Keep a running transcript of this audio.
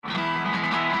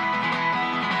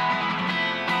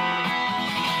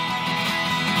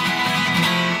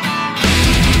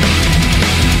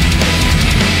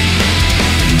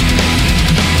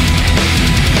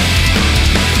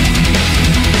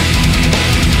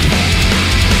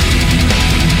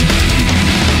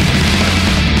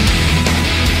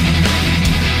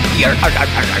Welcome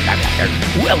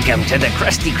to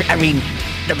the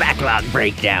the backlog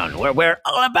breakdown, where we're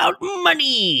all about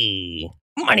money.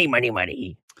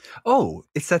 Money. Oh,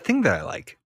 it's that thing that I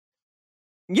like.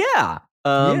 Yeah.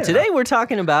 Today we're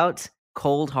talking about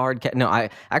cold hard cash. No, I'm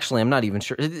not even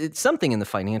sure. It's something in the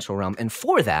financial realm. And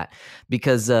for that,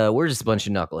 because we're just a bunch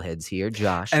of knuckleheads here,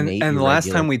 Josh, and Nate, the last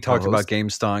time we talked co-host. about Game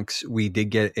Stonks, we did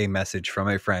get a message from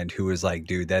a friend who was like,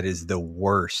 dude, that is the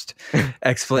worst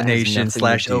explanation /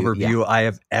 overview I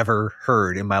have ever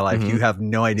heard in my life. Mm-hmm. You have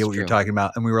no idea what you're talking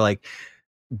about. And we were like,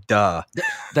 duh.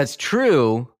 That's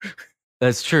true.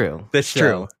 That's true. That's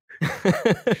true.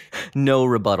 No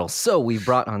rebuttal. So we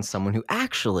brought on someone who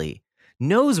actually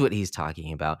knows what he's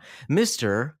talking about.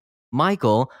 Mr.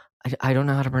 Michael, I don't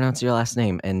know how to pronounce your last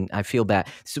name, and I feel bad.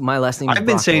 So my last name is I've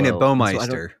been saying it So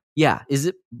Baumeister. yeah, is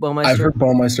it Baumeister? I've heard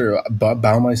Baumeister, but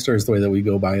Baumeister is the way that we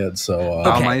go by it. So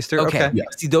Baumeister? Okay. Yeah.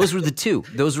 See, those were the two.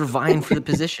 Those were vying for the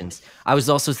positions. I was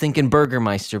also thinking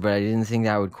Burgermeister, but I didn't think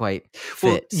that would quite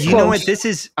fit. Well, you know what?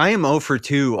 I am 0 for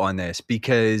 2 on this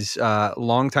because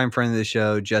longtime friend of the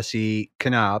show, Jesse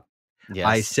Knopp, Yes.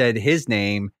 I said his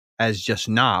name as just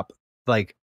Knopp,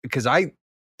 like, because I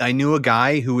knew a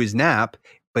guy who was Knapp,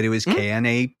 but it was Knapp.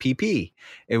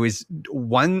 It was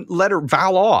one letter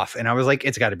vowel off, and I was like,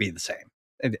 it's got to be the same.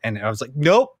 And I was like,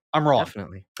 nope, I'm wrong.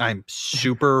 Definitely. I'm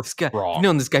super wrong. I've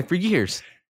known this guy for years.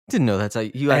 Didn't know that's how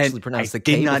you actually pronounce the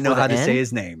K. I did not know how to N? say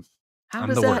his name. How I'm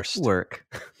does the that worst. work?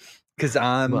 Because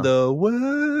I'm the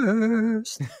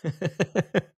worst.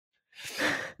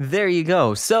 There you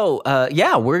go. So,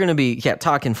 we're going to be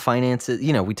talking finances.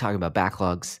 You know, we talk about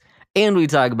backlogs and we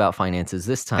talk about finances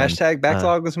this time. Hashtag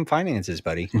backlog with some finances,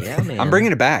 buddy. Yeah, man. I'm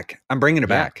bringing it back.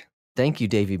 Back. Thank you,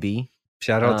 Davey B.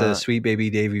 Shout out to sweet baby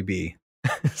Davey B.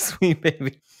 Sweet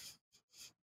baby.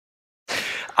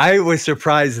 I was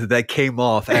surprised that came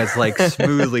off as like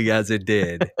smoothly as it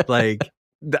did. Like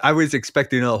I was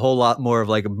expecting a whole lot more of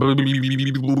like a kind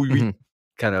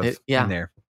of in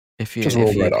there. If you just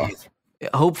roll right off.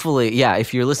 Hopefully,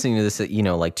 if you're listening to this at,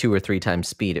 like 2 or 3 times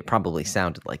speed, it probably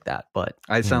sounded like that. But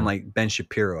I sound like Ben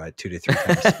Shapiro at 2 to 3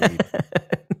 times speed.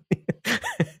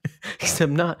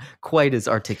 Except not quite as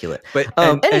articulate. But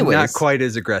and not quite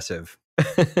as aggressive.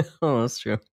 Oh, that's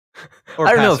true. Or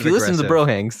I don't know if you listen to the Bro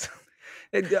Hangs.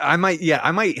 I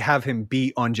might have him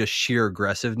beat on just sheer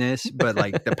aggressiveness, but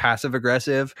like the passive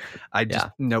aggressive, I just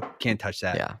nope, can't touch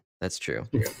that. Yeah, that's true.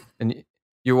 Yeah. And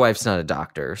your wife's not a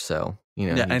doctor, so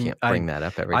you can't bring that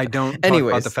up every time. I don't talk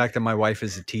about the fact that my wife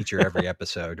is a teacher every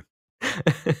episode.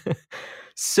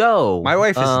 So my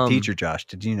wife is a teacher, Josh.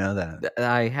 Did you know that?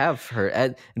 I have heard.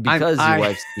 And because your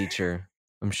wife's a teacher,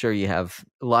 I'm sure you have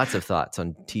lots of thoughts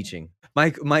on teaching.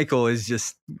 Michael is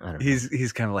just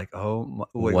he's kind of like, oh,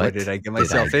 what did I get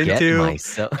myself into?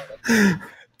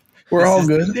 We're all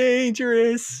good.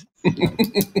 Dangerous.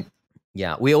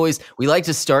 Yeah, we like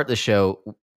to start the show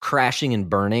crashing and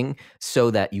burning so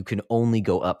that you can only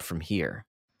go up from here.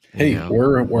 Hey,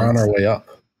 we're on our way up.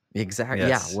 Exactly.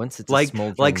 Yes. Yeah. Once it's like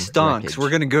Stonks, wreckage.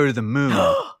 We're gonna go to the moon.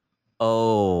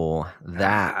 Oh,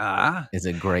 that is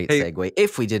a great segue.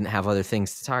 If we didn't have other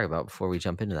things to talk about before we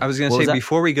jump into that, I was going to say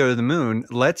before we go to the moon,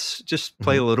 let's just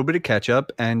play a little bit of catch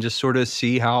up and just sort of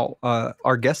see how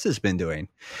our guest has been doing.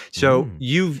 So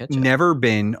you've never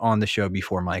been on the show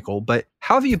before, Michael, but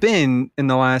how have you been in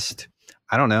the last?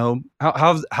 I don't know.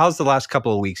 How's the last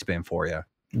couple of weeks been for you?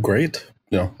 Great.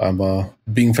 I'm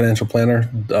being financial planner.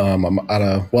 I'm out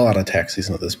of tax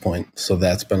season at this point, so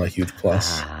that's been a huge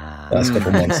plus. Last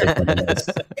couple months have been a nice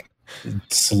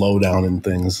slow down in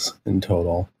things in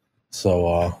total. So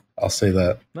I'll say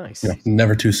that. Nice.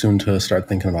 Never too soon to start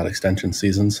thinking about extension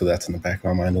season, so that's in the back of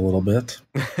my mind a little bit.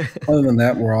 Other than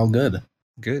that, we're all good.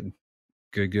 Good.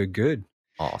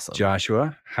 Awesome.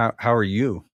 Joshua, how are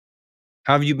you?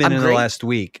 How have you been in the last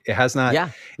week? It has not. Yeah.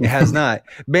 It has not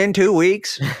been 2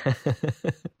 weeks.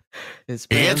 It's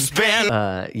been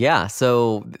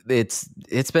so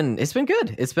it's been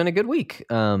good. It's been a good week.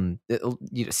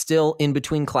 Still in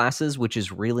between classes, which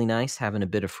is really nice, having a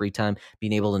bit of free time,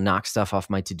 being able to knock stuff off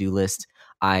my to-do list.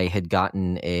 I had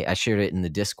gotten I shared it in the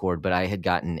Discord, but I had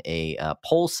gotten a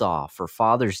pole saw for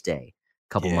Father's Day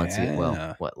a couple months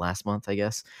ago. Well, last month, I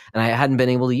guess. And I hadn't been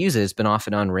able to use it. It's been off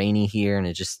and on rainy here,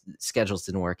 and schedules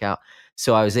didn't work out.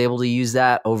 So I was able to use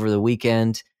that over the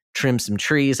weekend, trim some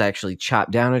trees. I actually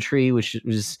chopped down a tree, which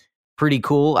was pretty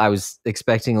cool. I was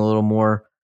expecting a little more.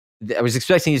 I was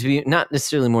expecting it to be not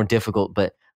necessarily more difficult,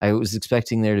 but I was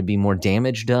expecting there to be more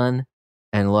damage done.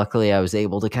 And luckily I was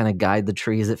able to kind of guide the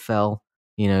tree as it fell,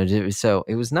 so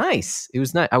it was nice. It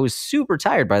was nice. I was super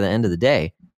tired by the end of the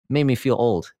day. Made me feel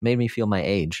old, made me feel my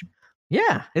age.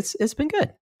 Yeah, it's been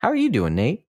good. How are you doing,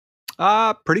 Nate?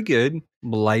 Pretty good.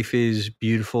 Life is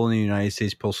beautiful in the United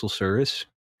States Postal Service.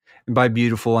 And by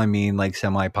beautiful, I mean like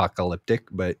semi-apocalyptic,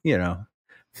 but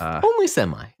only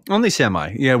semi. Only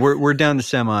semi. Yeah, we're down to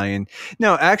semi. And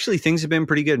no, actually things have been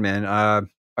pretty good, man.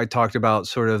 I talked about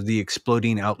sort of the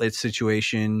exploding outlet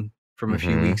situation from a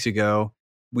few weeks ago.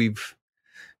 We've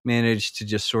managed to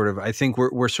just sort of, I think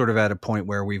we're sort of at a point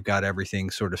where we've got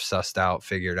everything sort of sussed out,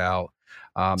 figured out.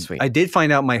 I did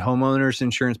find out my homeowner's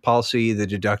insurance policy, the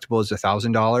deductible is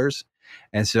 $1,000.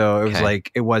 And so it was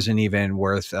like, it wasn't even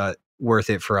worth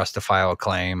it for us to file a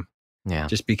claim. Yeah.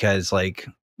 Just because like,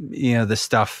 the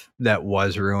stuff that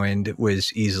was ruined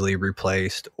was easily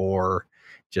replaced, or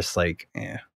just like,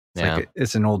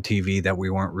 it's an old TV that we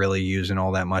weren't really using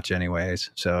all that much anyways.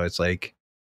 So it's like,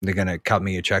 they're going to cut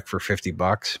me a check for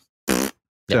 $50.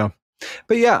 So,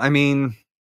 but yeah, I mean,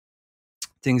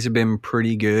 things have been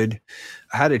pretty good.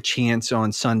 I had a chance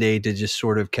on Sunday to just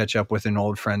sort of catch up with an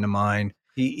old friend of mine.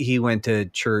 He went to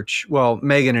church. Well,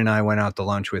 Megan and I went out to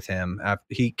lunch with him.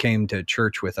 He came to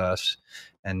church with us,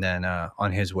 and then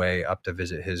on his way up to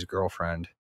visit his girlfriend,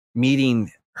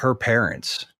 meeting her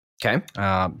parents. Okay.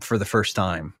 For the first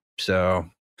time. So,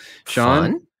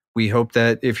 Sean, we hope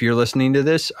that if you're listening to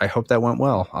this, I hope that went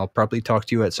well. I'll probably talk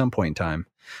to you at some point in time.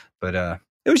 But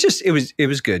it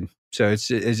was good. So it's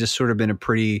just sort of been a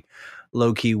pretty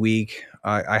low key week.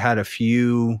 I had a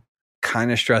few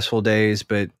kind of stressful days,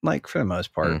 but like for the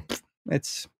most part,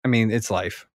 it's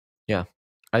life. Yeah.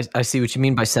 I see what you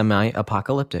mean by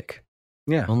semi-apocalyptic.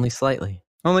 Yeah. Only slightly.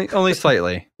 Only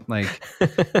slightly. Like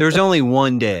there's only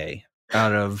one day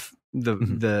out of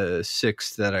the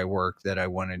 6 that I work that I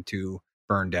wanted to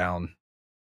burn down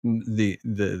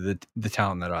the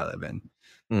town that I live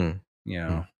in.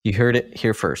 You heard it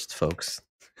here first, folks.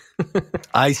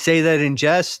 I say that in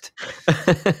jest.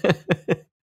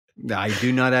 I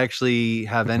do not actually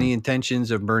have any intentions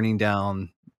of burning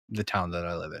down the town that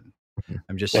I live in.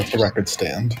 I'm just let the record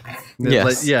stand.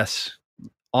 Yes.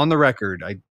 On the record.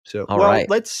 All right.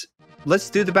 Let's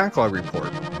do the backlog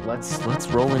report. Let's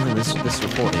roll into this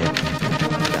report here.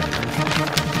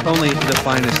 Only the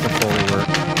finest of Foley work.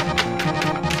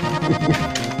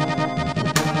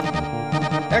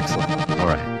 Excellent. All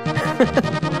right.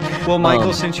 Well,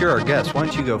 Michael, since you're our guest, why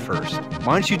don't you go first?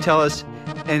 Why don't you tell us?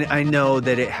 And I know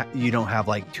that you don't have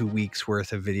like 2 weeks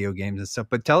worth of video games and stuff,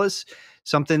 but tell us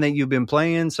something that you've been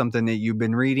playing, something that you've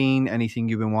been reading, anything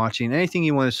you've been watching, anything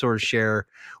you want to sort of share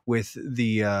with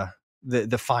the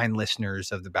fine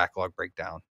listeners of the Backlog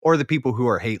Breakdown, or the people who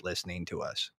are hate listening to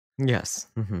us. Yes.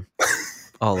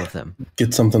 All of them.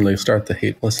 Get something to start the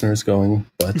hate listeners going.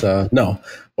 But no.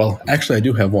 Well, actually, I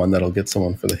do have one that'll get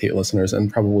someone for the hate listeners,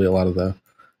 and probably a lot of the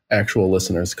actual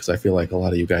listeners, because I feel like a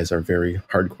lot of you guys are very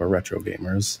hardcore retro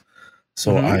gamers.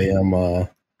 So I am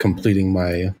completing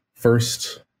my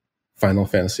first Final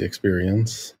Fantasy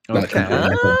experience. Okay.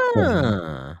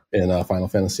 In Final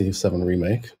Fantasy VII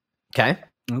Remake. Okay.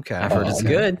 I've heard it's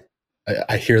good.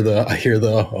 I hear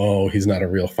the he's not a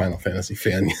real Final Fantasy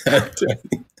fan yet.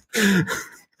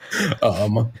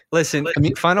 Listen,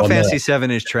 Final Fantasy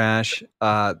VII is trash,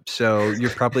 so you're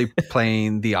probably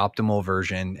playing the optimal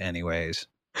version anyways.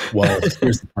 Well,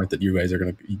 here's the part that you guys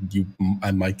are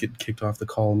I might get kicked off the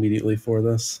call immediately for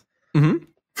this.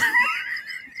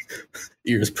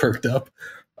 Ears perked up.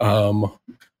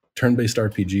 Turn-based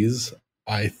RPGs,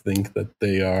 I think that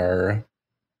they are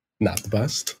not the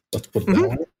best. Let's put it that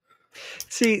way.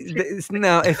 See,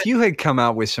 now, if you had come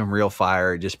out with some real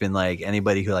fire, just been like,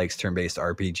 anybody who likes turn-based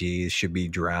RPGs should be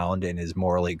drowned and is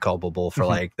morally culpable for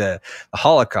like the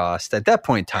Holocaust, at that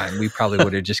point in time, we probably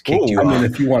would have just kicked you off. I mean,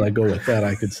 if you want to go with that,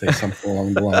 I could say something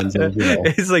along the lines of,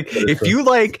 it's like, if you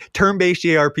like turn-based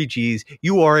JRPGs,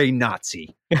 you are a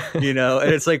Nazi, and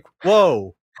it's like,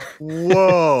 whoa.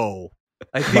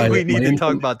 I think we need to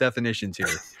talk about definitions here.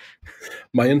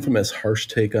 My infamous harsh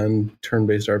take on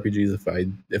turn-based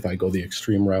RPGs, if I go the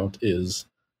extreme route, is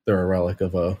they're a relic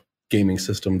of a gaming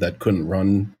system that couldn't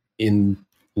run in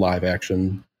live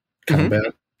action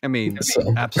combat. I mean,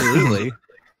 absolutely.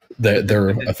 They're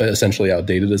essentially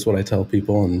outdated, is what I tell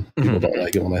people, and people don't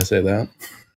like it when I say that.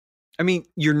 I mean,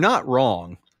 you're not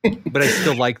wrong, but I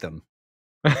still like them.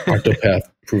 Octopath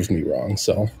proves me wrong,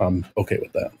 so I'm okay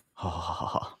with that.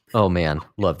 Oh man,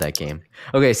 love that game.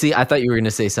 Okay, see, I thought you were going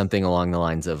to say something along the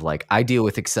lines of like, I deal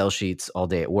with Excel sheets all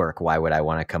day at work. Why would I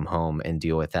want to come home and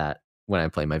deal with that when I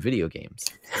play my video games?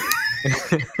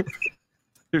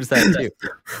 There's that too.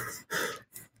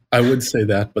 I would say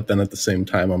that, but then at the same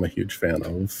time, I'm a huge fan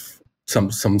of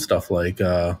some stuff like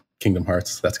Kingdom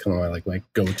Hearts. That's kind of my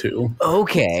go-to.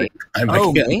 Okay.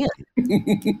 Man.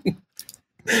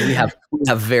 We have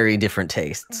very different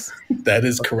tastes. That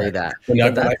is correct. When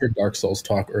I heard Dark Souls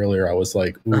talk earlier, I was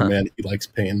like, "Ooh, man, he likes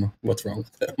pain. What's wrong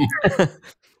with him?"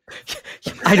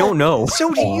 I don't know.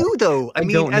 So do you, though. I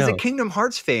mean, as a Kingdom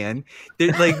Hearts fan,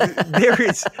 there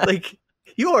is like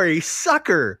you are a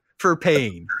sucker for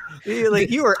pain. Like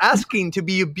you are asking to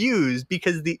be abused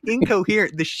because the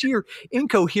sheer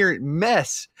incoherent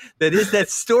mess that is that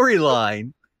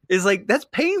storyline is like that's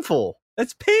painful.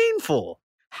 That's painful.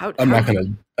 I'm not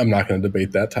gonna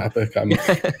debate that topic.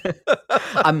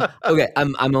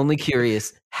 I'm only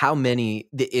curious how many,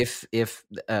 if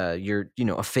you're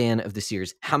a fan of the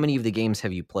series, how many of the games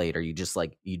have you played? Are you just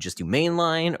do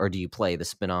mainline, or do you play the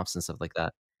spin-offs and stuff like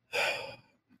that?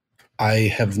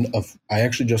 I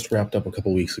actually just wrapped up a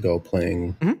couple weeks ago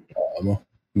playing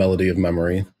Melody of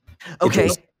Memory. Okay, which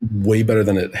was way better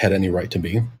than it had any right to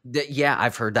be. Yeah,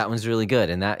 I've heard that one's really good,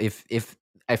 and that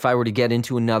if I were to get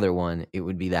into another one, it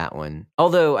would be that one.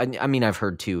 Although, I mean, I've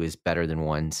heard 2 is better than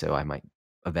 1, so I might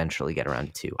eventually get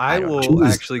around to 2. I will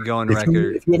actually go on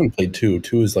record. If you haven't played 2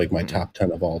 is like my top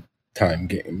 10 of all time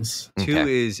games. 2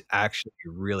 is actually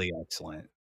really excellent.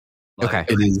 Okay.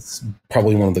 It is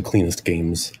probably one of the cleanest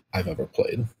games I've ever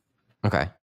played. Okay.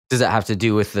 Does that have to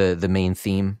do with the main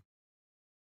theme?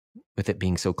 With it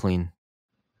being so clean?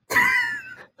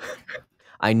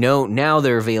 I know now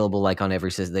they're available like on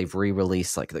every system. They've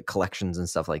re-released like the collections and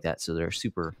stuff like that, so they're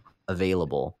super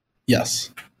available. Yes.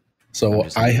 So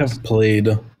I have played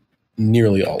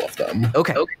nearly all of them.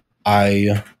 Okay.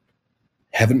 I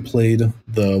haven't played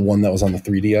the one that was on the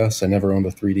 3DS. I never owned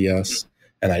a 3DS,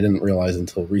 and I didn't realize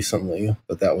until recently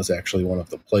that was actually one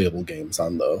of the playable games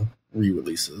on the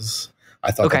re-releases.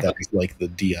 I thought that was like the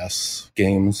DS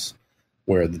games,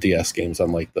 where the DS games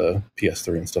on like the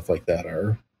PS3 and stuff like that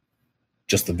are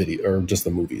just the video or just the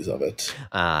movies of it.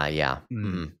 Yeah.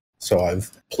 Mm-hmm. So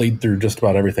I've played through just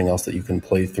about everything else that you can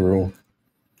play through,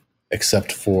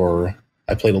 except for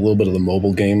I played a little bit of the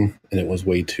mobile game, and it was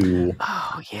way too.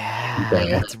 Oh yeah,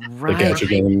 that's right. The gacha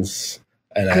games,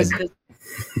 and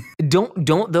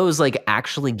don't those like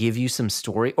actually give you some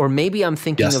story? Or maybe I'm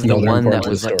thinking of the one that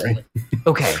was like.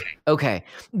 Okay.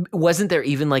 Wasn't there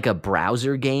even like a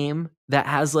browser game that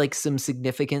has like some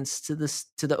significance to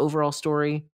the overall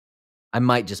story? I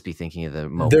might just be thinking of the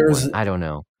mobile one. I don't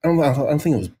know. I don't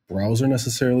think it was browser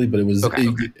necessarily, but it was.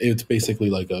 It's basically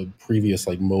like a previous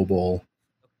like mobile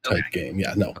type game.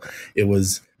 Yeah, no, it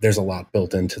was. There's a lot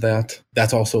built into that.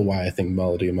 That's also why I think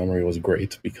Melody of Memory was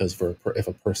great, because if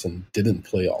a person didn't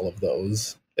play all of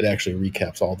those, it actually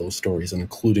recaps all those stories,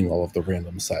 including all of the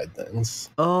random side things.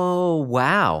 Oh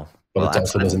wow! But it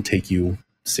also doesn't take you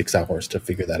 6 hours to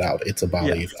figure that out. It's about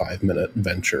a 5-minute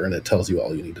venture, and it tells you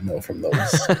all you need to know from those.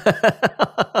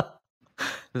 I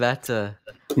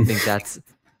think that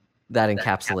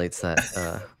encapsulates that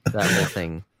whole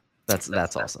thing. That's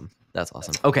awesome. That's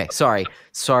awesome. Okay, sorry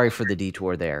for the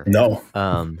detour there. No.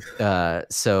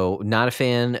 So not a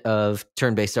fan of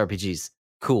turn-based RPGs.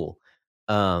 Cool.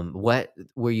 What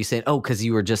were you saying? Oh, because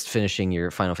you were just finishing your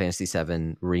Final Fantasy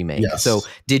VII remake. Yes. So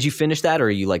did you finish that, or are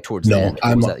you like towards the end?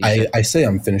 I say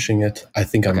I'm finishing it. I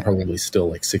think I'm probably still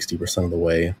like 60% of the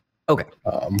way. Okay.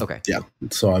 Yeah.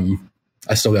 So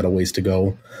I still got a ways to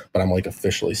go, but I'm like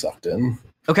officially sucked in.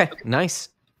 Okay. Nice.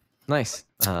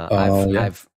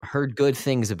 I've heard good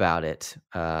things about it.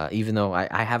 Even though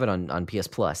I have it on PS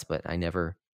Plus, but I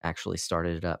never actually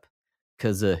started it up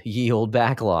because ye old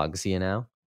backlogs, you know.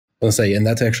 I was gonna say, and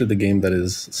that's actually the game that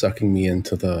is sucking me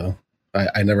into the.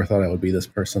 I never thought I would be this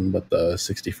person, but the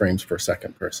 60 frames per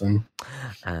second person.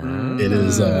 It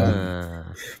is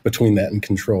between that and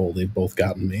Control, they've both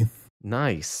gotten me.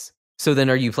 Nice. So then,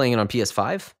 are you playing it on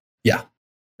PS5? Yeah.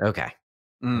 Okay.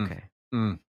 Okay.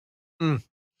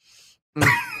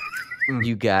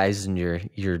 You guys and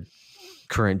your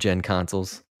current gen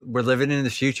consoles. We're living in the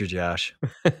future, Josh.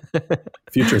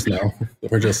 Futures now.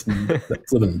 We're just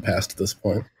living in the past at this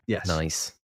point. Yes.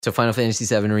 Nice. So Final Fantasy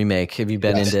VII Remake, have you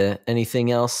been into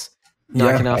anything else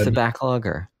knocking off the backlog?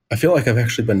 Or I feel like I've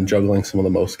actually been juggling some of the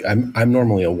most. I'm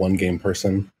normally a 1-game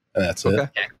person, and that's it.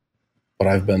 But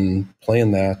I've been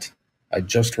playing that. I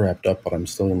just wrapped up, but I'm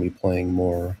still going to be playing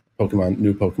more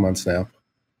new Pokemon Snap.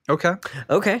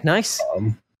 Okay, nice.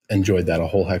 Enjoyed that a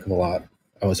whole heck of a lot.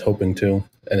 I was hoping to,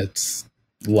 and it's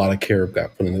a lot of care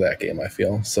got put into that game, I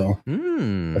feel. So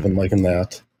I've been liking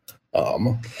that.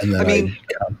 And then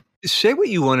say what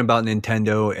you want about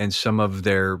Nintendo and some of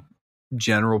their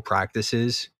general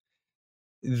practices.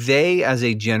 They, as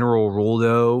a general rule,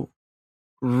 though,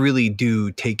 really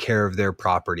do take care of their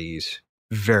properties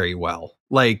very well.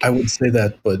 Like, I would say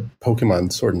that, but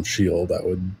Pokemon Sword and Shield, I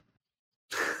would.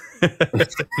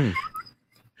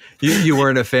 You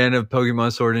weren't a fan of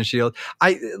Pokemon Sword and Shield.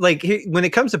 I like when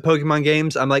it comes to Pokemon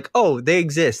games, I'm like, oh, they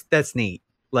exist. That's neat.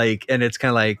 Like, and it's kind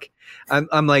of like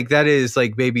I'm like that is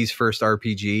like baby's first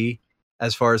RPG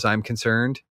as far as I'm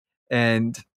concerned,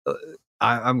 and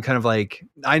I'm kind of like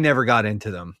I never got into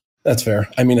them. That's fair.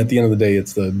 I mean, at the end of the day,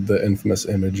 it's the infamous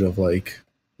image of like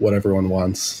what everyone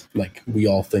wants. Like we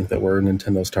all think that we're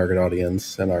Nintendo's target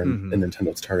audience, and and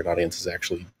Nintendo's target audience is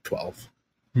actually 12.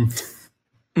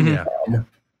 Yeah.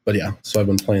 But yeah, so I've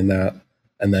been playing that,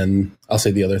 and then I'll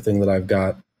say the other thing that I've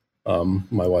got.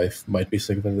 My wife might be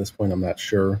sick of it at this point. I'm not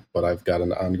sure, but I've got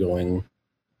an ongoing.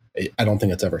 I don't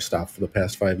think it's ever stopped for the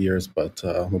past 5 years, but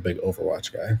I'm a big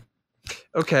Overwatch guy.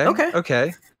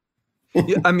 Okay.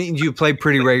 I mean, you play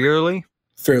pretty regularly?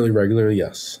 Fairly regularly,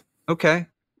 yes. Okay.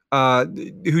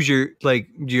 Who's your, like,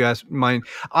 do you ask mine?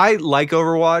 I like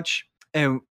Overwatch,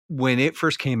 and when it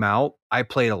first came out, I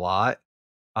played a lot.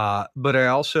 But I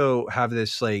also have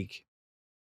this, like,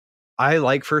 I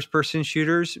like first person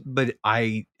shooters, but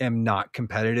I am not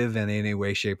competitive in any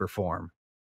way, shape, or form.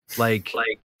 Like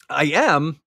I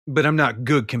am, but I'm not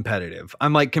good competitive.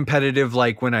 I'm like competitive,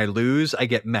 like when I lose, I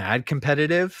get mad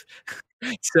competitive.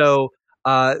 So,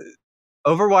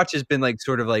 Overwatch has been like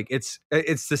sort of like it's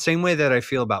the same way that I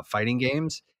feel about fighting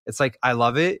games. It's like I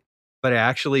love it, but I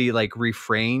actually like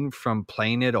refrain from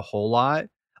playing it a whole lot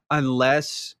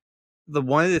unless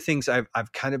one of the things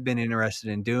I've kind of been interested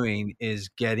in doing is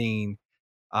getting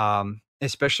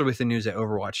especially with the news that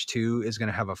Overwatch 2 is going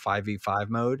to have a 5v5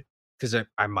 mode, because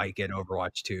I might get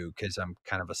Overwatch 2 because I'm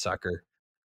kind of a sucker.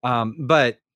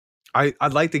 But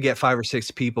I'd like to get 5 or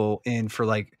 6 people in for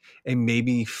like a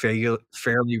maybe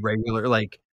fairly regular,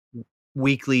 like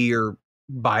weekly or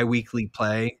bi-weekly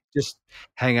play, just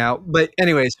hang out. But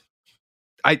anyways,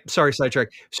 sorry, sidetrack.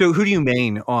 So who do you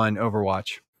main on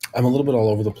Overwatch? I'm a little bit all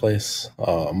over the place.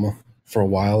 For a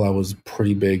while, I was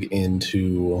pretty big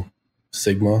into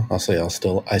Sigma. I'll say I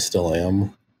still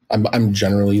am. I'm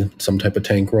generally some type of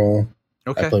tank role.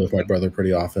 Okay. I play with my brother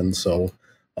pretty often, so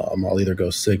I'll either go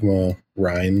Sigma.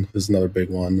 Rhine is another big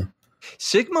one.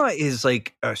 Sigma is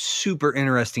like a super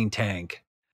interesting tank,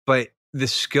 but the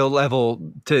skill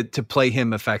level to play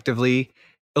him effectively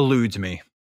eludes me.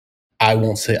 I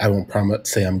won't say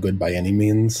I'm good by any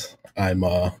means. I'm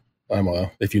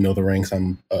if you know the ranks,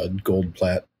 I'm a gold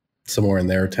plat somewhere in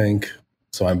there tank.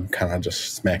 So I'm kind of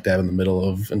just smack dab in the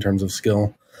middle in terms of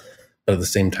skill. But at the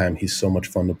same time, he's so much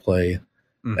fun to play.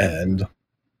 And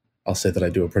I'll say that I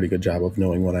do a pretty good job of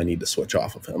knowing when I need to switch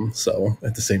off of him. So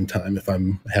at the same time, if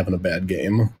I'm having a bad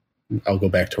game, I'll go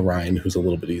back to Ryan, who's a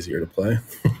little bit easier to play.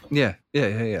 Yeah.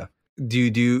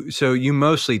 So you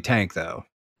mostly tank though?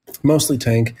 Mostly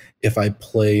tank. If I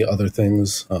play other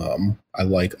things, I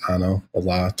like Ana a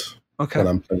lot. Okay. When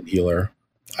I'm playing healer.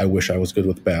 I wish I was good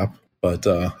with BAP, but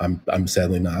I'm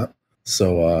sadly not.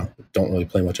 So don't really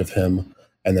play much of him.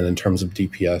 And then in terms of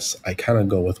DPS, I kind of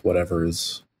go with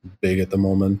whatever's big at the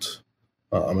moment.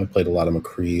 I played a lot of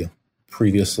McCree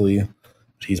previously.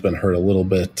 He's been hurt a little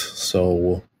bit,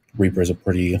 so Reaper's a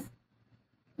pretty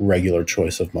regular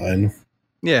choice of mine.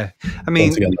 Yeah. I mean,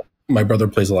 once again, my brother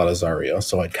plays a lot of Zarya,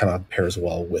 so it kind of pairs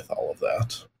well with all of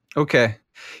that. Okay.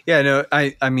 Yeah, no,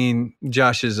 I mean,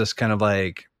 Josh is just kind of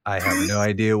like, I have no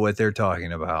idea what they're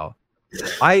talking about.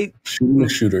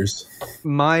 Shooters.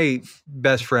 My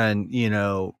best friend,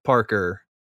 Parker,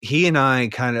 he and I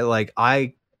kind of like,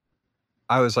 I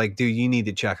was like, dude, you need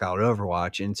to check out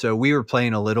Overwatch. And so we were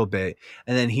playing a little bit,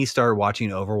 and then he started watching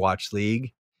Overwatch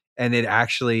League, and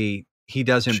he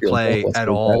doesn't play at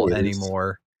all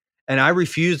anymore. And I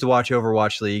refused to watch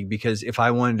Overwatch League because if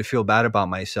I wanted to feel bad about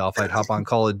myself, I'd hop on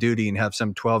Call of Duty and have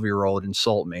some 12-year-old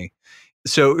insult me.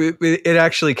 So it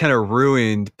actually kind of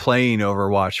ruined playing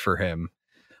Overwatch for him,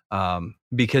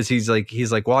 because he's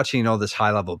like watching all this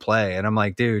high level play, and I'm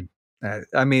like, dude,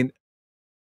 I mean,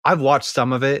 I've watched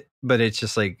some of it, but it's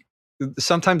just like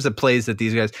sometimes the plays that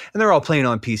these guys, and they're all playing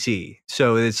on PC,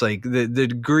 so it's like the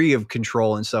degree of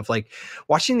control and stuff. Like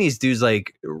watching these dudes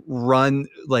like run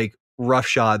like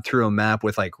roughshod through a map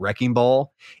with like wrecking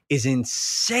ball is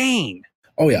insane.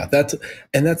 Oh yeah, that's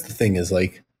the thing is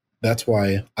like. That's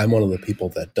why I'm one of the people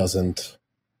that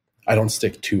I don't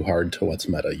stick too hard to what's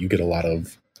meta. You get a lot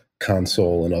of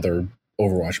console and other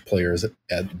Overwatch players at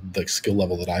the skill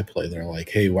level that I play. They're like,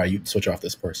 hey, why you switch off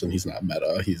this person? He's not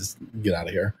meta. Get out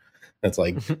of here. And it's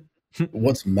like,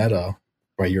 what's meta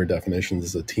by your definitions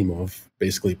is a team of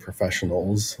basically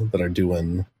professionals that are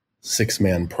doing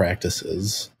 6-man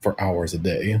practices for hours a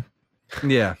day.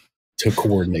 Yeah. To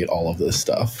coordinate all of this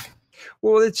stuff.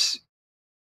 Well,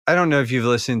 I don't know if you've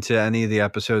listened to any of the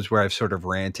episodes where I've sort of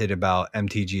ranted about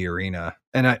MTG Arena.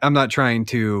 and I'm not trying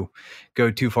to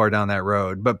go too far down that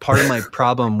road, but part of my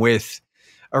problem with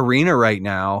Arena right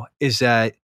now is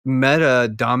that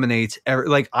meta dominates.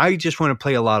 Like, I just want to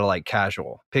play a lot of like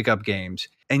casual pickup games,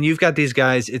 and you've got these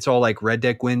guys. It's all like red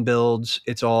deck win builds.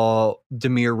 It's all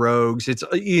Dimir rogues. It's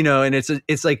and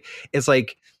it's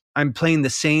like I'm playing the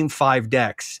same 5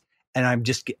 decks, and I'm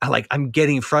just like I'm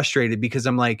getting frustrated because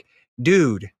I'm like,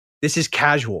 dude, this is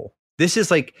casual. This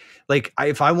is like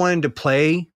if I wanted to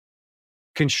play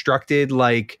constructed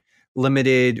like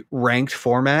limited ranked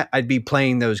format, I'd be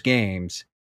playing those games.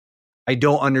 I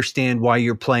don't understand why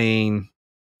you're playing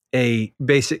a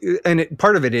basic, and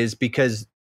part of it is because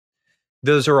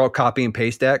those are all copy and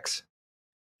paste decks,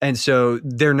 and so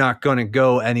they're not going to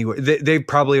go anywhere. They've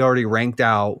probably already ranked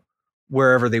out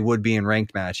wherever they would be in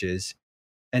ranked matches,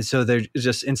 and so they're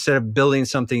just, instead of building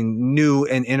something new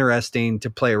and interesting to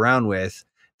play around with,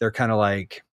 they're kind of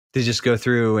like, they just go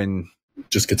through and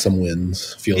just get some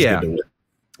wins. Feels good to win.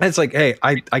 And it's like, hey,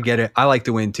 I get it. I like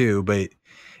to win too, but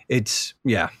it's,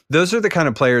 those are the kind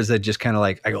of players that just kind of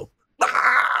like, I go,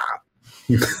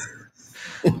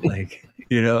 like,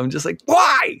 I'm just like,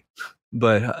 why?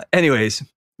 But anyways,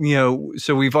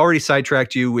 so we've already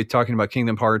sidetracked you with talking about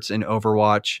Kingdom Hearts and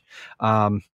Overwatch.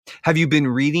 Have you been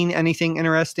reading anything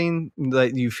interesting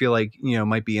that you feel like,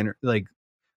 might be like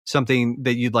something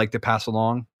that you'd like to pass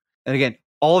along? And again,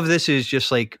 all of this is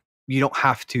just like, you don't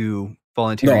have to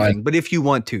volunteer anything, but if you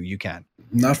want to, you can.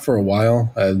 Not for a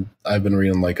while. I've been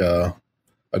reading like a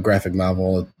graphic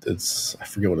novel. It's, I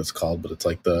forget what it's called, but it's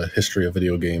like the history of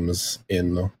video games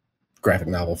in graphic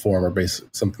novel form, or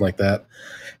something like that.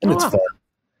 And it's fun.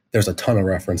 There's a ton of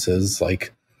references.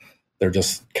 Like, they're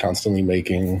just constantly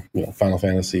making, Final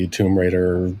Fantasy, Tomb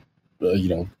Raider,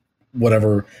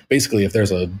 whatever. Basically, if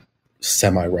there's a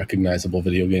semi-recognizable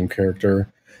video game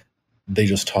character, they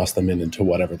just toss them into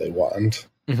whatever they want,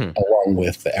 along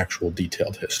with the actual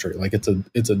detailed history. Like, it's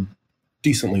a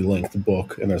decently length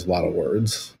book, and there's a lot of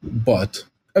words, but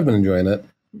I've been enjoying it.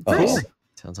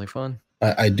 Sounds like fun.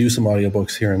 I do some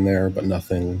audiobooks here and there, but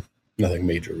nothing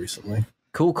major recently.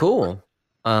 Cool. Cool.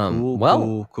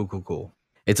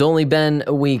 It's only been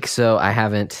a week, so I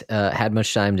haven't had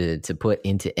much time to put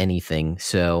into anything.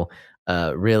 So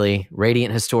really,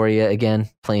 Radiant Historia, again,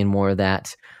 playing more of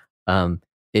that.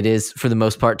 It is, for the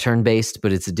most part, turn-based,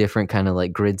 but it's a different kind of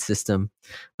like grid system.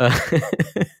 But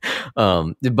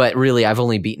really, I've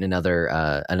only beaten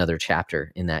another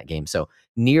chapter in that game. So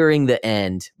nearing the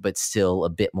end, but still a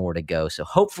bit more to go. So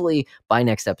hopefully by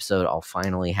next episode, I'll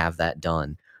finally have that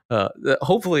done.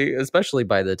 Hopefully, especially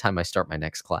by the time I start my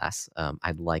next class,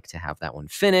 I'd like to have that one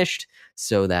finished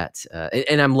so that,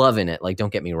 and I'm loving it. Like,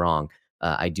 don't get me wrong.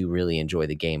 I do really enjoy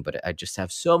the game, but I just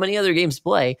have so many other games to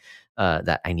play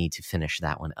that I need to finish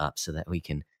that one up so that we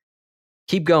can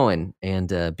keep going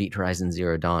and beat Horizon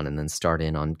Zero Dawn and then start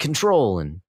in on Control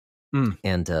and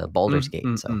Baldur's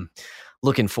Gate. So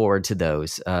looking forward to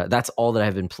those. That's all that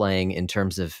I've been playing in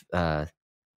terms of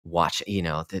watch,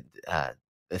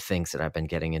 the things that I've been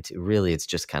getting into. Really, it's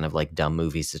just kind of like dumb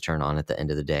movies to turn on at the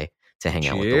end of the day to hang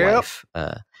out with the wife.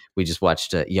 We just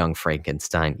watched Young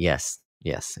Frankenstein. Yes,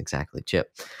 exactly, Chip.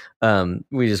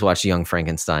 We just watched Young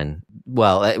Frankenstein.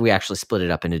 Well, we actually split it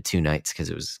up into 2 nights because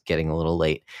it was getting a little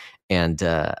late. And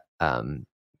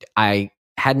I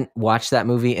hadn't watched that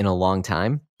movie in a long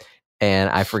time. And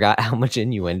I forgot how much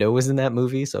innuendo was in that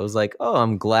movie. So I was like, oh,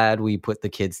 I'm glad we put the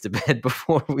kids to bed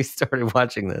before we started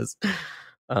watching this.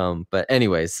 But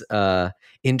anyways,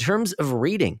 in terms of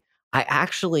reading, I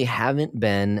actually haven't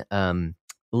been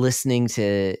listening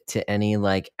to any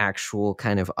like actual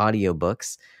kind of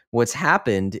audiobooks. What's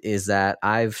happened is that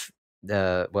I've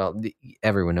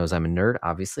everyone knows I'm a nerd,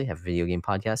 obviously, have a video game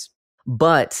podcast.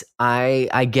 But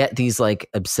I get these like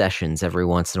obsessions every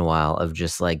once in a while of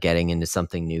just like getting into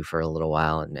something new for a little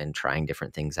while and trying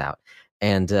different things out.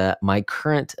 And my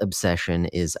current obsession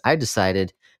is I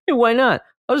decided, hey, why not?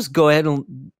 I'll just go ahead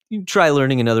and try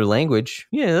learning another language.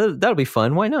 Yeah, that'll be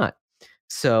fun. Why not?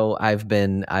 So I've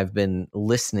been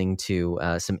listening to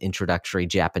some introductory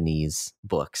Japanese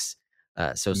books.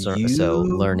 So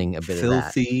learning a bit of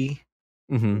that. Filthy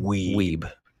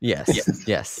weeb.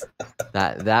 Yes.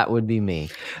 That would be me.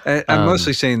 I'm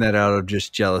mostly saying that out of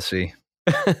just jealousy.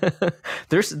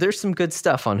 There's some good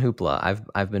stuff on Hoopla.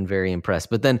 I've been very impressed.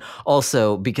 But then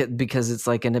also because it's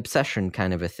like an obsession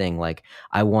kind of a thing. Like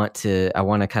I want to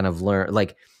kind of learn,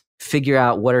 like figure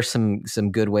out what are some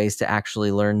good ways to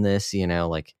actually learn this,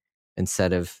 like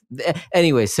instead of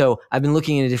anyway. So I've been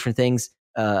looking into different things.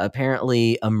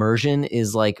 Apparently immersion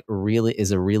is a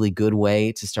really good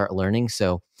way to start learning.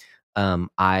 So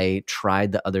I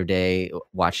tried the other day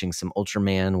watching some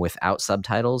Ultraman without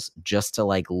subtitles just to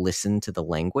like listen to the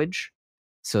language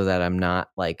so that I'm not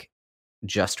like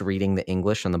just reading the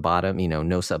English on the bottom,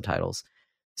 no subtitles.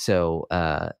 So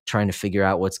trying to figure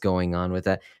out what's going on with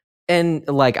that. And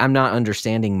like, I'm not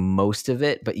understanding most of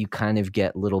it, but you kind of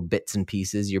get little bits and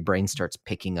pieces. Your brain starts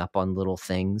picking up on little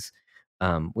things,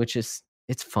 which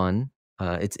it's fun.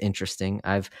 It's interesting.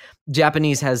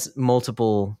 Japanese has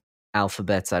multiple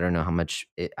alphabets. I don't know how much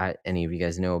any of you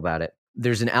guys know about it.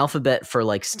 There's an alphabet for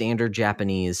like standard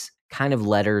Japanese kind of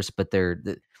letters, but they're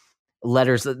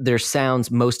letters, their sounds,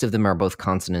 most of them are both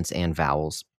consonants and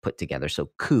vowels put together.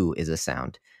 So ku is a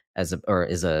sound is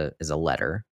a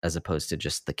letter as opposed to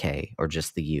just the K or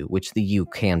just the U, which the U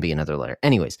can be another letter.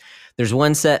 Anyways, there's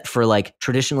one set for like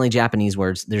traditionally Japanese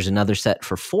words. There's another set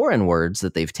for foreign words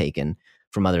that they've taken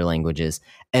from other languages.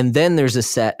 And then there's a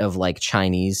set of like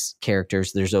Chinese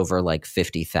characters. There's over like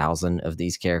 50,000 of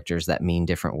these characters that mean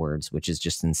different words, which is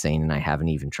just insane. And I haven't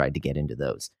even tried to get into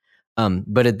those.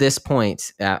 But at this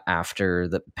point, after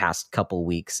the past couple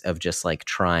weeks of just like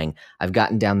trying, I've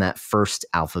gotten down that first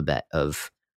alphabet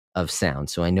of sound.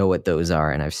 So I know what those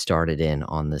are, and I've started in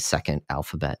on the second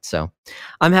alphabet. So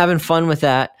I'm having fun with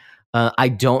that. I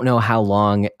don't know how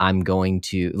long I'm going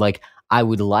to, like, I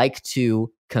would like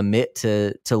to commit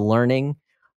to learning.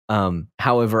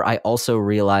 However, I also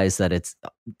realize that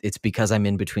it's because I'm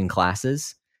in between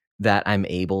classes that I'm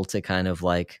able to kind of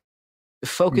like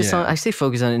focus on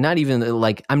it, not even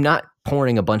like I'm not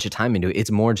pouring a bunch of time into it. It's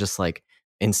more just like,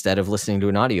 instead of listening to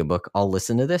an audiobook, I'll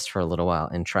listen to this for a little while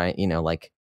and try,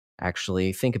 like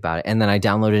actually think about it. And then I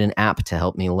downloaded an app to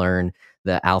help me learn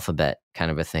the alphabet, kind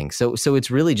of a thing. So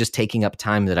it's really just taking up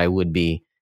time that I would be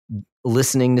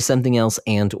listening to something else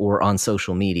and or on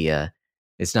social media.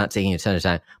 It's not taking a ton of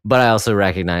time, but I also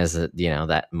recognize that,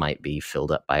 that might be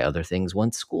filled up by other things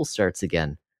once school starts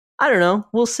again. I don't know.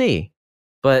 We'll see.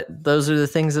 But those are the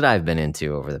things that I've been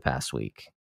into over the past week.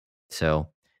 So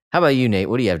how about you, Nate?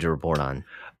 What do you have to report on?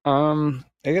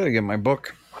 I got to get my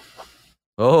book.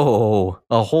 Oh,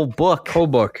 a whole book.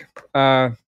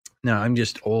 No, I'm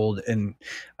just old and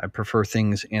I prefer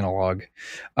things analog.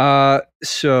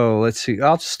 So let's see.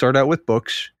 I'll start out with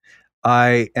books.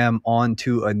 I am on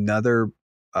to another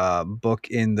book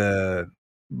in the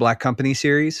Black Company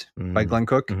series by Glenn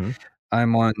Cook. Mm-hmm.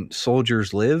 I'm on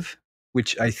Soldiers Live,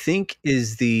 which I think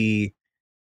is the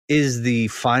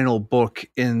final book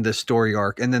in the story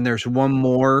arc. And then there's one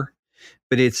more,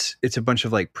 but it's a bunch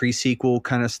of like pre-sequel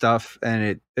kind of stuff.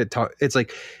 And it's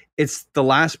like, it's the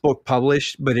last book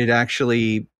published, but it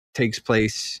actually takes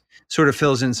place, sort of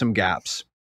fills in some gaps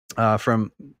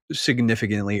from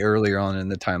significantly earlier on in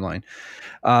the timeline.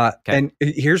 Okay. And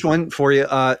here's one for you.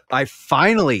 I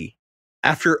finally,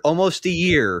 after almost a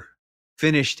year,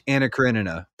 finished Anna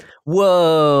Karenina.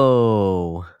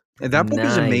 Whoa. That book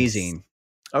is amazing.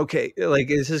 Okay, like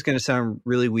this is going to sound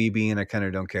really weeby and I kind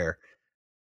of don't care.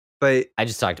 But I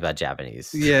just talked about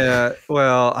Japanese. Yeah,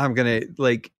 well, I'm going to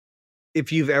like,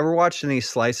 if you've ever watched any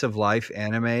slice of life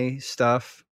anime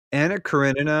stuff, Anna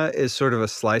Karenina is sort of a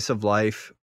slice of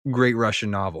life Great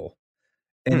Russian novel.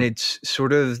 And it's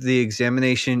sort of the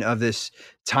examination of this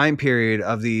time period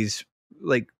of these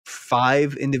like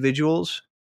 5 individuals.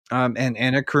 And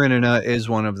Anna Karenina is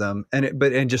one of them,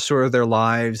 and just sort of their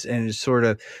lives, and it's sort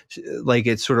of like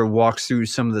it sort of walks through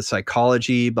some of the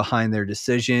psychology behind their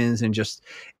decisions, and just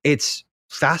it's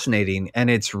fascinating, and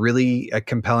it's really a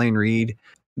compelling read.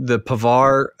 The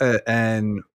Pavar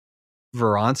and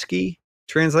Voronsky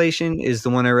translation is the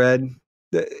one I read.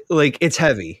 Like it's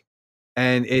heavy,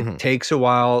 and it takes a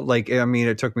while. Like I mean,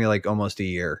 it took me like almost a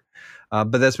year,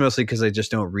 but that's mostly because I just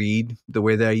don't read the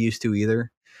way that I used to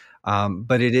either.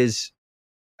 But it is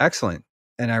excellent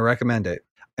and I recommend it.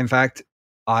 In fact,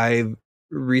 I've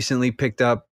recently picked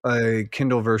up a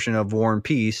Kindle version of War and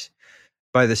Peace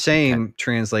by the same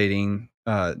translating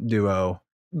duo,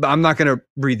 but I'm not going to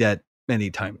read that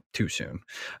anytime too soon,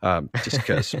 just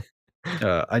because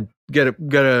I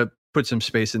gotta put some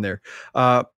space in there.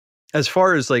 As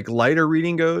far as like lighter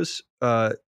reading goes,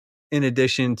 in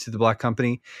addition to the Black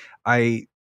Company, I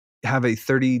have a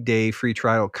 30-day free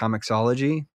trial of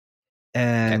Comixology.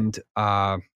 And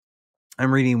I'm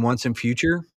reading Once and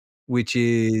Future, which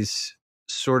is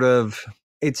sort of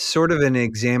an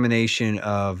examination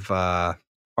of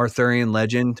Arthurian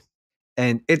legend.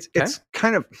 And it's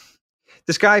kind of,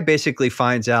 this guy basically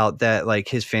finds out that like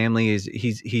his family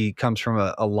he comes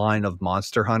from a line of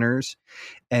monster hunters.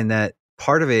 And that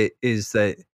part of it is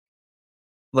that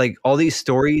like all these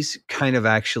stories kind of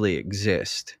actually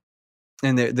exist.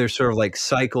 And they're sort of like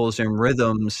cycles and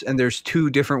rhythms, and there's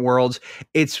 2 different worlds.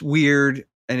 It's weird.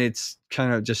 and it's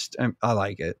kind of just I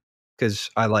like it because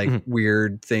I like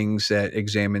weird things that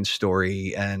examine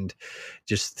story and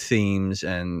just themes,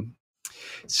 and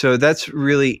so that's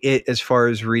really it as far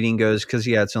as reading goes. Because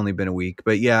it's only been a week,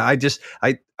 but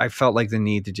I felt like the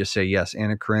need to just say yes.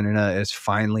 Anna Karenina is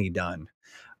finally done.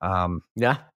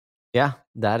 Yeah,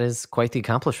 that is quite the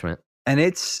accomplishment, and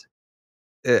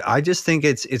I just think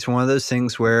it's one of those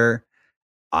things where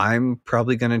I'm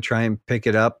probably going to try and pick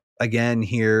it up again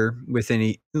here within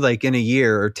in a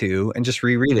year or two and just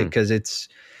reread it, because it's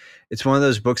one of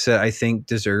those books that I think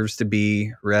deserves to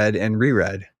be read and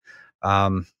reread,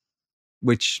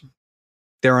 which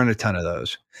there aren't a ton of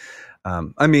those.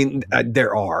 I mean,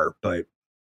 there are, but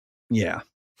yeah,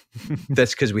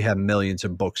 that's because we have millions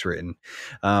of books written.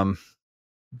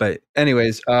 But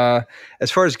anyways,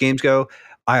 as far as games go,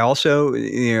 I also,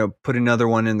 put another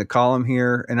one in the column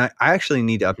here, and I actually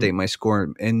need to update my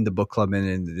score in the book club and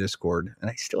in the Discord, and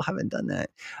I still haven't done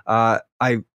that.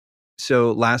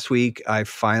 So last week I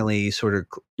finally sort of,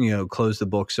 closed the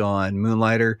books on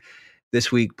Moonlighter.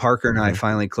 This week, Parker and I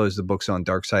finally closed the books on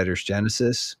Darksiders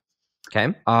Genesis.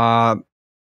 Okay.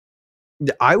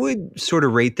 I would sort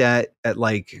of rate that at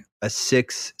like a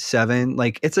 6-7.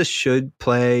 Like, it's a should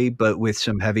play, but with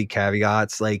some heavy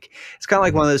caveats. Like, it's kind of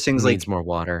like one of those things. Needs more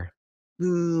water.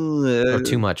 Or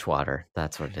too much water.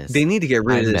 That's what it is. They need to get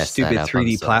rid of this stupid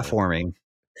 3D platforming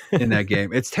in that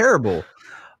game. It's terrible.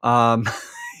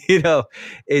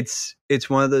 It's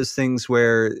one of those things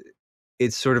where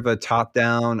it's sort of a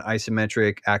top-down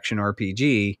isometric action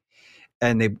RPG,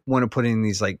 and they want to put in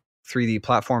these like 3D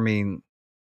platforming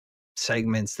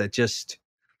segments that just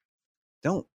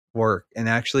don't work and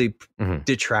actually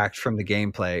detract from the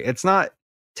gameplay. It's not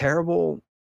terrible,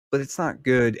 but it's not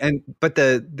good. But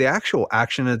the actual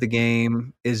action of the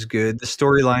game is good. The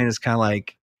storyline is kind of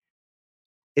like,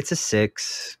 it's a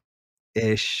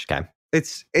 6-ish. Okay.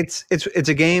 It's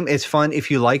a game. It's fun if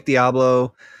you like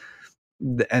Diablo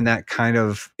and that kind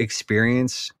of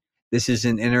experience. This is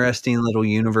an interesting little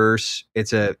universe.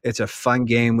 It's a fun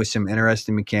game with some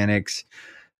interesting mechanics,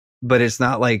 but it's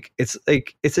not like it's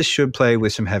a should play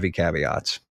with some heavy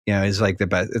caveats. It's like the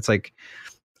best. It's like,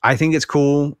 I think it's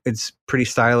cool. It's pretty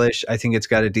stylish. I think it's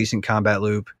got a decent combat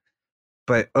loop,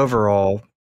 but overall,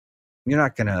 you're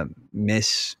not gonna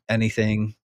miss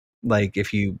anything like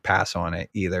if you pass on it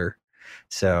either.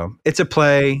 So it's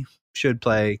a should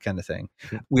play kind of thing.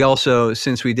 We also,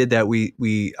 since we did that,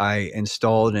 I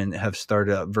installed and have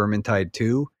started up Vermintide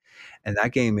 2, and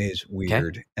that game is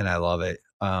weird and I love it.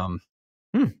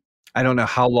 I don't know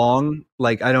how long,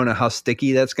 I don't know how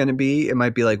sticky that's going to be. It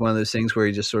might be like one of those things where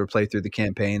you just sort of play through the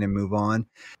campaign and move on,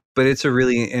 but it's a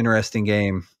really interesting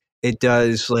game. It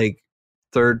does like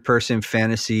third person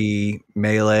fantasy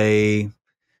melee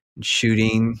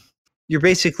shooting. You're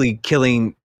basically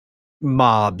killing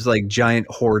mobs, like giant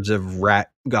hordes of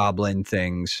rat goblin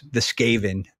things. The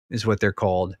Skaven is what they're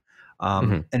called.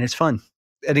 And it's fun.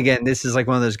 And again, this is like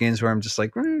one of those games where I'm just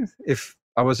like, if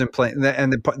I wasn't playing that,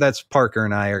 and that's Parker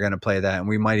and I are going to play that, and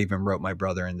we might even rope my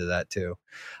brother into that too.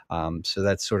 So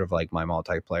that's sort of like my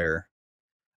multiplayer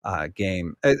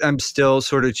game. I'm still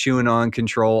sort of chewing on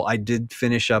Control. I did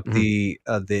finish up the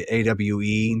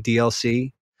AWE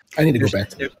DLC. I need to go back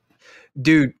to it,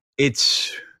 dude.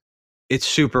 It's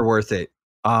super worth it.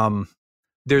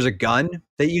 There's a gun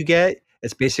that you get.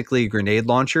 It's basically a grenade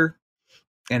launcher,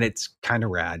 and it's kind of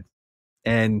rad.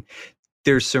 And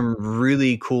there's some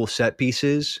really cool set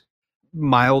pieces.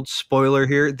 Mild spoiler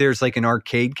here. There's like an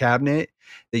arcade cabinet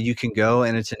that you can go,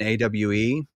 and it's an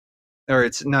AWE, or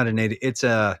it's not it's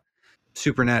a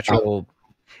supernatural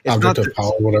object of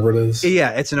power, whatever it is.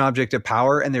 Yeah, it's an object of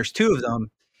power, and there's two of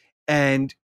them.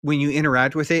 And when you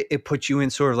interact with it, it puts you in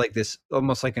sort of like this,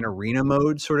 almost like an arena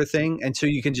mode sort of thing. And so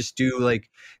you can just do like,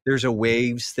 there's a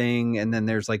waves thing, and then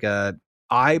there's like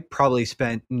I probably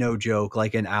spent, no joke,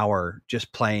 like an hour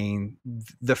just playing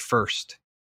the first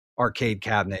arcade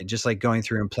cabinet, just like going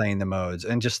through and playing the modes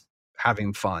and just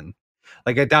having fun.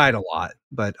 Like, I died a lot,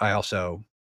 but I also,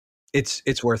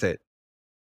 it's worth it.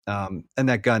 And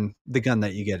that gun, the gun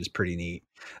that you get is pretty neat.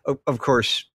 Of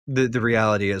course, the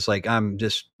reality is like, I'm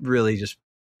just really just,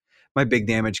 my big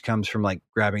damage comes from like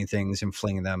grabbing things and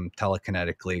flinging them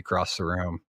telekinetically across the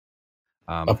room.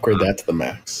 Upgrade that to the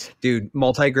max, dude.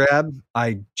 Multi-grab.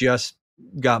 I just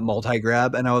got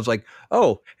multi-grab, and I was like,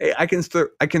 "Oh, hey, I can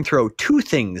throw two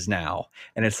things now,"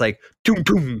 and it's like, "Boom,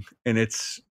 boom," and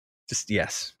it's just,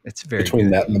 yes, it's very between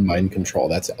good. That and the mind control.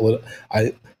 That's a little.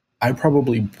 I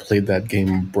probably played that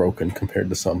game broken compared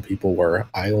to some people, where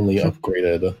I only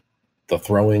upgraded the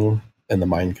throwing and the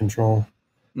mind control.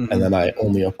 And then I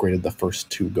only upgraded the first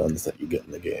 2 guns that you get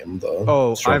in the game,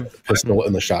 the pistol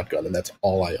and the shotgun, and that's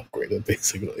all I upgraded,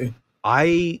 basically.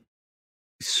 I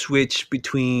switch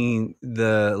between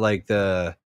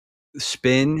the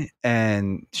spin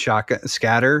and shotgun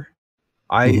scatter.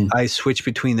 I switch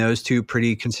between those two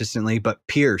pretty consistently, but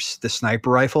Pierce, the sniper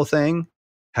rifle thing,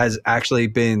 has actually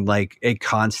been like a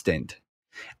constant.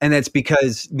 And that's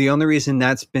because the only reason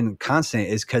that's been constant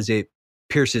is because it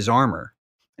pierces armor.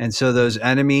 And so those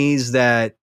enemies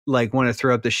that like want to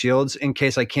throw up the shields, in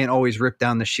case I can't always rip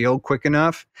down the shield quick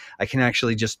enough, I can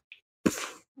actually just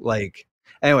like,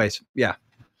 anyways, yeah.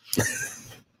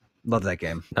 Love that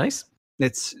game. Nice.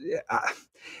 It's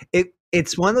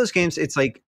one of those games. It's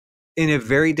like, in a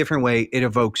very different way, it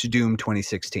evokes Doom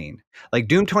 2016. Like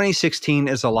Doom 2016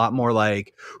 is a lot more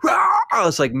like, rah!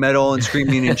 It's like metal and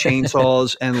screaming and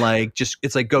chainsaws and like just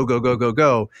it's like go go go go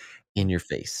go in your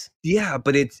face. Yeah,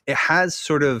 but it has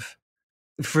sort of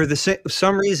for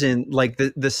some reason like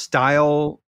the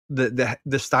style the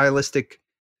stylistic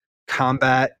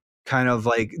combat kind of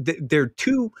like they're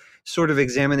two sort of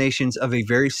examinations of a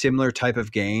very similar type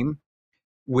of game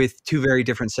with two very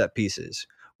different set pieces.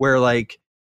 Where like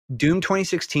Doom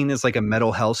 2016 is like a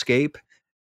metal hellscape,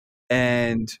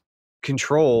 and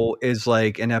Control is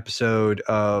like an episode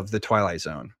of the Twilight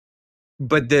Zone.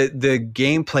 But the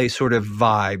gameplay sort of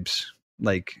vibes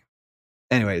like,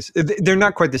 anyways, they're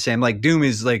not quite the same. Like Doom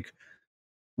is like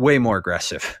way more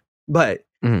aggressive, but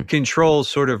Control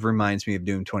sort of reminds me of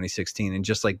Doom 2016, and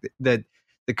just like that,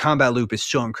 the combat loop is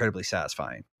so incredibly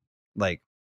satisfying. Like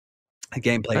the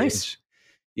gameplay is.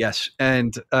 Yes,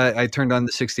 and I turned on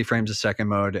the 60 frames a second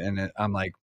mode, and I'm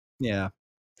like, yeah.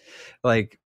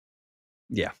 It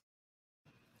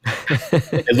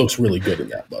looks really good in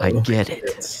that mode. I get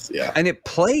it. And it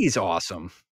plays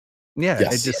awesome. Yeah,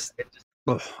 yes.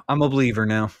 I'm a believer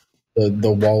now.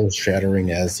 The walls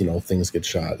shattering as things get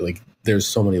shot. Like there's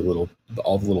so many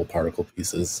all the little particle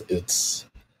pieces.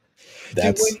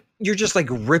 When you're just like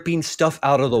ripping stuff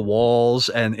out of the walls,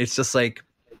 and it's just like,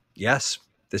 yes.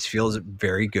 This feels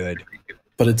very good.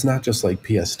 But it's not just like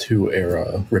PS2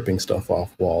 era ripping stuff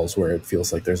off walls where it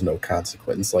feels like there's no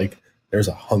consequence. Like there's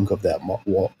a hunk of that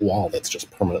wall that's just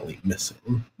permanently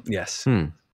missing. Yes.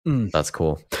 That's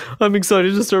cool. I'm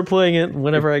excited to start playing it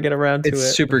whenever I get around to it.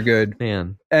 It's super good.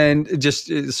 Man. And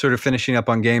just sort of finishing up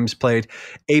on games played.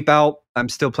 Ape Out, I'm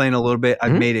still playing a little bit.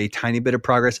 I've made a tiny bit of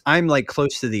progress. I'm like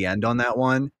close to the end on that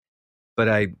one. But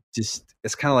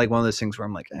it's kind of like one of those things where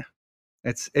I'm like,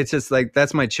 It's just like,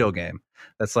 that's my chill game.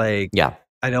 That's like,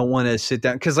 I don't want to sit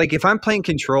down. Cause like if I'm playing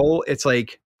Control, it's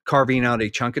like carving out a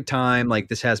chunk of time. Like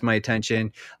this has my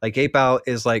attention. Like Ape Out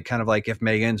is like kind of like if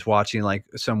Megan's watching like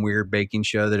some weird baking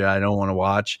show that I don't want to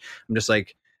watch. I'm just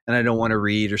like, and I don't want to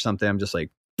read or something. I'm just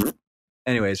like,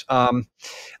 anyways,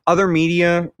 other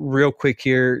media real quick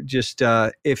here. Just,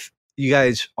 if you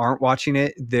guys aren't watching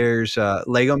it, there's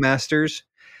Lego Masters.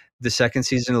 The second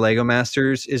season of Lego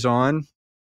Masters is on.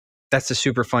 That's a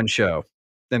super fun show.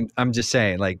 I'm just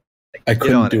saying, like, I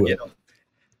couldn't do it.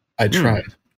 I tried.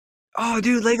 Oh,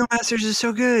 dude, Lego Masters is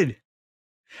so good.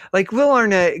 Like Will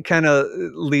Arnett kind of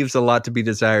leaves a lot to be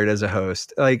desired as a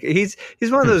host. Like he's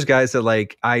one of those guys that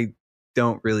like I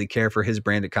don't really care for his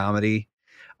brand of comedy,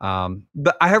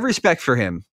 but I have respect for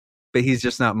him. But he's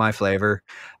just not my flavor.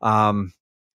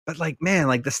 But like, man,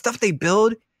 like the stuff they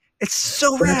build, it's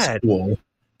so rad. Cool.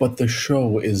 But the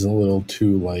show is a little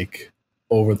too like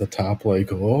over the top,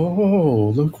 like,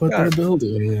 oh, look what they're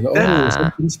building, and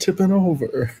something's tipping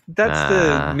over. That's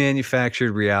the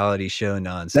manufactured reality show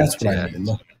nonsense. That's what I mean.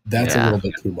 That's a little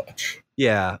bit too much.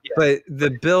 Yeah, but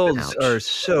the builds are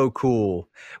so cool.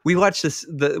 We watched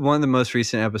one of the most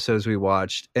recent episodes we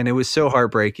watched, and it was so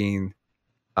heartbreaking.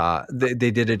 They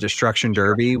did a destruction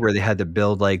derby where they had to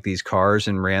build like these cars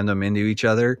and ram them into each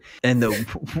other. And the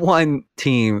one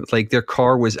team, like their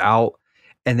car was out,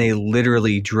 and they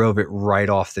literally drove it right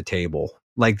off the table.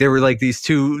 Like there were like these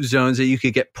two zones that you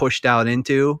could get pushed out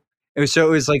into. It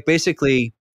was like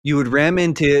basically you would ram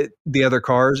into the other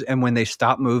cars, and when they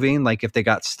stopped moving, like if they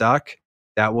got stuck,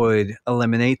 that would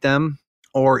eliminate them.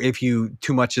 Or if too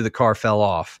much of the car fell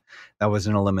off, that was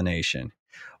an elimination.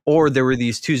 Or there were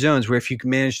these two zones where if you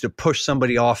managed to push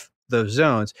somebody off those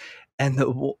zones, and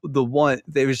the one,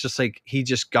 it was just like he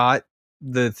just got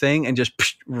the thing and just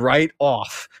right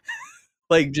off.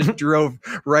 Like just drove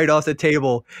right off the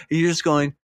table. And you're just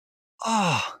going,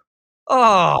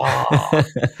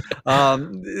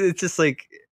 it's just like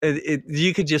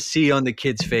you could just see on the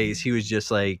kid's face. He was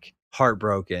just like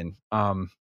heartbroken.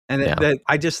 That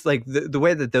I just like the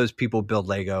way that those people build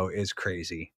Lego is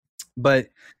crazy. But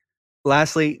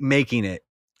lastly, making it,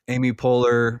 Amy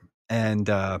Poehler and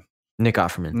Nick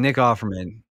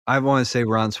Offerman. I want to say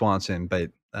Ron Swanson,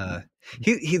 but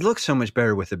he looks so much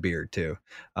better with a beard too.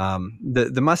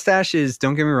 The mustache is,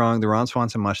 don't get me wrong, the Ron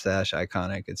Swanson mustache,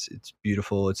 iconic. It's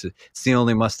beautiful. It's the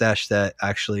only mustache that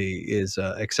actually is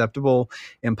acceptable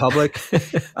in public.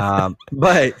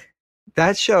 But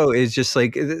that show is just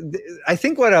like, I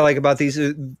think what I like about these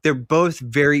is they're both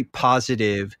very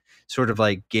positive, sort of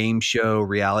like game show,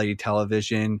 reality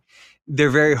television. They're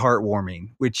very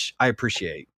heartwarming, which I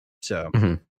appreciate. So,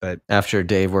 but after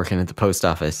Dave working at the post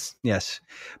office, yes,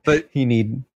 but you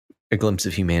need a glimpse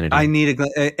of humanity. I need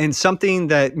and something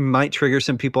that might trigger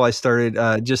some people. I started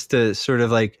just to sort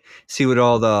of like see what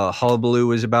all the hullabaloo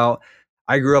was about.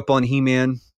 I grew up on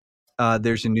He-Man.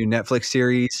 There's a new Netflix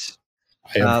series.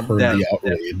 I have heard the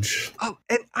outrage.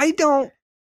 And I don't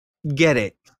get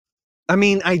it. I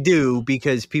mean, I do,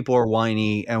 because people are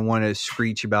whiny and want to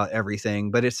screech about everything,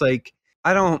 but it's like,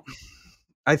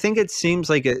 I think it seems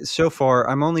like so far,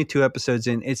 I'm only 2 episodes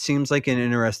in. It seems like an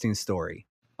interesting story.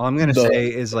 All I'm going to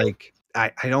say is like,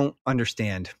 I don't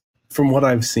understand. From what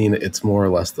I've seen, it's more or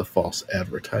less the false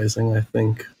advertising, I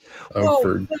think,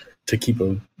 to keep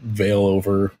a veil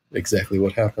over exactly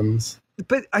what happens.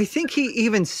 But I think he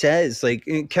even says, like,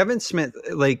 Kevin Smith,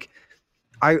 like,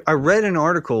 I read an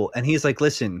article and he's like,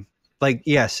 listen, like,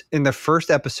 yes, in the first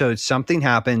episode, something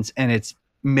happens and it's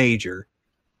major.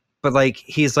 But like,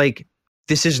 he's like,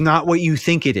 this is not what you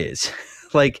think it is.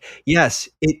 Like, yes,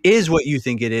 it is what you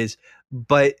think it is.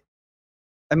 But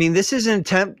I mean, this is an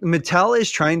attempt. Mattel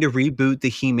is trying to reboot the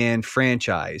He-Man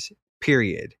franchise,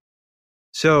 period.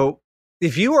 So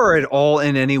if you are at all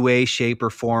in any way, shape, or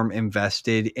form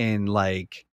invested in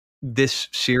like this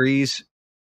series,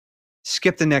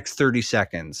 skip the next 30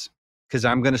 seconds because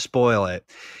I'm going to spoil it.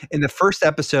 In the first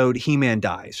episode, He-Man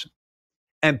dies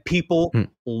and people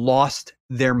lost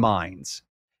their minds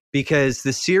because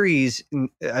the series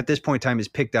at this point in time is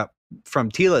picked up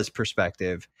from Tila's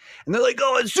perspective. And they're like,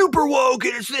 oh, it's super woke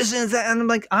and it's this and that. And I'm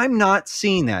like, I'm not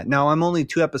seeing that. Now I'm only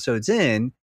 2 episodes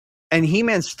in. And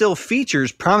He-Man still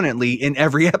features prominently in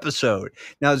every episode.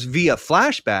 Now it's via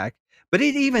flashback, but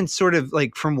it even sort of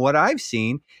like from what I've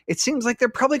seen, it seems like they're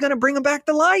probably going to bring him back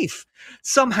to life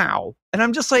somehow. And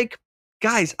I'm just like,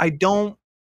 guys, I don't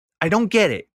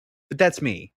get it. But that's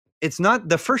me. It's not,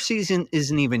 the first season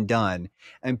isn't even done,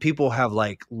 and people have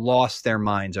like lost their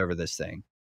minds over this thing.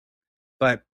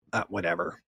 But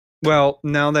whatever. Well,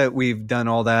 now that we've done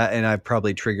all that, and I've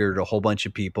probably triggered a whole bunch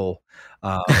of people.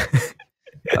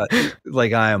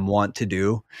 Like I am wont to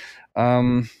do.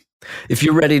 If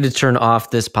you're ready to turn off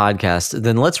this podcast,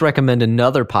 then let's recommend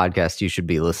another podcast you should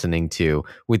be listening to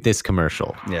with this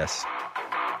commercial. Yes.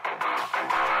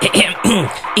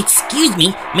 Excuse me,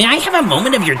 may I have a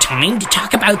moment of your time to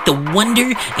talk about the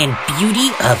wonder and beauty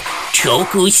of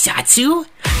tokusatsu?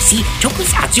 See,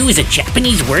 tokusatsu is a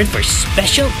Japanese word for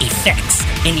special effects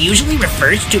and usually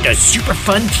refers to the super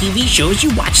fun TV shows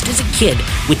you watched as a kid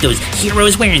with those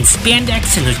heroes wearing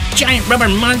spandex and those giant rubber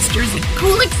monsters with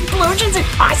cool explosions and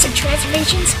awesome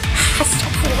transformations. So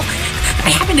cool. I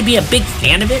happen to be a big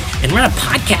fan of it and run a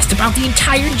podcast about the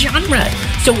entire genre.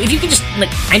 So if you could just,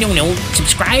 like, I don't know,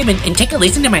 subscribe and take a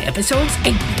listen to my episodes,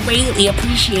 I'd greatly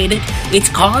appreciate it. It's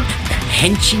called the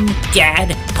Henshin Dad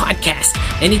Podcast,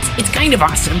 and it's kind of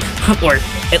awesome, or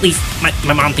at least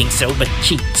my mom thinks so, but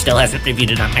she still hasn't reviewed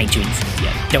it on iTunes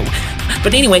yet. No.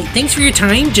 But anyway, thanks for your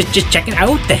time. Just check it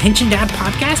out, the Henshin Dad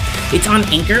Podcast. It's on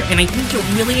Anchor, and I think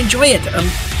you'll really enjoy it.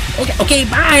 Okay,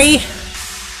 bye.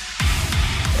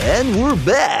 And we're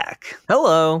back.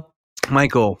 Hello,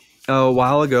 Michael. A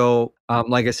while ago,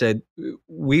 like I said,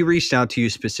 we reached out to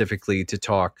you specifically to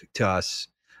talk to us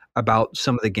about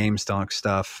some of the GameStonks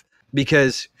stuff,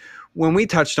 because when we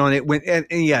touched on it,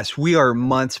 and yes, we are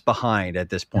months behind at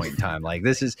this point in time. Like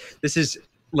this is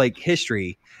like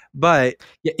history, but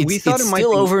we thought it's it might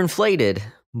still be overinflated,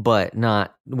 but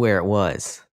not where it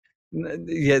was.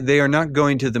 Yeah, they are not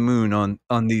going to the moon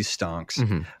on these stonks.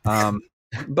 Mm-hmm.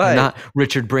 But not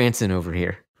Richard Branson over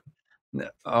here.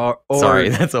 Or, sorry,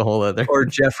 that's a whole other. Or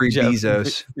Jeffrey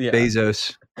Bezos. Yeah.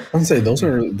 Bezos. I'd say those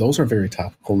are very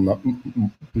topical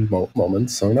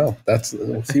moments. So no, that's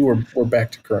see we're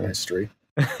back to current history.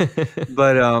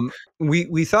 But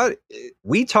we thought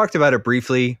we talked about it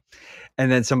briefly, and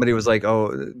then somebody was like,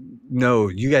 "Oh no,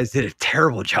 you guys did a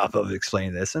terrible job of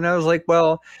explaining this." And I was like,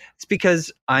 "Well, it's because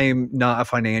I'm not a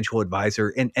financial advisor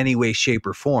in any way, shape,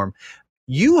 or form.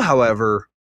 You, however,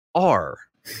 are."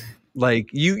 Like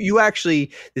you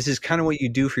actually, this is kind of what you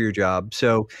do for your job.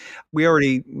 So we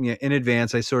already, in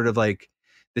advance, I sort of like,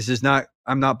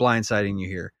 I'm not blindsiding you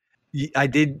here. I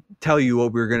did tell you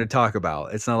what we were going to talk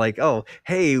about. It's not like, oh,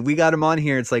 hey, we got him on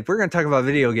here. It's like, we're going to talk about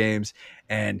video games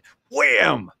and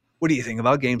wham! What do you think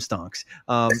about Game Stonks?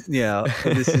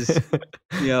 This is,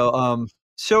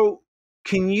 so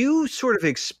can you sort of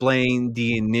explain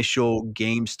the initial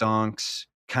Game Stonks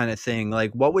kind of thing?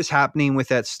 Like what was happening with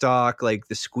that stock, like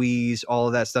the squeeze, all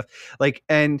of that stuff. Like,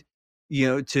 and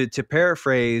to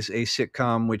paraphrase a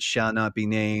sitcom which shall not be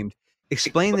named,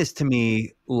 explain this to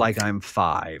me like I'm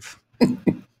 5.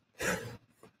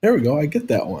 There we go. I get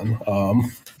that one.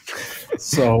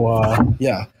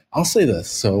 I'll say this.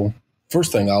 So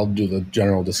first thing, I'll do the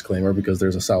general disclaimer because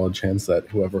there's a solid chance that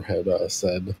whoever had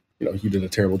said, you did a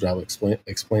terrible job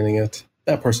explaining it,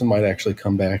 that person might actually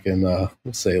come back and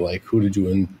say, like, who did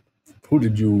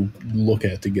you look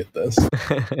at to get this?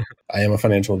 I am a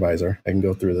financial advisor. I can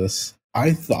go through this.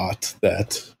 I thought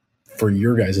that for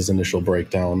your guys' initial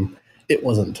breakdown, it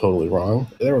wasn't totally wrong.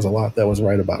 There was a lot that was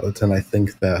right about it, and I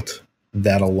think that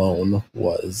alone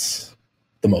was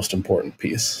the most important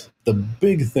piece. The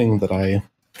big thing that I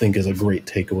think is a great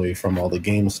takeaway from all the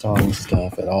GameStop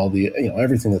stuff and all the,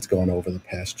 everything that's gone over the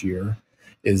past year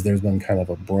is there's been kind of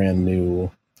a brand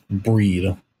new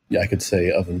breed, I could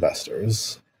say, of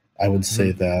investors. I would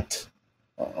say that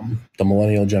the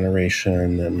millennial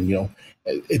generation and,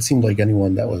 it seemed like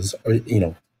anyone that was,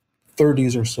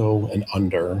 30s or so and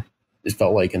under, it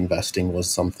felt like investing was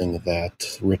something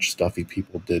that rich, stuffy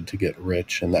people did to get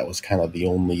rich, and that was kind of the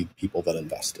only people that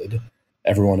invested.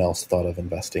 Everyone else thought of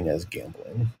investing as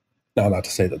gambling. Now, not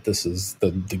to say that this is the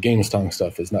GameStop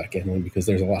stuff is not gambling, because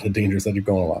there's a lot of dangers that are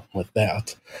going along with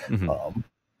that. Mm-hmm.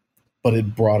 But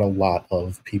it brought a lot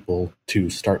of people to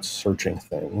start searching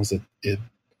things.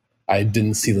 I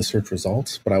didn't see the search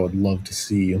results, but I would love to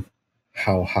see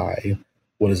how high,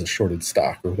 what is a shorted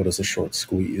stock or what is a short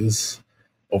squeeze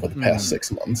over the past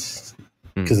 6 months,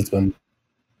 because it's been,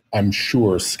 I'm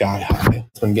sure, sky high.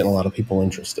 It's been getting a lot of people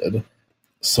interested.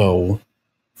 So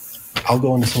I'll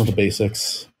go into some of the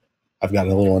basics. I've got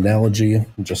a little analogy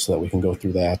just so that we can go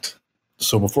through that.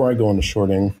 So before I go into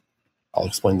shorting, I'll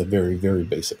explain the very, very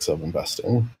basics of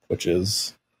investing, which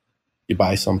is you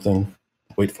buy something,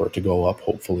 wait for it to go up,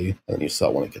 hopefully, and then you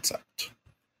sell when it gets out.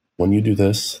 When you do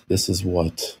this is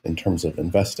what, in terms of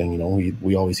investing,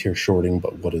 we always hear shorting,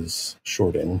 but what is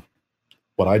shorting?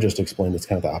 What I just explained is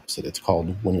kind of the opposite. It's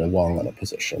called when you're long on a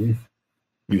position.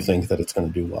 You think that it's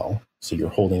going to do well, so you're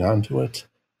holding on to it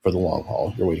for the long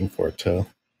haul. You're waiting for it to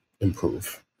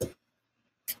improve.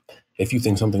 If you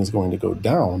think something's going to go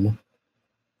down,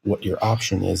 what your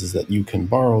option is that you can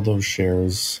borrow those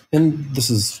shares, and this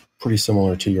is pretty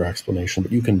similar to your explanation,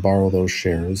 but you can borrow those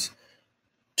shares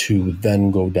to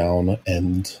then go down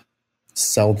and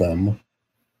sell them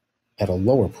at a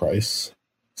lower price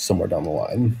somewhere down the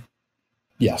line.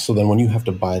 Yeah, so then when you have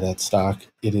to buy that stock,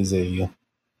 it is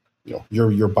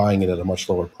you're buying it at a much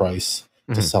lower price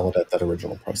to sell it at that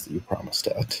original price that you promised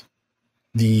at.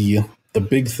 The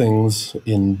big things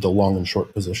in the long and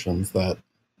short positions that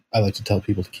I like to tell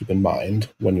people to keep in mind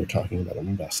when you're talking about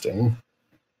investing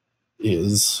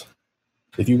is,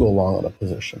 if you go long on a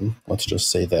position, let's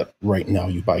just say that right now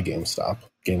you buy GameStop.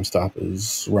 GameStop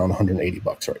is around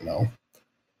 $180 right now.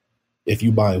 If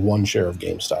you buy one share of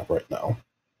GameStop right now,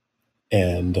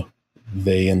 and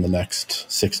they in the next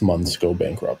 6 months go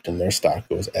bankrupt and their stock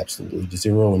goes absolutely to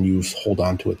zero and you hold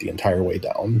on to it the entire way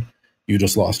down, you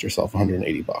just lost yourself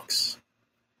 $180.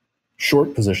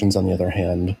 Short positions, on the other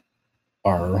hand,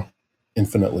 are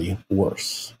infinitely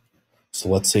worse. So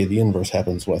let's say the inverse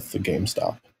happens with the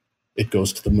GameStop. It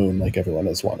goes to the moon like everyone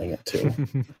is wanting it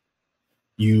to.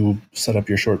 You set up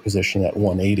your short position at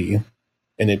 180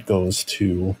 and it goes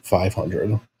to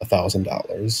 $500,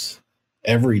 $1,000.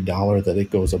 Every dollar that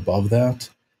it goes above that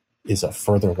is a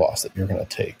further loss that you're going to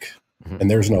take. And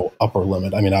there's no upper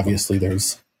limit. I mean, obviously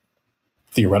there's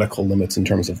theoretical limits in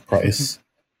terms of price,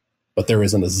 but there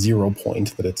isn't a 0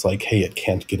 point that it's like, hey, it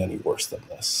can't get any worse than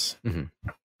this.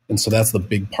 And so that's the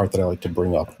big part that I like to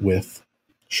bring up with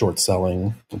short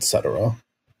selling, etc.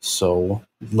 So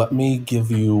let me give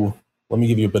you a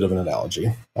bit of an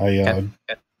analogy. I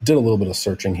did a little bit of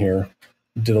searching here,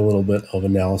 did a little bit of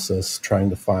analysis, trying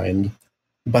to find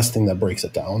the best thing that breaks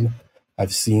it down.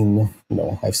 I've seen the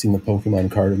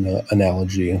Pokemon card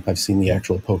analogy. I've seen the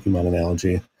actual Pokemon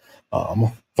analogy.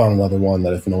 Found another one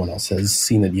that if no one else has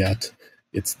seen it yet,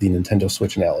 it's the Nintendo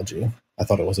Switch analogy. I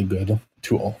thought it was a good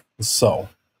tool. So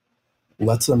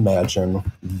let's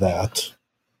imagine that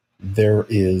there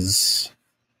is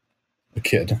a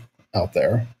kid out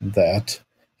there that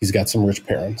he's got some rich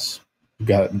parents.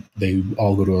 They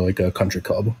all go to like a country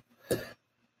club.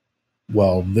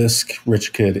 Well, this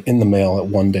rich kid in the mail at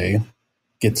one day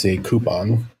gets a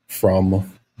coupon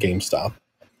from GameStop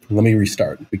let me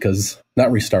restart, because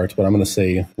not restart, but I'm going to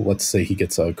say, let's say he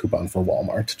gets a coupon for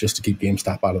Walmart, just to keep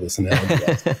GameStop out of this analogy,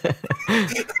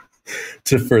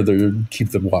 to further keep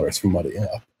the waters from muddying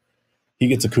up. He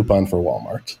gets a coupon for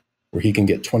Walmart where he can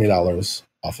get $20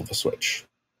 off of a Switch.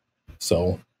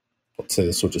 So let's say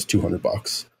the Switch is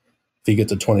 $200. If he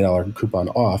gets a $20 coupon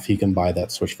off, he can buy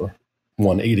that Switch for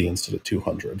 $180 instead of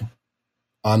 $200.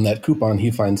 On that coupon, he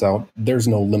finds out there's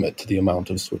no limit to the amount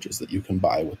of Switches that you can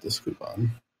buy with this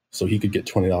coupon. So he could get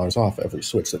 $20 off every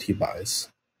Switch that he buys.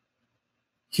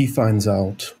 Rich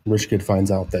Kid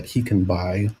finds out that he can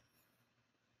buy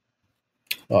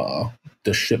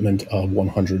the shipment of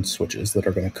 100 Switches that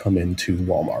are going to come into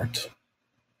Walmart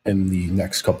in the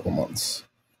next couple of months.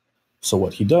 So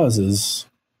what he does is,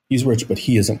 he's rich, but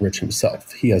he isn't rich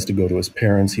himself. He has to go to his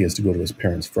parents. He has to go to his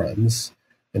parents' friends.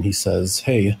 And he says,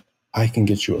 hey, I can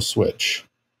get you a Switch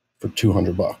for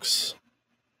 $200.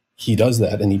 He does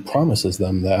that, and he promises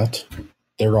them that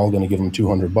they're all going to give him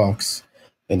 $200.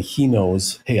 And he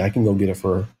knows, hey, I can go get it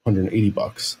for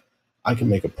 $180. I can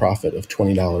make a profit of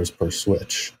 $20 per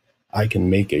Switch. I can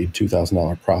make a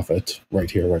 $2,000 profit right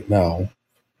here, right now,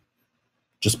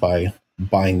 just by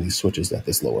buying these Switches at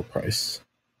this lower price.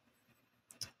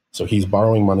 So he's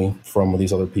borrowing money from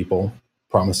these other people,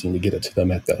 promising to get it to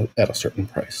them at a certain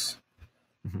price.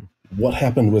 Mm-hmm. What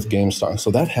happened with GameStop?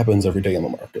 So that happens every day in the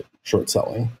market, short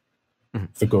selling. Mm-hmm.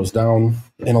 If it goes down,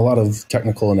 and a lot of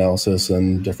technical analysis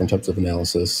and different types of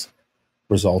analysis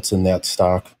results in that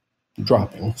stock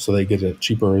dropping. So they get it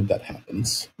cheaper, that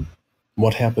happens.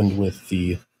 What happened with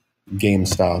the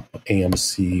GameStop,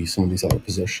 AMC, some of these other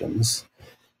positions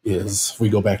is, we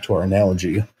go back to our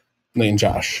analogy, and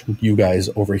Josh, you guys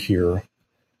overhear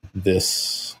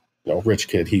this, rich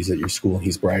kid, he's at your school,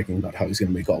 he's bragging about how he's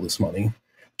going to make all this money,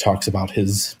 talks about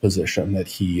his position that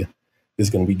he is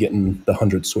going to be getting the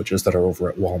 100 Switches that are over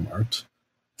at Walmart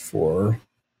for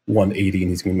 $180, and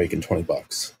he's going to be making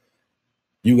 $20.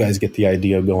 You guys get the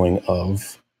idea going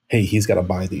of, hey, he's got to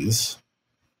buy these.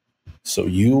 So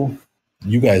you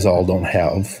guys all don't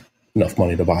have enough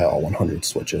money to buy all 100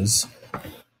 Switches,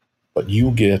 but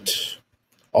you get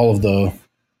all of the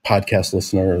podcast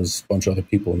listeners, a bunch of other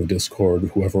people in the Discord,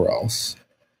 whoever else.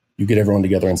 You get everyone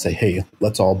together and say, hey,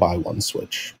 let's all buy one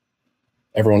Switch.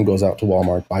 Everyone goes out to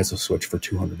Walmart, buys a Switch for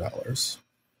 $200.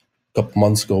 A couple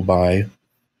months go by,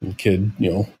 and the kid,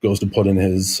 goes to put in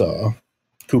his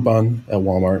coupon at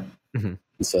Walmart, mm-hmm.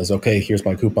 and says, okay, here's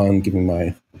my coupon, give me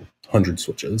my 100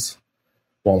 Switches.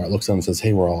 Walmart looks at him and says,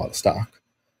 hey, we're all out of stock.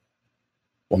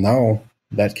 Well, now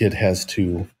that kid has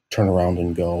to turn around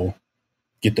and go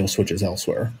get those Switches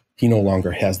elsewhere. He no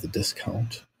longer has the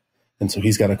discount. And so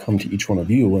he's got to come to each one of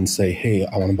you and say, hey,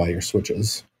 I want to buy your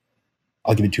Switches.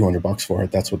 I'll give you $200 for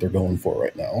it. That's what they're going for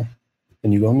right now.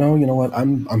 And you go, no, you know what?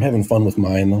 I'm having fun with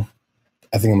mine.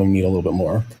 I think I'm going to need a little bit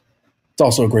more. It's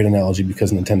also a great analogy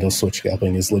because Nintendo Switch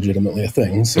scalping is legitimately a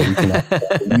thing. So you cannot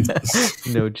believe this.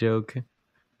 No joke.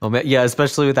 Oh man, yeah,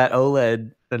 especially with that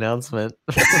OLED announcement.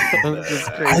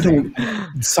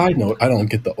 Side note, I don't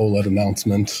get the OLED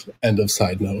announcement. End of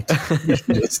side note.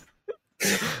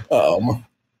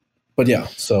 But yeah,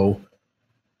 so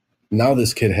now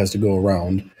this kid has to go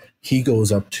around. He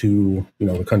goes up to,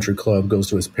 the country club, goes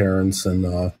to his parents and,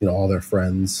 all their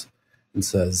friends and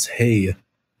says, hey,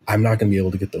 I'm not going to be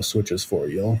able to get those Switches for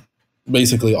you.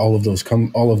 Basically, all of those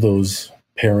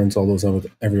parents,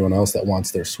 everyone else that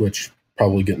wants their Switch,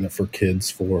 probably getting it for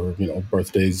kids for,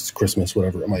 birthdays, Christmas,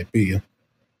 whatever it might be.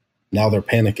 Now they're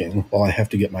panicking. Well, I have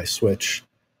to get my Switch.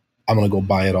 I'm going to go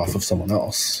buy it off of someone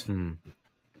else. Hmm.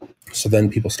 So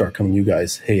then people start coming to you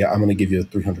guys, hey, I'm going to give you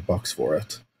 $300 for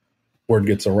it. Word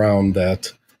gets around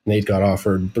that Nate got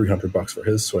offered $300 for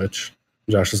his Switch.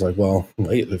 Josh is like, well,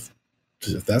 wait, if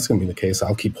that's going to be the case,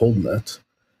 I'll keep holding it.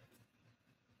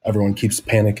 Everyone keeps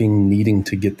panicking, needing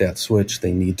to get that Switch.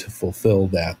 They need to fulfill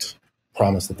that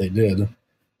promise that they did.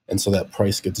 And so that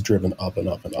price gets driven up and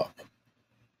up and up.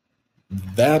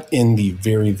 That, in the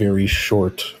very, very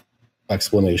short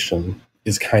explanation,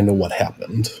 is kind of what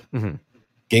happened. Mm-hmm.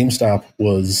 GameStop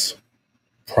was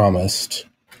promised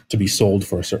to be sold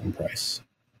for a certain price.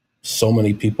 So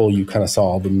many people, you kind of saw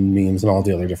all the memes and all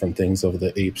the other different things of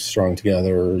the apes strung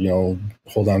together,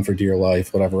 hold on for dear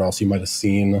life, whatever else you might have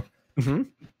seen. Mm-hmm.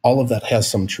 All of that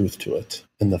has some truth to it,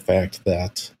 in the fact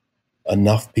that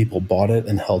enough people bought it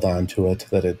and held on to it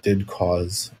that it did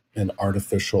cause an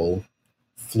artificial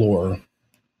floor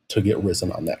to get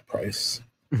risen on that price.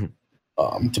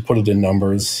 Mm-hmm. To put it in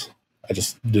numbers, I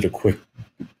just did a quick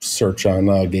search on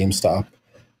GameStop.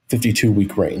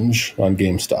 52-week range on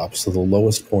GameStop. So the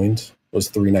lowest point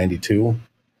was $392.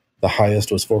 The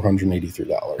highest was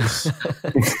 $483.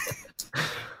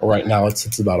 Right now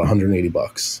it's about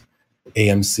 $180.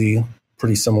 AMC,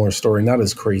 pretty similar story. Not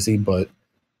as crazy, but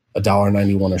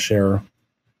 $1.91 a share.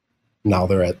 Now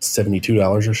they're at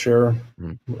 $72 a share,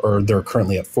 or they're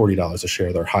currently at $40 a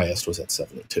share. Their highest was at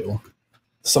 72.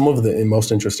 Some of the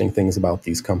most interesting things about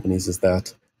these companies is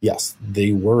that, yes,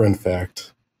 they were in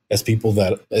fact, as people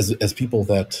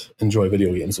that enjoy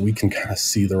video games, we can kind of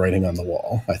see the writing on the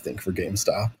wall, I think, for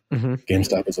GameStop.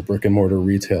 GameStop is a brick and mortar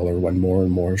retailer when more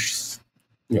and more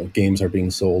games are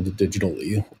being sold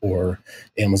digitally, or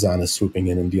Amazon is swooping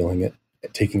in and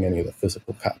taking any of the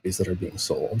physical copies that are being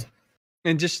sold.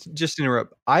 And just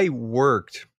interrupt. I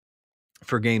worked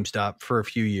for GameStop for a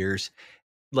few years,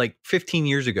 like 15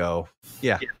 years ago.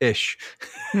 Yeah.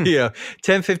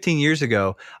 10, 15 years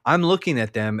ago. I'm looking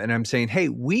at them and I'm saying, hey,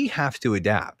 we have to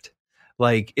adapt.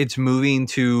 Like, it's moving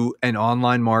to an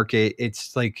online market.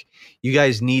 It's like, you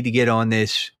guys need to get on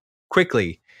this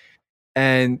quickly.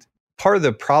 And part of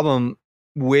the problem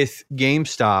with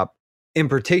GameStop in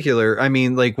particular, I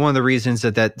mean, like, one of the reasons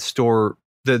that store,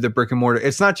 the brick and mortar,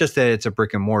 it's not just that it's a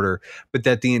brick and mortar, but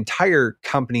that the entire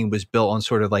company was built on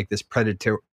sort of like this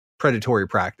predatory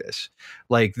practice,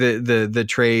 like the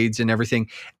trades and everything.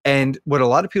 And what a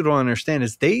lot of people don't understand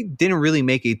is they didn't really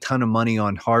make a ton of money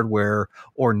on hardware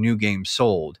or new games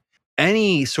sold.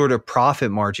 Any sort of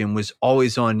profit margin was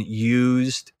always on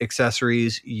used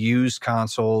accessories, used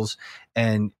consoles,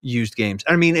 and used games.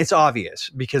 I mean, it's obvious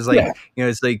because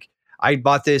it's like, I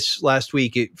bought this last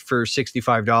week for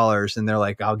 $65 and they're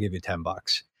like, I'll give you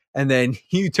 $10. And then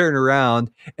you turn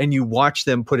around and you watch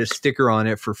them put a sticker on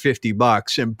it for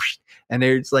 $50 and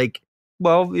it's like,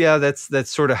 well, yeah, that's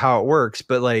sort of how it works.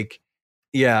 But like,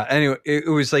 yeah, anyway, it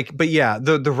was like, but yeah,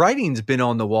 the writing's been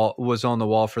on the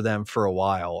wall for them for a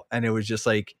while. And it was just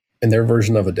like, and their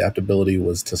version of adaptability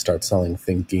was to start selling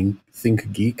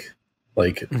Think Geek.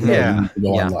 Like, you need to go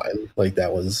online. Like,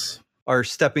 that was... Are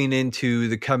stepping into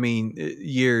the coming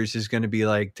years is going to be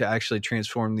like to actually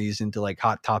transform these into like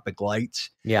Hot Topic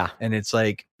lights. Yeah. And it's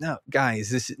like, no, guys,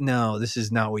 this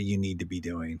is not what you need to be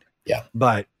doing. Yeah.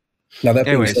 But now that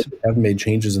being said, we have made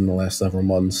changes in the last several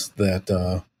months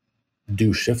that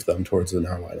do shift them towards an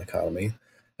online economy.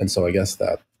 And so I guess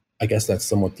that's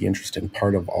somewhat the interesting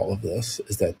part of all of this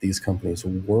is that these companies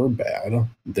were bad.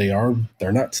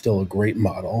 They're not still a great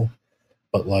model,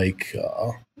 but like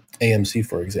AMC,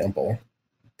 for example,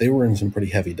 they were in some pretty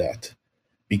heavy debt.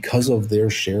 Because of their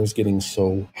shares getting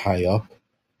so high up,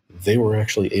 they were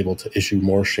actually able to issue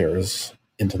more shares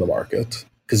into the market.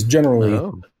 Because generally,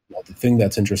 the thing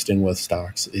that's interesting with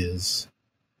stocks is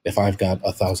if I've got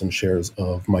 1,000 shares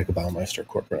of Michael Baumeister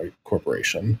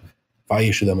Corporation, if I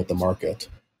issue them at the market,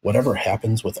 whatever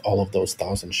happens with all of those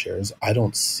 1,000 shares, I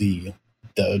don't see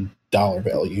the dollar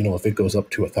value. If it goes up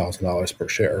to $1,000 per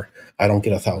share, I don't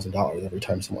get $1,000 every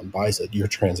time someone buys it. You're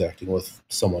transacting with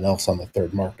someone else on the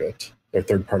third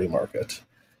party market.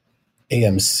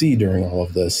 AMC during all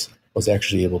of this was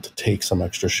actually able to take some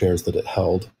extra shares that it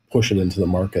held, push it into the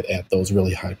market at those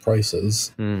really high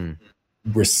prices,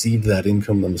 receive that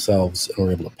income themselves, and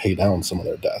were able to pay down some of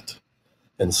their debt.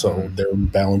 And so their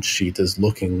balance sheet is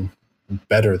looking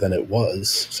better than it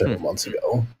was several months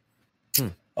ago.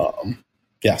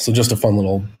 So just a fun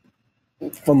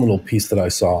little piece that I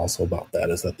saw also about that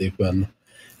is that they've been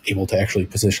able to actually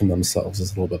position themselves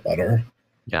as a little bit better.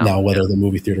 Yeah. Now, whether the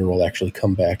movie theater will actually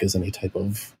come back as any type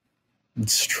of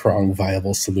strong,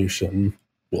 viable solution,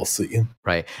 we'll see.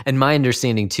 Right. And my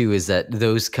understanding too is that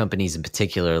those companies in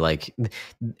particular, like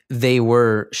they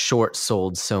were short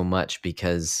sold so much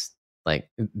because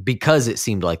it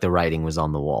seemed like the writing was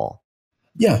on the wall.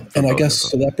 Yeah, and I guess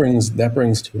so that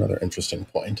brings to another interesting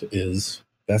point is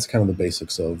that's kind of the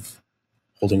basics of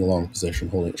holding a long position,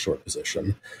 holding a short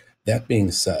position. That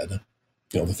being said,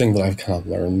 the thing that I've kind of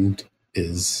learned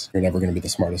is you're never going to be the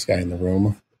smartest guy in the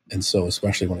room. And so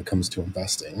especially when it comes to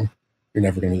investing, you're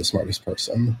never going to be the smartest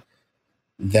person.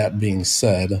 That being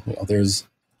said,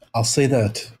 I'll say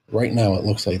that right now it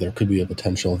looks like there could be a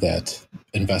potential that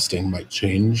investing might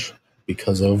change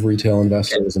because of retail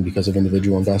investors and because of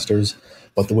individual investors.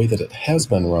 But the way that it has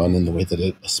been run and the way that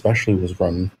it especially was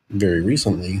run very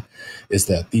recently is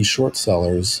that these short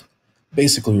sellers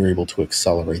basically were able to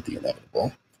accelerate the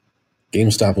inevitable.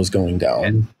 GameStop was going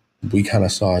down. We kind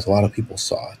of saw it. A lot of people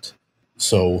saw it.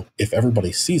 So if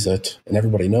everybody sees it and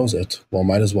everybody knows it, well,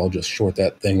 might as well just short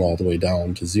that thing all the way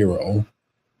down to zero,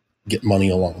 get money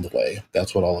along the way.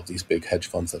 That's what all of these big hedge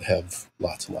funds that have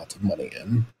lots and lots of money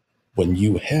in. When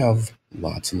you have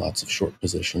lots and lots of short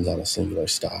positions on a singular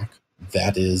stock,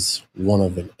 that is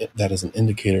an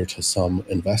indicator to some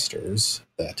investors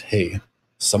that, hey,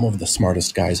 some of the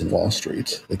smartest guys in Wall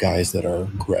Street, the guys that are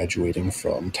graduating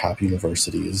from top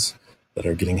universities, that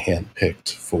are getting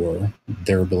handpicked for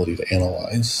their ability to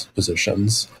analyze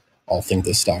positions, all think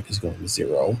this stock is going to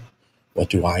zero. What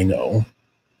do I know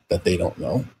that they don't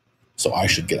know? So I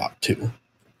should get out too.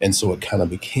 And so it kind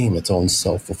of became its own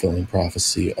self-fulfilling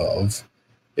prophecy of,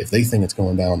 if they think it's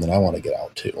going down, then I want to get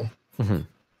out too.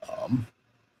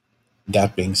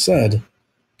 That being said,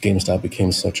 GameStop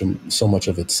became so much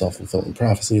of its self-fulfilling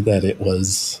prophecy that it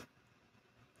was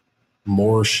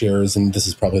more shares, and this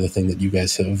is probably the thing that you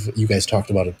guys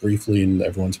talked about it briefly, and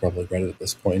everyone's probably read it at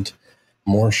this point.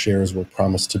 More shares were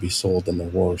promised to be sold than there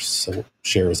were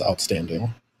shares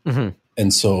outstanding.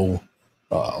 And so,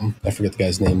 I forget the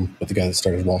guy's name, but the guy that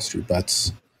started Wall Street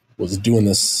Bets was doing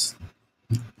this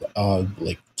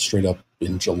like straight up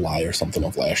in July or something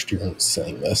of last year, and was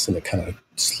saying this, and it kind of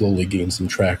slowly gained some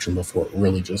traction before it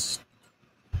really just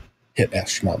hit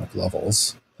astronomical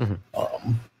levels.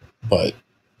 But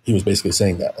he was basically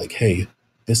saying that, like, hey,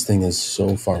 this thing is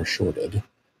so far shorted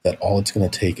that all it's going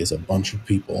to take is a bunch of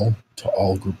people to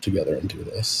all group together and do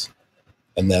this.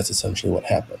 And that's essentially what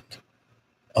happened.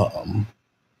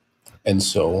 And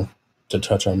so to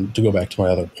go back to my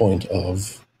other point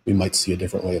of we might see a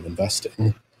different way of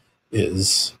investing,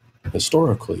 is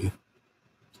historically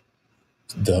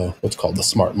what's called the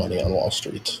smart money on Wall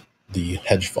Street, the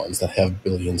hedge funds that have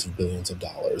billions of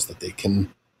dollars that they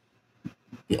can,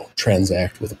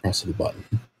 transact with a press of a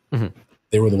button.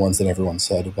 They were the ones that everyone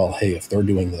said, well, hey, if they're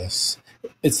doing this,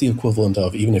 it's the equivalent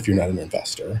of, even if you're not an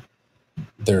investor,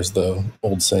 there's the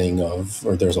old saying of,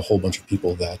 or there's a whole bunch of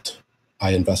people that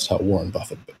I invest how Warren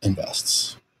Buffett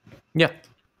invests. Yeah.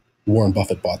 Warren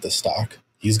Buffett bought this stock.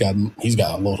 He's got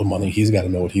a load of money. He's got to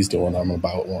know what he's doing. I'm going to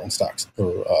buy what Warren stocks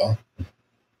or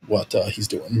what he's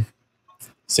doing.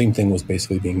 Same thing was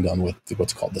basically being done with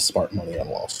what's called the smart money on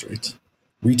Wall Street.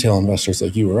 Retail investors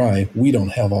like you or I, we don't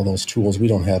have all those tools. We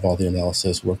don't have all the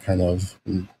analysis. We're kind of,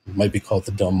 might be called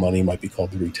the dumb money, might be called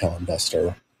the retail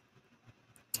investor.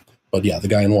 But yeah, the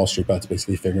guy in Wall Street Bets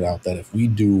basically figured out that if we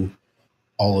do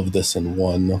all of this in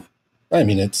one, I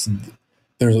mean, there's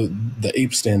the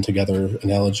apes stand together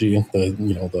analogy,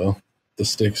 the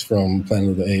sticks from Planet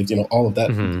of the Apes, all of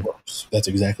that works. That's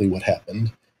exactly what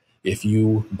happened. If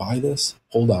you buy this,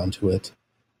 hold on to it,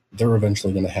 they're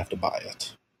eventually going to have to buy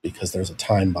it, because there's a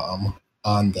time bomb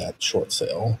on that short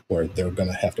sale where they're going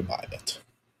to have to buy it.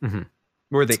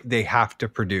 Where they have to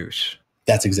produce.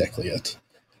 That's exactly it.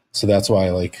 So that's why,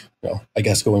 I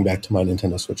guess going back to my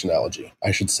Nintendo Switch analogy,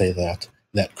 I should say that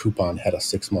coupon had a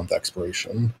 6-month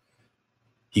expiration.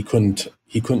 He couldn't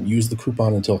use the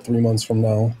coupon until 3 months from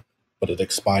now, but it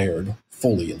expired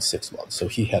fully in 6 months. So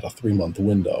he had a 3-month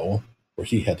window where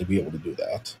he had to be able to do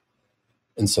that.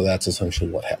 And so that's essentially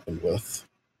what happened with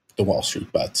the Wall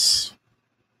Street Bets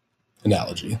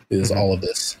analogy, is all of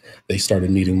this. They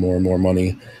started needing more and more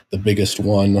money. The biggest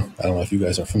one, I don't know if you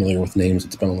guys are familiar with names,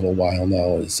 it's been a little while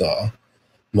now, is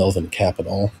Melvin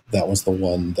Capital. That was the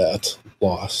one that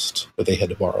lost, but they had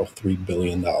to borrow $3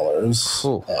 billion.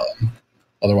 Cool.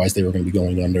 Otherwise, they were going to be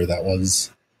going under.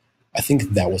 I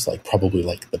think that was probably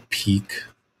the peak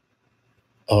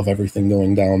of everything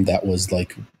going down. That was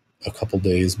a couple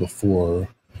days before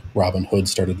Robinhood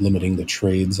started limiting the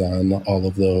trades on all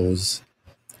of those.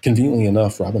 Conveniently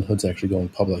enough, Robinhood's actually going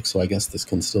public, so I guess this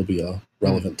can still be a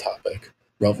relevant topic.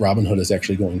 Robinhood is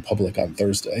actually going public on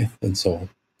Thursday, and so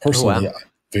personally, I'm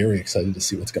very excited to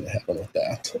see what's going to happen with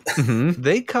that.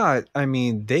 They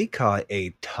caught a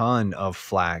ton of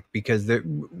flack because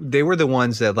they were the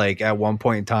ones that at one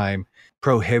point in time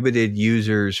prohibited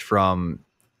users from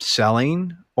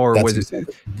selling, or That's was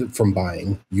exactly from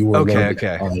buying? You were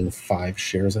buying 5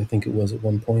 shares, I think it was at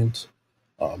one point,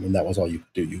 and that was all you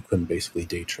could do. You couldn't basically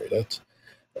day trade it,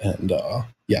 and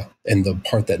and the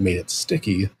part that made it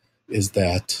sticky is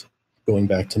that, going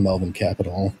back to Melvin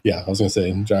Capital, I was going to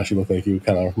say, Josh, you look like you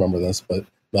kind of remember this, but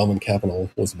Melvin Capital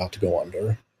was about to go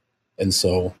under, and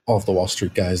so all of the Wall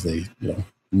Street guys, they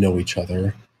know each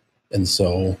other, and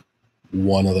so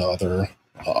one of the other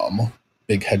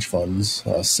big hedge funds,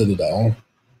 Citadel,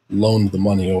 loaned the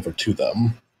money over to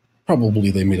them. Probably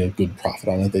they made a good profit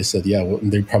on it. They said,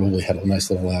 they probably had a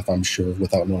nice little laugh, I'm sure,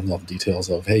 without knowing all the details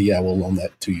of, hey, we'll loan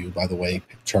that to you. By the way,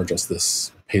 charge us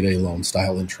this payday loan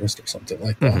style interest or something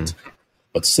like that.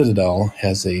 But Citadel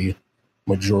has a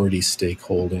majority stake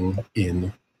holding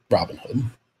in Robinhood.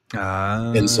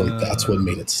 And so that's what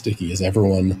made it sticky, is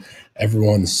everyone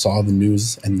saw the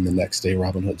news, and the next day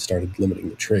Robinhood started limiting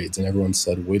the trades, and everyone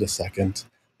said, wait a second,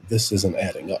 this isn't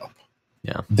adding up.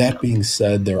 Yeah. That being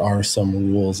said, there are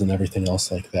some rules and everything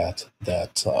else like that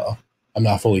I'm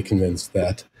not fully convinced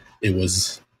that it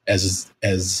was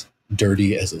as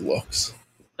dirty as it looks.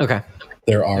 Okay.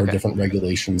 There are different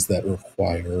regulations that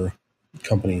require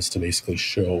companies to basically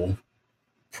show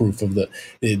proof of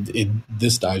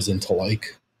this dives into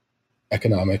like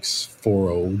economics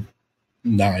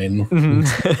 409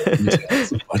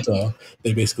 but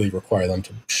they basically require them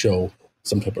to show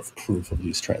some type of proof of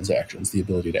these transactions, the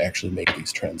ability to actually make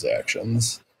these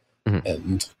transactions.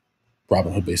 And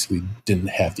Robinhood basically didn't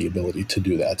have the ability to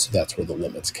do that, so that's where the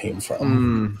limits came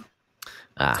from.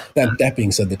 That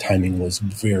being said, the timing was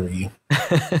very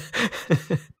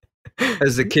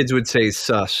as the kids would say,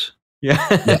 sus. Yeah.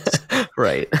 Yes.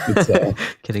 Right.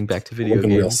 It's getting back to video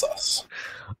games. Real sus.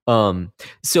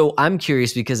 So I'm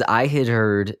curious because I had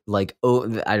heard like,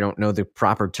 I don't know the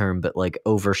proper term, but like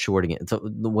over shorting it. So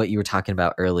what you were talking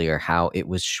about earlier, how it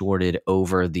was shorted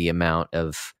over the amount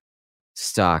of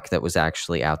stock that was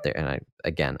actually out there.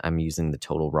 And I'm using the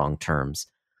total wrong terms.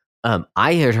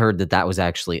 I had heard that was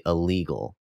actually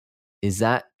illegal. Is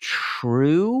that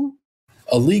true?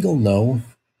 Illegal, no.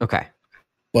 Okay.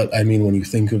 But I mean, when you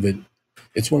think of it,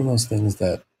 it's one of those things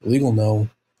that illegal, no.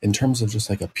 In terms of just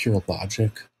like a pure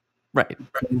logic, right?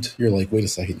 You're like, wait a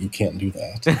second, you can't do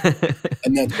that.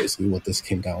 And that's basically what this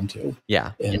came down to.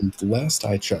 Yeah. And last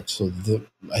I checked, so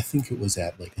I think it was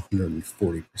at like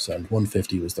 140%.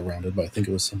 150 was the rounded, but I think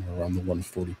it was somewhere around the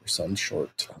 140%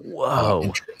 short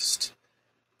interest.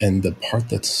 And the part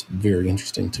that's very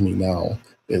interesting to me now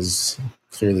is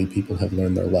clearly people have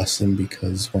learned their lesson,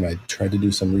 because when I tried to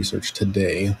do some research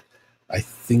today, I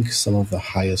think some of the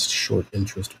highest short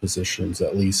interest positions,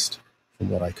 at least from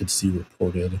what I could see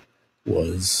reported, it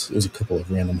was a couple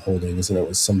of random holdings, and it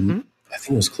was I think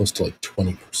it was close to like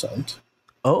 20%.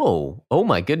 Oh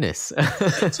my goodness.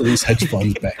 So these hedge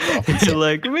funds backed off and said,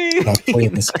 like me. We're not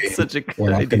playing this game. We're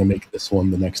not going to make this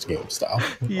one the next GameStop.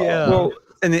 Yeah. Well,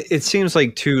 and it seems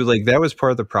like too, like that was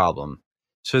part of the problem.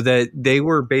 So that they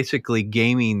were basically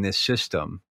gaming this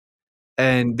system.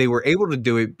 And they were able to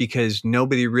do it because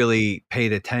nobody really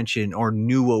paid attention or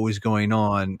knew what was going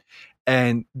on.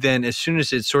 And then as soon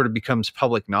as it sort of becomes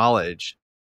public knowledge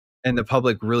and the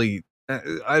public really,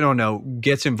 I don't know,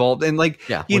 gets involved, and like,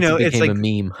 it's like a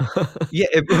meme.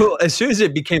 As soon as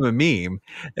it became a meme,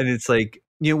 and it's like,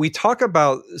 we talk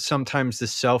about sometimes the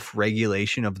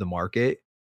self-regulation of the market.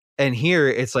 And here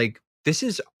it's like, this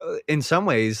is in some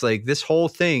ways like this whole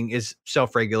thing is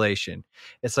self-regulation.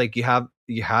 It's like you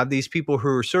have these people who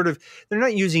are sort of, they're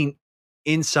not using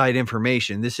inside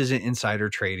information. This isn't insider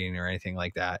trading or anything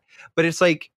like that. But it's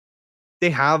like they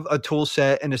have a tool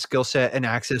set and a skill set and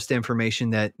access to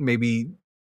information that maybe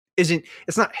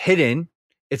it's not hidden.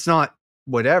 It's not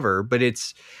whatever, but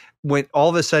it's when all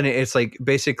of a sudden it's like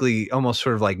basically almost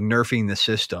sort of like nerfing the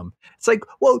system. It's like,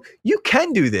 well, you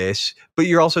can do this, but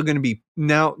you're also going to be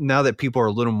now that people are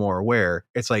a little more aware,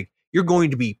 it's like you're going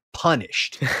to be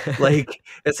punished. Like,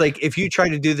 it's like if you try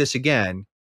to do this again,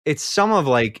 it's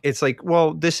like,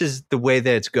 well, this is the way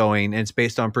that it's going, and it's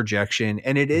based on projection,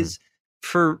 and it is,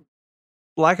 for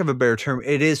lack of a better term,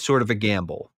 it is sort of a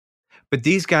gamble. But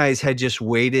these guys had just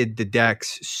weighted the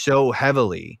decks so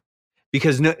heavily,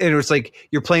 because it was like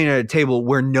you're playing at a table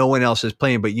where no one else is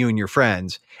playing but you and your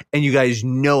friends, and you guys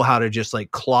know how to just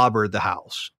like clobber the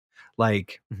house,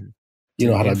 like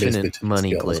how to infinite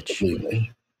money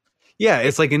glitch. Yeah,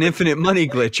 it's like an infinite money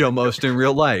glitch almost in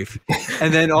real life.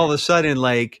 And then all of a sudden,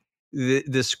 like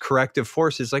this corrective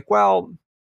force is like, well,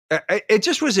 it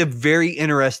just was a very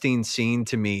interesting scene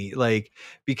to me, like,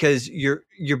 because you're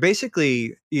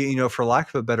basically, for lack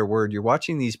of a better word, you're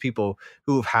watching these people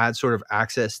who have had sort of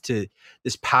access to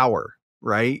this power,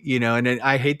 right? And then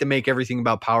I hate to make everything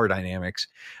about power dynamics,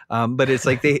 but it's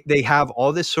like they have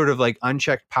all this sort of like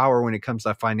unchecked power when it comes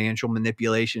to financial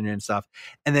manipulation and stuff.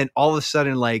 And then all of a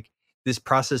sudden, like, this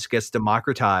process gets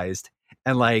democratized,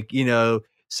 and like,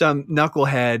 some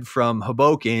knucklehead from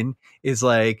Hoboken is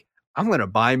like, I'm going to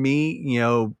buy me,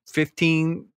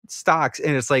 15 stocks.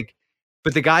 And it's like,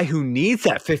 but the guy who needs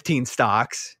that 15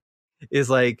 stocks is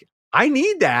like, I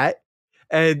need that.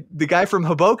 And the guy from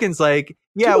Hoboken's like,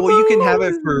 yeah, well, you can have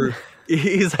it for,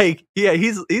 he's like, yeah,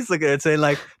 he's looking at it saying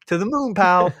like, to the moon,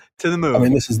 pal, to the moon. I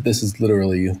mean, this is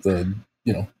literally the,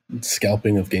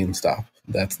 scalping of GameStop.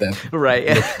 That's that. Right.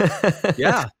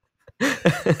 Yeah.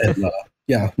 And,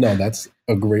 that's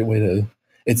a great way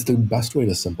it's the best way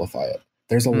to simplify it.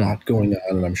 There's a lot going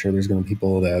on, and I'm sure there's going to be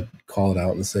people that call it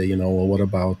out and say, well, what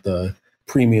about the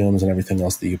premiums and everything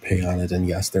else that you pay on it? And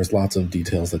yes, there's lots of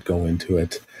details that go into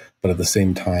it. But at the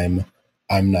same time,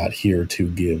 I'm not here to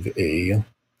give a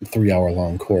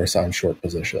 3-hour-long course on short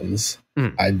positions.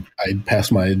 I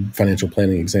passed my financial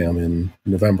planning exam in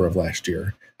November of last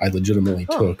year. I legitimately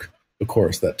took a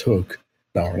course that took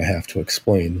Now we're going to have to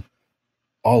explain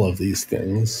all of these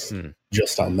things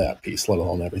just on that piece, let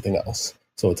alone everything else.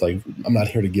 So it's like, I'm not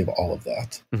here to give all of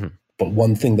that. But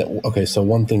one thing that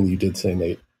you did say,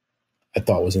 Nate, I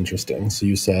thought was interesting. So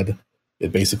you said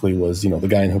it basically was, the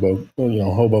guy in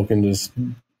Hoboken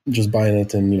just buying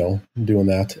it and, doing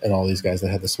that, and all these guys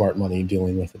that had the smart money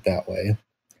dealing with it that way.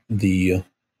 The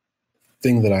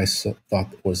thing that I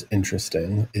thought was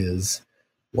interesting is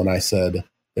when I said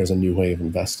there's a new way of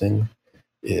investing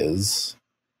is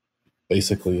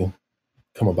basically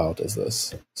come about as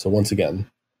this. So once again,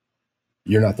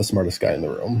 you're not the smartest guy in the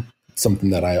room. It's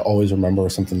something that I always remember,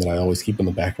 something that I always keep in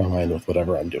the back of my mind with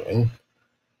whatever I'm doing.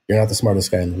 You're not the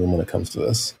smartest guy in the room when it comes to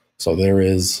this. So there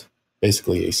is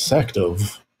basically a sect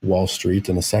of Wall Street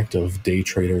and a sect of day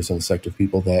traders and a sect of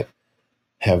people that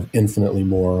have infinitely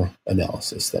more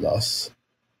analysis than us.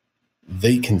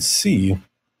 They can see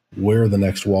where the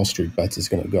next Wall Street bets is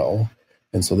going to go.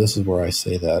 And so this is where I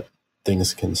say that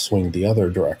things can swing the other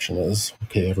direction is,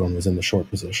 okay, everyone was in the short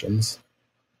positions.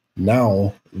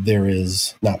 Now there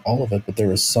is, not all of it, but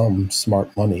there is some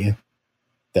smart money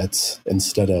that's,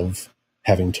 instead of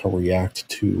having to react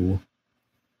to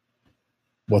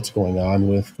what's going on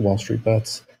with Wall Street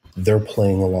bets, they're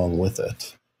playing along with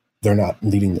it. They're not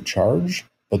leading the charge,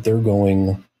 but they're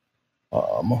going,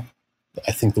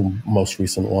 I think the most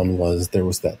recent one was, there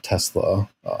was that Tesla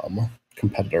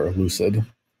competitor, Lucid.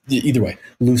 Either way,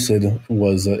 Lucid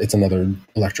was, it's another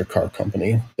electric car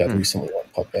company that recently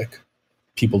went public.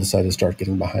 People decided to start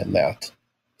getting behind that.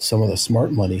 Some of the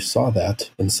smart money saw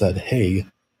that and said, hey,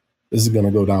 this is going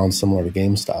to go down similar to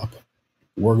GameStop.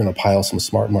 We're going to pile some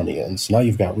smart money in. So now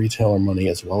you've got retailer money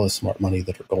as well as smart money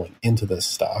that are going into this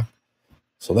stock.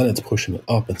 So then it's pushing it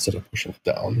up instead of pushing it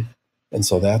down. And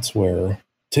so that's where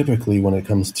typically when it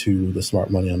comes to the smart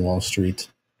money on Wall Street,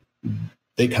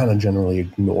 they kind of generally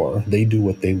ignore. They do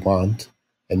what they want,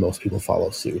 and most people follow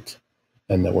suit.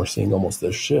 And that we're seeing almost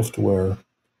this shift where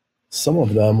some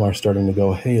of them are starting to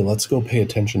go, hey, let's go pay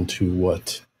attention to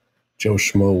what Joe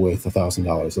Schmo with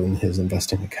 $1,000 in his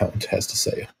investing account has to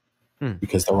say,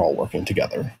 because they're all working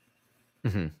together.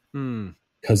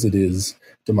 Because it is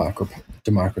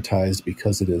democratized,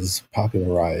 because it is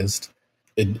popularized,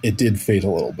 it did fade a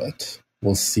little bit.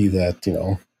 We'll see that,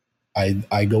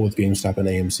 I go with GameStop and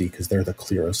AMC because they're the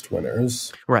clearest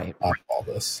winners out of all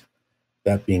this.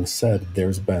 That being said,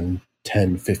 there's been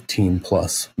 10, 15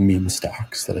 plus meme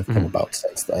stocks that have come about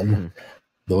since then.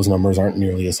 Those numbers aren't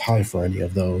nearly as high for any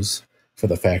of those, for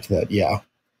the fact that,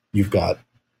 you've got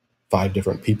 5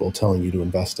 different people telling you to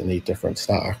invest in 8 different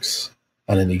stocks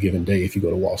on any given day if you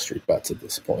go to Wall Street Bets at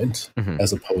this point,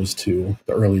 as opposed to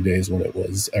the early days when it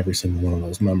was every single one of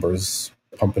those members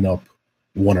pumping up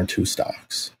 1 or 2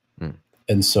 stocks.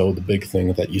 And so the big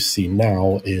thing that you see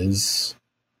now is,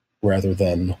 rather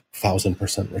than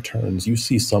 1,000% returns, you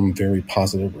see some very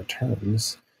positive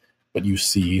returns, but you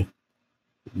see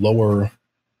lower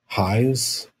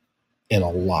highs and a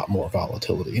lot more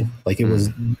volatility. Like it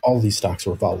was, all these stocks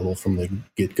were volatile from the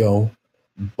get-go,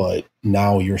 but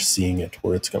now you're seeing it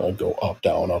where it's going to go up,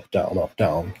 down, up, down, up,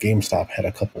 down. GameStop had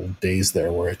a couple of days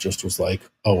there where it just was like,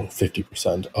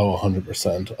 50%,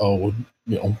 100%,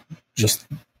 just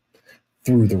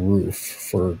through the roof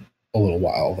for a little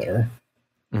while there.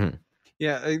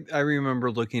 Yeah, I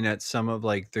remember looking at some of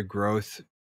like the growth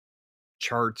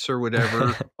charts or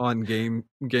whatever on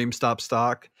GameStop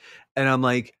stock, and I'm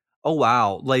like, oh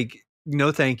wow, like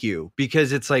no thank you,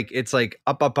 because it's like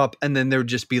up, and then there would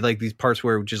just be like these parts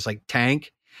where it would just like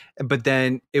tank, but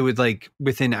then it would like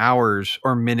within hours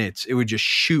or minutes it would just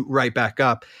shoot right back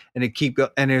up, and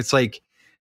and it's like,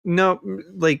 no,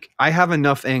 like I have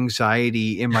enough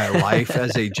anxiety in my life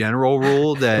as a general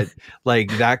rule that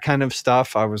like that kind of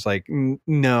stuff, I was like,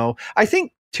 no. I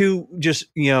think too, just,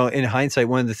 in hindsight,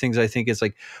 one of the things I think is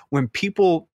like when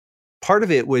people, part of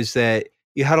it was that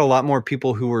you had a lot more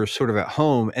people who were sort of at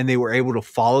home and they were able to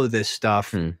follow this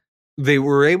stuff. They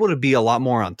were able to be a lot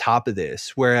more on top of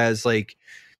this. Whereas like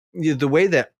the way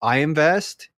that I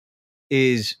invest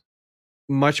is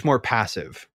much more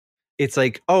passive. It's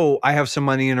like, oh, I have some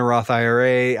money in a Roth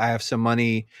IRA. I have some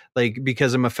money, like,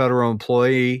 because I'm a federal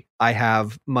employee, I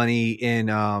have money in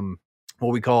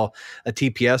what we call a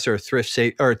TPS or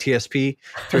a TSP,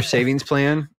 thrift savings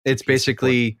plan. It's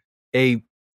basically a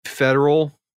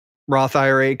federal Roth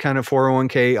IRA kind of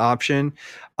 401k option.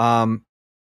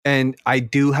 And I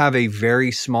do have a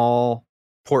very small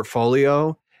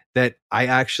portfolio that I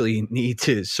actually need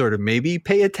to sort of maybe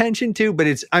pay attention to, but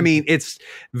it's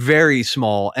very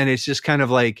small, and it's just kind of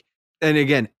like, and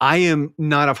again, I am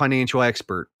not a financial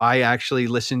expert. I actually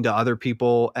listen to other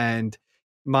people, and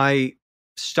my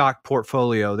stock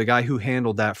portfolio, the guy who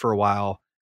handled that for a while,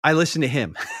 I listened to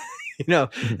him.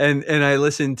 And I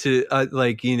listened to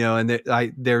and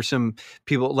there's some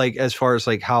people, like, as far as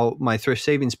like how my thrift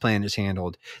savings plan is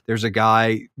handled. There's a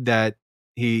guy that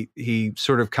he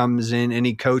sort of comes in and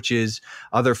he coaches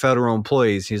other federal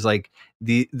employees. He's like,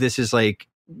 these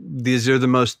are the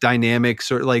most dynamic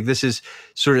sort of, like, this is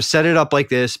sort of set it up like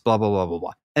this, blah, blah, blah, blah,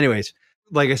 blah. Anyways,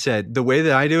 like I said, the way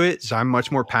that I do it is I'm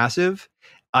much more passive.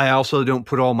 I also don't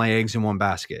put all my eggs in one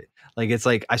basket. Like, it's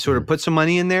like I sort of put some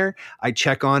money in there. I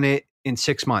check on it in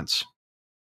 6 months,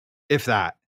 if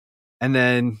that. And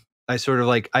then I sort of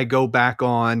like, I go back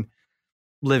on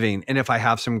living. And if I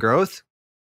have some growth,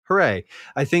 hooray.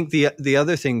 I think the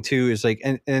other thing too is like,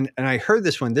 and I heard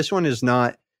this one is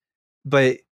not,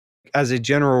 but as a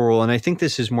general rule, and I think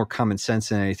this is more common sense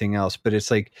than anything else, but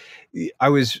it's like, I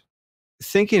was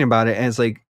thinking about it, and it's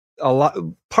like,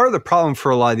 part of the problem for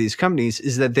a lot of these companies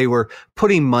is that they were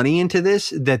putting money into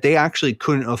this that they actually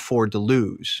couldn't afford to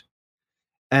lose.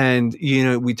 And,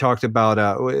 we talked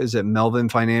about, what is it, Melvin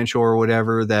Financial or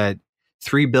whatever, that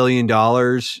 $3 billion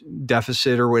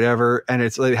deficit or whatever. And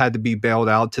it had to be bailed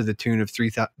out to the tune of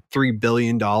 $3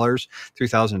 billion.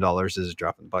 $3,000 is a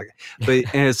drop in the bucket. But,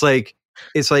 and it's like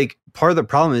part of the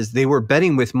problem is they were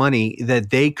betting with money that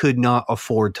they could not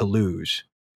afford to lose.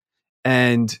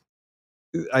 And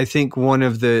I think one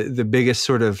of the biggest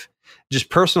sort of just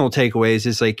personal takeaways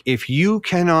is like, if you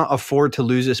cannot afford to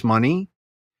lose this money,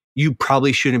 you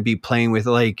probably shouldn't be playing with,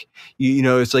 like,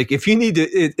 it's like, if you need to,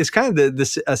 it's kind of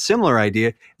a similar idea.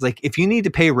 It's like, if you need to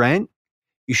pay rent,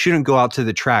 you shouldn't go out to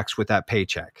the tracks with that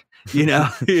paycheck, and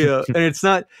it's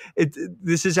not,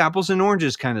 this is apples and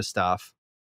oranges kind of stuff.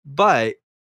 But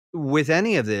with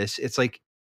any of this, it's like,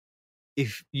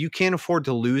 if you can't afford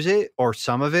to lose it or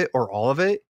some of it or all of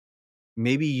it,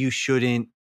 maybe you shouldn't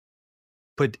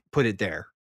put it there.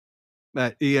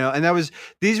 And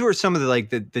these were some of the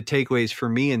takeaways for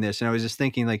me in this. And I was just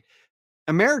thinking, like,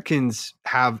 Americans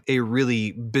have a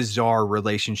really bizarre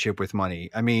relationship with money.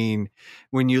 I mean,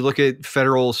 when you look at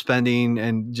federal spending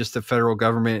and just the federal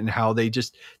government and how they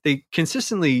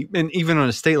consistently, and even on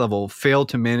a state level, fail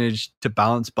to manage to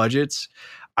balance budgets.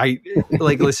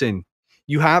 Listen,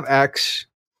 you have X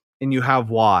and you have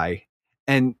Y,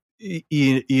 and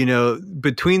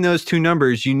between those two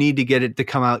numbers, you need to get it to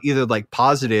come out either like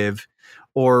positive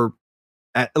or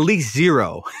at least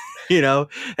zero,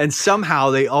 and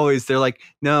somehow they're like,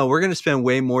 no, we're going to spend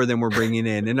way more than we're bringing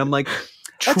in. And I'm like,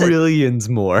 trillions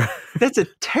more. That's a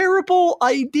terrible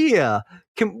idea.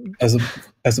 As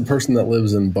a person that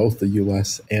lives in both the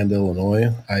US and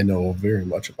Illinois, I know very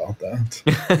much about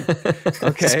that.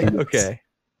 Okay.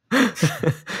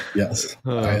 Yes.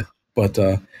 But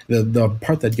the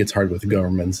part that gets hard with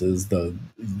governments is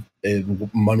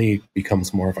money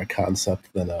becomes more of a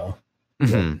concept than a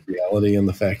reality, and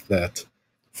the fact that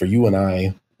for you and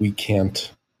I, we can't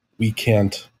make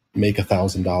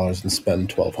 $1,000 and spend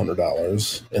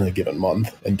 $1,200 in a given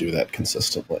month and do that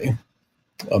consistently.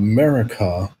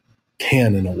 America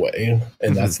can, in a way,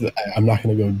 and I'm not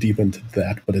going to go deep into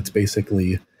that, but it's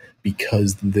basically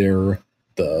because they're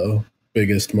the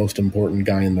biggest, most important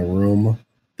guy in the room.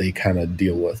 They kind of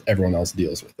everyone else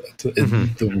deals with it.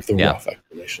 The rough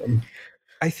explanation.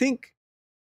 I think,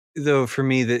 though, for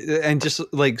me, and just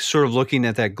like sort of looking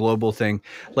at that global thing,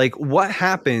 like, what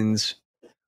happens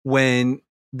when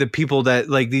the people that,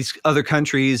 like, these other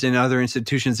countries and other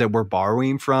institutions that we're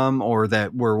borrowing from or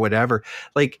that we're whatever,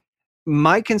 like,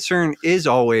 my concern is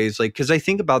always, like, because I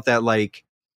think about that, like,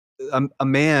 a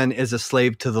man is a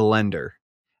slave to the lender.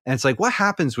 And it's like, what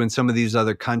happens when some of these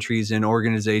other countries and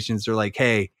organizations are like,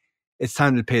 hey, it's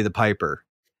time to pay the piper?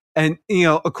 And,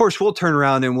 of course, we'll turn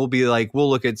around and we'll be like, we'll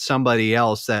look at somebody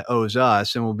else that owes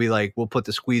us and we'll be like, we'll put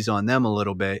the squeeze on them a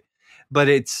little bit. But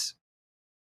it's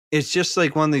just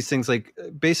like one of these things, like,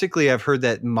 basically I've heard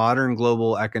that modern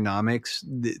global economics,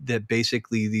 that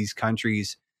basically these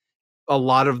countries, a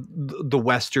lot of the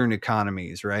Western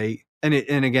economies, right? And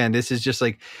again, this is just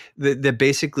like that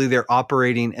basically they're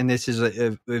operating, and this is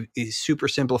a super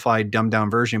simplified, dumbed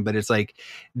down version, but it's like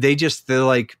they're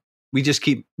like, we just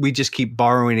keep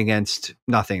borrowing against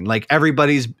nothing. Like,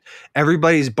 everybody's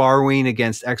borrowing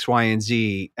against X, Y, and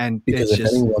Z, and because if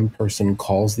any one person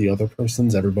calls the other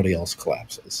person's, everybody else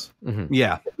collapses. Mm-hmm.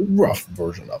 Yeah, rough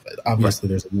version of it. Obviously,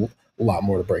 there's a lot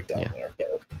more to break down there.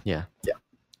 Yeah.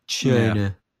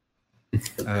 China.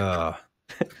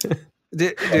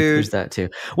 There's that too.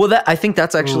 Well, I think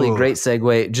that's actually a great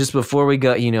segue. Just before we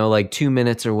go, like 2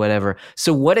 minutes or whatever.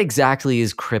 So, what exactly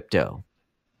is crypto?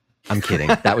 I'm kidding.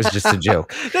 That was just a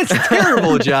joke. That's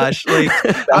terrible, Josh. Like,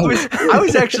 I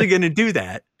was actually going to do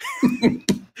that.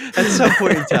 at some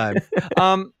point in time.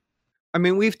 I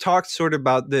mean, we've talked sort of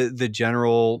about the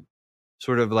general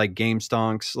sort of like game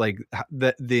stonks, like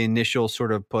the initial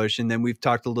sort of push. And then we've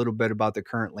talked a little bit about the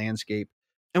current landscape.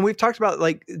 And we've talked about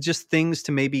like just things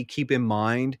to maybe keep in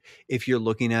mind if you're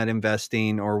looking at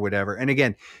investing or whatever. And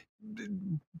again,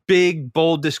 big,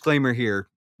 bold disclaimer here.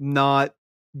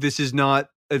 This is not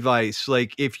advice.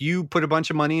 Like if you put a bunch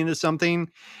of money into something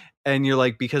and you're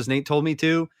like, because Nate told me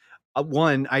to,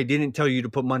 one, I didn't tell you to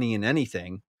put money in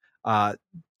anything.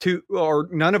 Two, or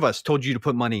none of us told you to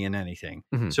put money in anything.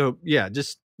 Mm-hmm. So yeah,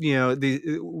 just, you know,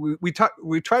 we try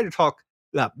to talk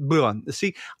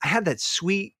see, I had that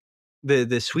sweet,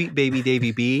 the sweet baby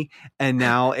Davy B, and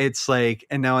now it's just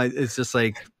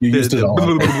like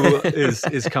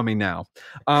is coming now.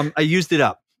 I used it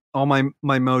up. All my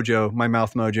mojo, my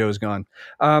mouth mojo is gone.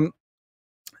 And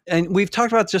we've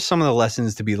talked about just some of the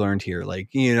lessons to be learned here. Like,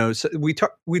 you know, so we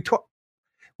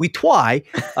try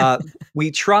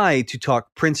to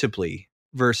talk principally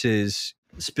versus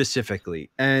specifically.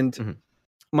 And mm-hmm.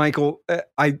 Michael,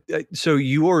 so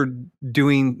you are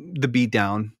doing the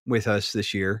beatdown with us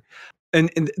this year.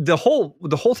 And the whole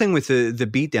thing with the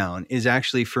beatdown is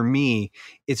actually, for me,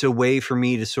 it's a way for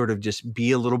me to sort of just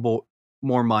be a little bit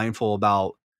more mindful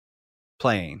about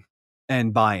playing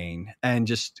and buying and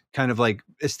just kind of like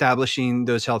establishing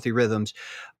those healthy rhythms.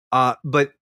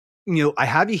 But, you know, I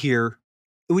have you here.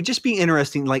 It would just be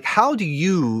interesting. Like, how do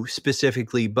you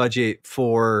specifically budget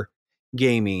for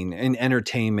gaming and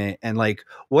entertainment? And like,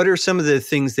 what are some of the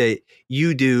things that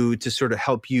you do to sort of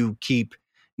help you keep,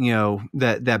 you know,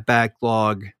 that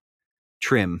backlog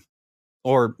trim?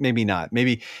 Or maybe not,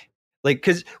 maybe like,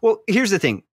 cause well, here's the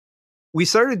thing. We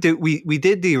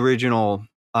did the original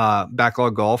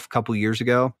backlog golf a couple years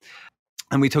ago,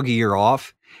 and we took a year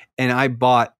off, and I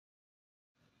bought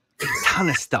a ton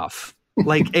of stuff,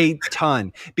 like a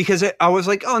ton, because I was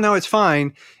like, oh no, it's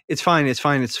fine.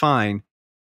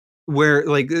 Where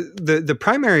like the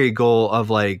primary goal of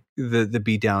like the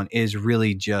beatdown is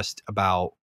really just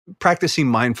about practicing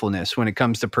mindfulness when it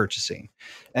comes to purchasing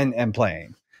and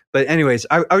playing. But anyways,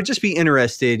 I would just be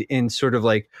interested in sort of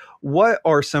like, what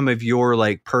are some of your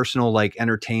like personal like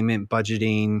entertainment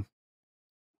budgeting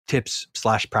tips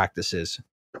 / practices?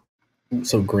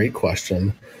 So great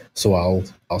question. So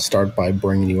I'll start by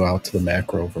bringing you out to the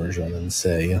macro version and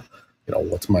say, you know,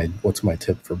 what's my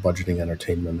tip for budgeting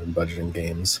entertainment and budgeting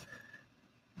games?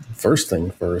 First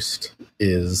thing first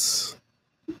is,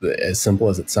 as simple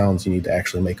as it sounds, you need to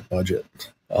actually make a budget.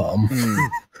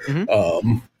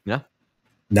 Yeah.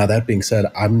 Now that being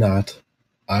said, I'm not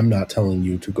telling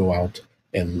you to go out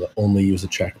and only use a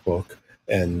checkbook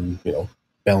and, you know,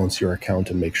 balance your account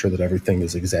and make sure that everything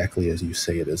is exactly as you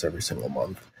say it is every single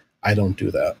month. I don't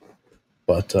do that.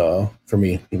 But for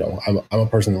me, you know, I'm a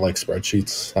person that likes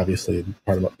spreadsheets. Obviously,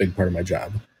 big part of my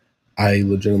job. I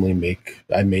legitimately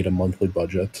made a monthly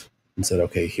budget and said,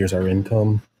 okay, here's our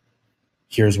income.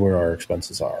 Here's where our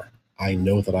expenses are. I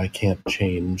know that I can't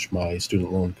change my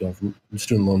student loan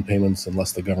payments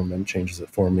unless the government changes it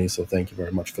for me. So thank you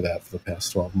very much for that for the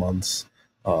past 12 months.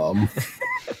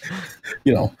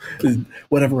 You know,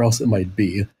 whatever else it might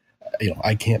be, you know,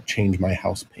 I can't change my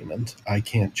house payment. I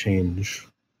can't change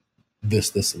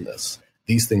this, and this.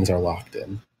 These things are locked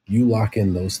in. You lock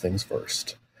in those things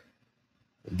first.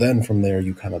 Then from there,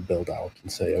 you kind of build out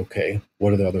and say, okay,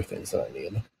 what are the other things that I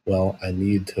need? Well, I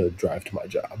need to drive to my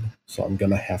job, so I'm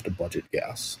going to have to budget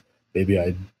gas. Maybe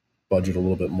I budget a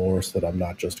little bit more so that I'm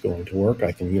not just going to work.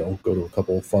 I can, you know, go to a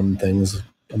couple of fun things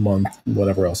a month,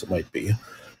 whatever else it might be,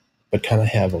 but kind of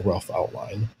have a rough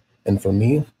outline. And for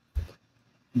me,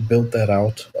 build that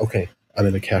out. Okay, I'm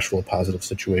in a cash flow positive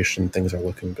situation. Things are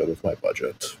looking good with my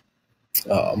budget.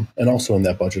 And also in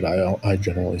that budget, I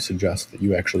generally suggest that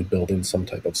you actually build in some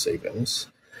type of savings.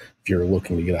 If you're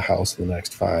looking to get a house in the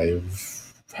next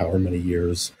however many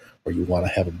years, or you want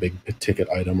to have a big ticket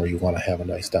item, or you want to have a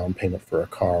nice down payment for a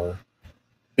car,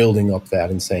 building up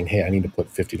that and saying, hey, I need to put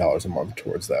 $50 a month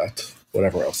towards that,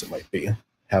 whatever else it might be.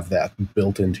 Have that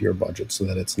built into your budget so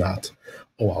that it's not,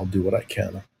 oh, I'll do what I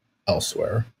can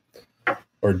elsewhere,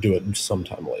 or do it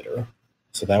sometime later.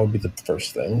 So that would be the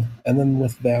first thing. And then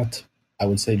with that, I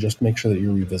would say just make sure that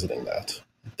you're revisiting that.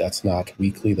 That's not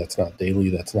weekly, that's not daily,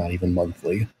 that's not even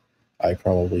monthly. I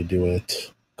probably do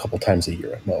it a couple times a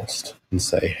year at most and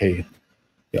say, hey,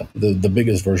 you know, the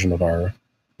biggest version of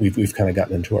we've kind of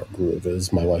gotten into our groove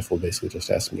is my wife will basically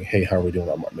just ask me, hey, how are we doing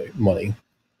on money?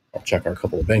 I'll check our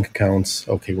couple of bank accounts.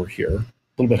 Okay, we're here. A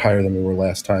little bit higher than we were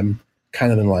last time,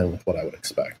 kind of in line with what I would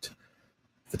expect.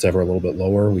 If it's ever a little bit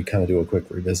lower, we kind of do a quick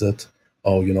revisit.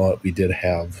 Oh, you know what? We did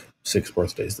have 6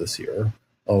 birthdays this year.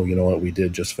 Oh, you know what? We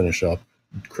did just finish up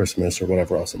Christmas or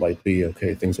whatever else it might be.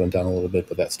 Okay, things went down a little bit,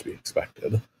 but that's to be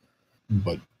expected.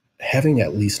 But having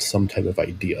at least some type of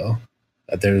idea,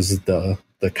 there's the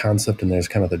concept and there's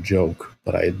kind of the joke,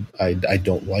 but I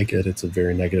don't like it. It's a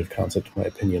very negative concept in my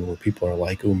opinion, where people are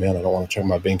like, oh man, I don't want to check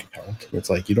my bank account. And it's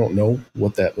like, you don't know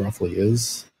what that roughly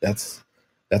is. That's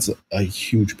a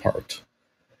huge part.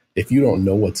 If you don't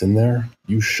know what's in there,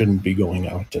 you shouldn't be going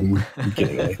out and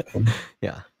getting anything.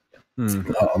 Yeah.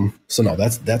 So no,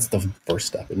 that's the first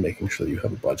step in making sure you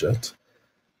have a budget.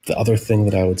 The other thing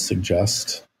that I would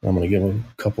suggest, I'm going to give a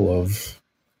couple of,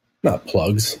 not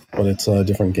plugs, but it's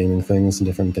different gaming things and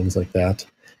different things like that,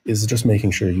 is just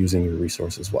making sure you're using your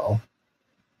resources well.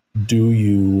 Do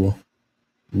you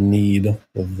need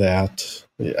that?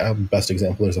 Best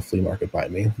example, there's a flea market by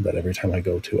me that every time I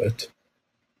go to it,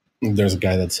 there's a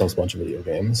guy that sells a bunch of video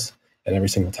games, and every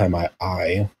single time I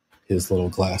eye his little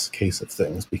glass case of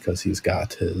things, because he's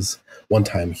got his, one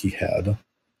time he had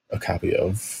a copy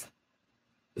of,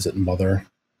 is it Mother?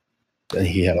 And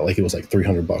he had it like, it was like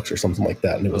 $300 or something like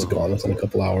that, and it was gone within a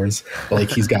couple hours. But like,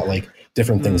 he's got like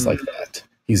different things like that.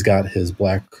 He's got his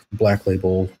black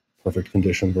label perfect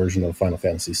condition version of Final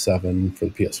Fantasy VII for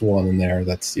the PS1 in there.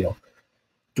 That's, you know,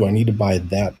 do I need to buy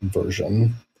that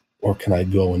version, or can I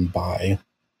go and buy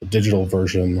the digital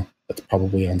version that's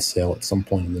probably on sale at some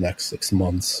point in the next 6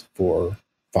 months for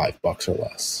 $5 or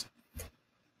less?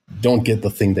 Don't get the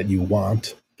thing that you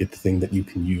want, get the thing that you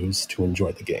can use to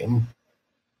enjoy the game.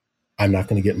 I'm not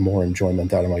going to get more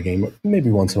enjoyment out of my game.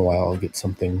 Maybe once in a while I'll get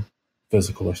something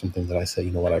physical or something that I say, you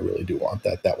know what, I really do want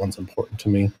that. That one's important to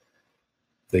me.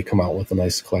 They come out with a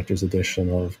nice collector's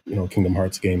edition of, you know, Kingdom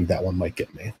Hearts game, that one might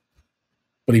get me.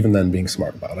 But even then, being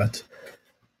smart about it.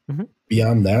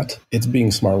 Beyond that, it's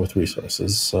being smart with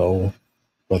resources. So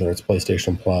whether it's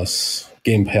PlayStation Plus,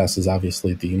 Game Pass is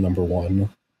obviously the number one.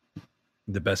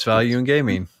 The best value in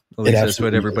gaming. At least that's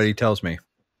what everybody tells me.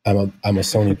 I'm a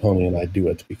Sony pony, and I do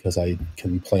it because I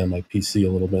can play on my PC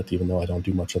a little bit, even though I don't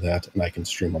do much of that, and I can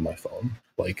stream on my phone.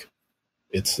 Like,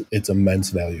 it's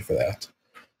immense value for that.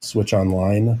 Switch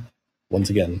Online, once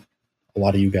again, a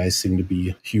lot of you guys seem to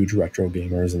be huge retro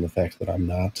gamers, and the fact that I'm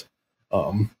not.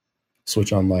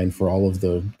 Switch Online, for all of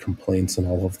the complaints and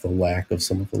all of the lack of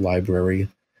some of the library, at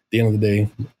the end of the day,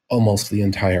 almost the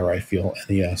entire, I feel,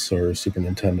 NES or Super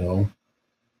Nintendo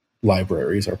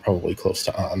libraries are probably close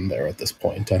to on there at this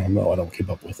point. I don't know. I don't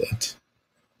keep up with it.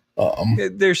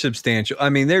 They're substantial. I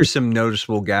mean, there's some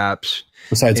noticeable gaps.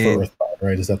 Besides for Earthbound,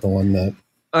 right? Is that the one that...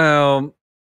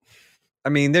 I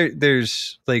mean,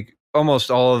 there's like almost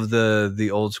all of the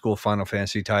old school Final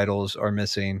Fantasy titles are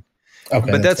missing.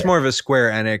 Okay, but that's more of a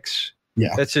Square Enix.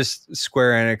 Yeah. That's just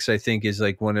Square Enix, I think, is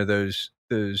like one of those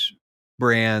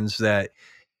brands that,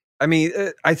 I mean,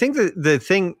 I think the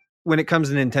thing when it comes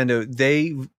to Nintendo,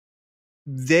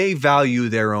 they value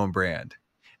their own brand,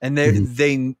 and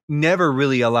they never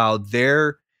really allowed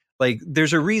their, like,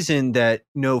 there's a reason that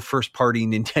no first party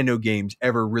Nintendo games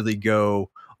ever really go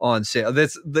on sale.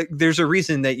 There's a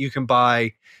reason that you can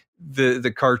buy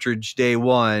the cartridge day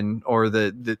one, or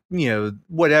the you know,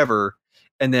 whatever,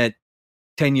 and that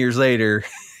 10 years later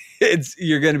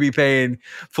you're going to be paying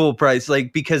full price,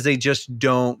 like, because they just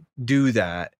don't do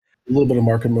that. A little bit of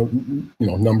market,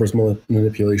 numbers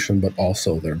manipulation, but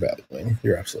also they're valuing.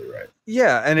 You're absolutely right.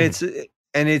 Yeah, and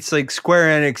it's like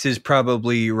Square Enix is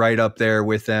probably right up there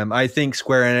with them. I think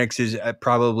Square Enix is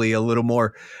probably a little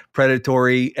more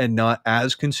predatory and not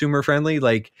as consumer friendly.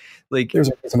 Like there's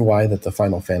a reason why that the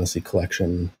Final Fantasy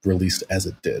collection released as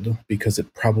it did, because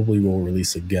it probably will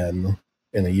release again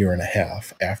in a year and a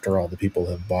half after all the people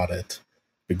have bought it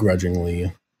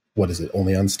begrudgingly. What is it?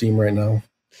 Only on Steam right now?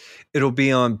 It'll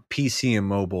be on PC and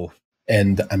mobile.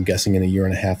 And I'm guessing in a year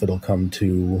and a half, it'll come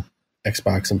to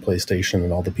Xbox and PlayStation,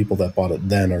 and all the people that bought it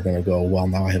then are going to go, well,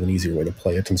 now I have an easier way to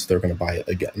play it, and so they're going to buy it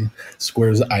again.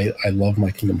 Square's, I love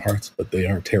my Kingdom Hearts, but they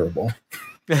are terrible.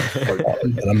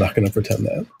 And I'm not going to pretend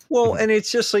that. Well, and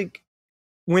it's just like,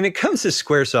 when it comes to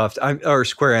Squaresoft, or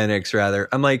Square Enix rather,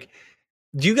 I'm like,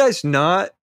 do you guys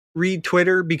not read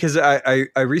Twitter? Because I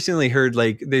recently heard,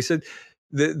 like, they said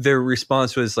their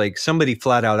response was like, somebody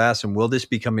flat out asked them, will this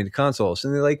be coming to consoles?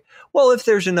 And they're like, well, if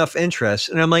there's enough interest.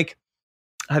 And I'm like,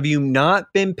 have you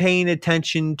not been paying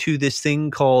attention to this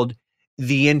thing called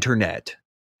the internet?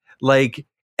 Like,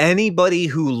 anybody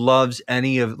who loves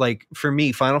any of, like, for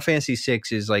me, Final Fantasy VI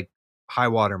is like high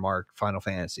watermark Final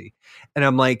Fantasy. And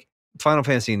I'm like, Final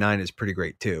Fantasy IX is pretty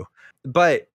great too.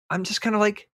 But I'm just kind of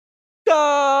like,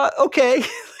 okay.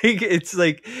 Like, it's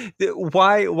like,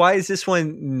 why is this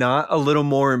one not a little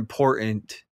more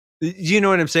important? You know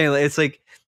what I'm saying? Like, it's like,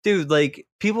 dude, like,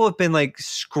 people have been like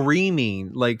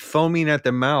screaming, like foaming at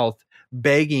the mouth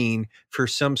begging for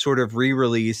some sort of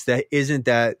re-release that isn't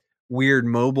that weird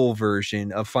mobile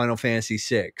version of Final Fantasy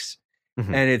VI.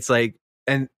 Mm-hmm. And it's like,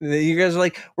 and you guys are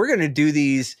like, we're going to do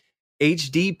these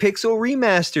HD pixel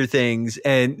remaster things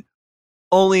and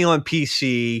only on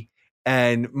PC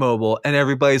and mobile. And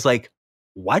everybody's like,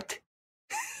 what?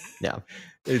 Yeah.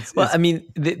 I mean,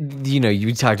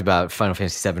 you talked about Final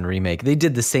Fantasy VII Remake. They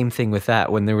did the same thing with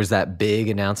that when there was that big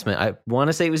announcement. I want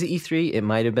to say it was E3. It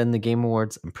might have been the Game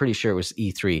Awards. I'm pretty sure it was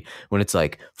E3 when it's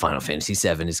like Final Fantasy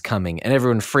VII is coming, and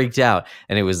everyone freaked out.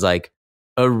 And it was like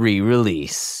a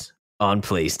re-release on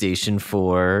PlayStation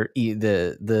 4,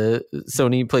 the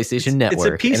Sony PlayStation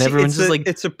Network, it's a PC, and everyone's just like,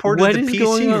 it's a port of the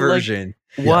PC version.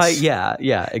 Like, why? Yes.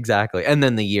 Yeah, exactly. And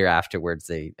then the year afterwards,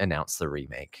 they announced the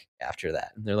remake after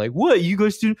that. And they're like, what? You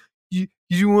guys do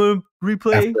you want to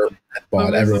replay? Everyone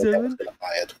that was going to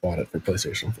buy it bought it for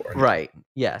PlayStation 4. Right.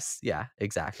 Yes. Yeah,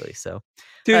 exactly. So,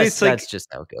 dude, that's just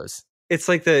how it goes. It's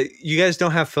like you guys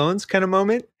don't have phones kind of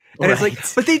moment. And It's like,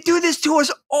 but they do this to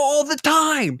us all the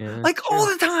time, all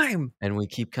the time. And we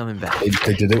keep coming back.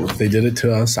 They did it. They did it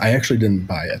to us. I actually didn't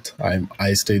buy it.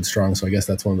 I stayed strong. So I guess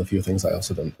that's one of the few things I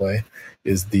also didn't play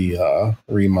is the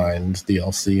Remind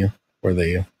DLC, where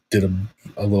they did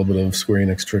a little bit of Square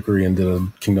Enix trickery and did a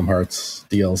Kingdom Hearts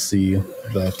DLC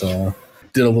that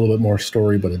did a little bit more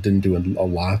story, but it didn't do a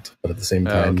lot. But at the same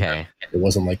time, it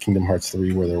wasn't like Kingdom Hearts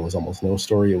 3 where there was almost no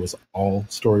story. It was all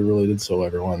story related. So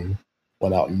everyone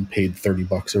went out and paid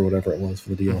 $30 or whatever it was for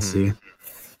the DLC. Mm-hmm.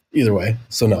 Either way,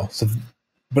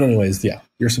 but anyways, yeah,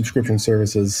 your subscription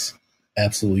service is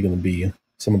absolutely going to be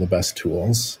some of the best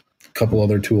tools. A couple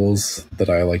other tools that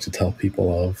I like to tell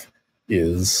people of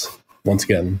is, once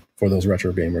again, for those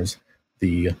retro gamers,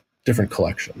 the different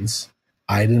collections.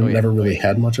 I never really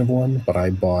had much of one, but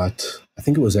I bought, I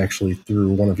think it was actually through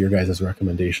one of your guys'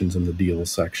 recommendations in the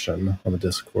deals section on the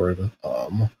Discord,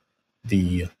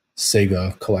 the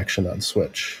Sega collection on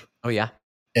Switch. Oh yeah.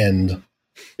 And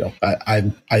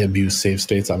I abuse save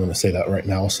states. I'm going to say that right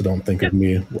now, so don't think of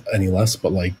me any less.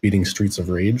 But like beating Streets of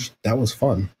Rage, that was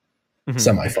fun,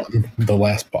 semi-fun. The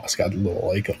last boss got a little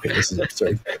like, okay, this is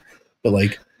absurd. But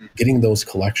like getting those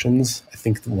collections, I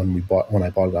think when I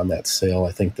bought it on that sale,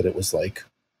 I think that it was like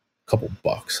a couple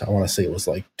bucks. I want to say it was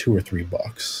like $2 or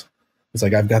 $3. It's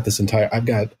like I've got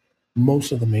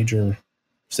most of the major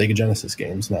Sega Genesis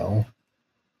games now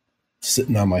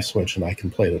sitting on my Switch, and I can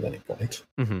play it at any point.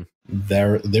 Mm-hmm.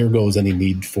 There goes any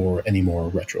need for any more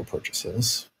retro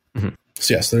purchases. Mm-hmm.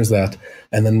 So yes, there's that.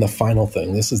 And then the final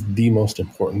thing, this is the most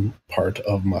important part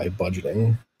of my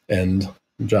budgeting. And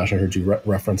Josh, I heard you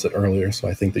reference it earlier, so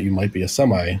I think that you might be a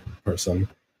semi person.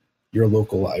 Your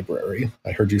local library.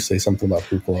 I heard you say something about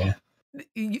Hoopla.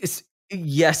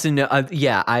 Yes and no.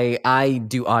 I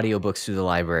do audiobooks through the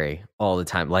library all the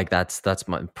time. Like that's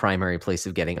my primary place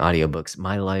of getting audiobooks.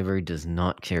 My library does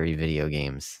not carry video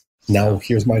games. Now,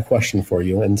 here's my question for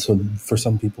you. And so for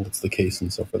some people, it's the case.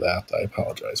 And so for that, I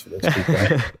apologize for those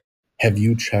people. Have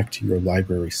you checked your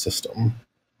library system?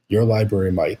 Your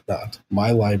library might not.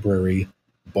 My library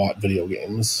bought video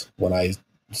games when I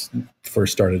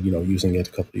first started, using it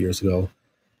a couple of years ago.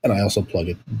 And I also plug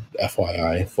it,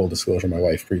 FYI, full disclosure, my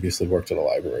wife previously worked at a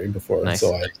library before. Nice.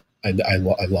 So I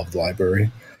love the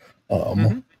library.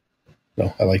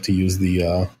 I like to use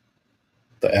the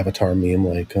Avatar meme,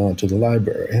 like, to the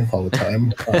library all the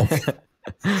time.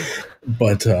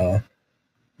 But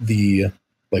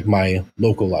my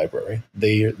local library,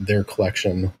 their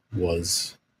collection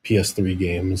was PS3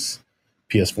 games,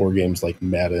 PS4 games like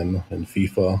Madden and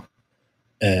FIFA,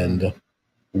 and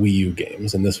Wii U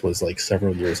games, and this was like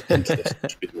several years into this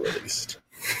being released.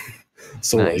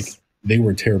 So nice. They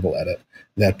were terrible at it.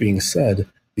 That being said,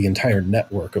 the entire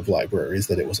network of libraries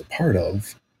that it was a part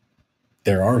of,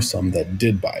 there are some that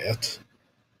did buy it.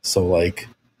 So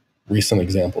recent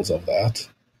examples of that,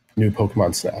 new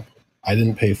Pokemon Snap. I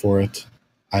didn't pay for it.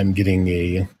 I'm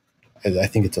getting I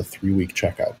think it's a 3-week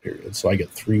checkout period. So I get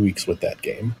 3 weeks with that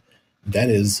game. That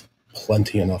is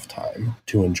plenty enough time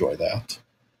to enjoy that.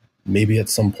 Maybe at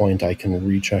some point I can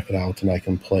recheck it out and I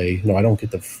can play. I don't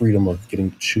get the freedom of getting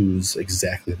to choose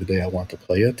exactly the day I want to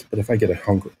play it. But if I get a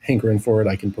hankering for it,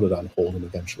 I can put it on hold and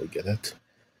eventually get it.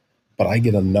 But I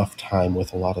get enough time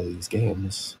with a lot of these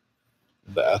games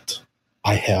that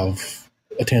I have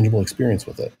a tangible experience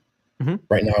with it. Mm-hmm.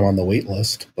 Right now I'm on the wait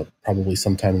list, but probably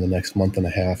sometime in the next month and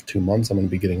a half, 2 months, I'm going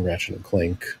to be getting Ratchet &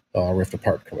 Clank Rift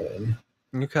Apart coming in.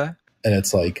 Okay. And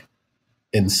it's like,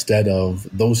 instead of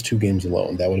those two games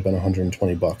alone, that would have been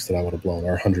 $120 that I would have blown,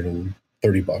 or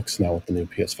 $130 now with the new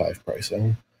PS5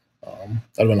 pricing.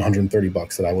 That would have been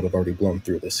 $130 that I would have already blown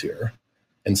through this year.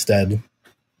 Instead,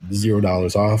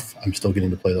 $0 off, I'm still getting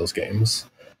to play those games.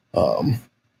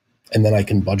 And then I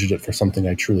can budget it for something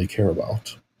I truly care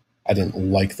about. I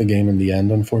didn't like the game in the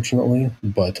end, unfortunately,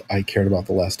 but I cared about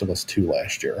The Last of Us 2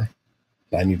 last year.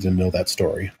 I needed to know that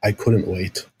story. I couldn't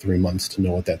wait 3 months to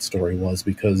know what that story was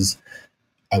because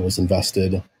I was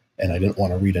invested and I didn't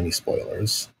want to read any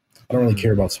spoilers. I don't really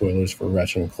care about spoilers for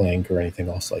Ratchet and Clank or anything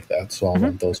else like that, so I'll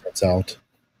rent those ones out.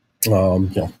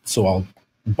 So I'll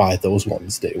buy those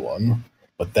ones day one.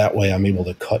 But that way I'm able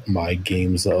to cut my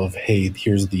games of, hey,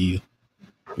 here's the,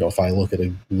 if I look at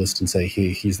a list and say,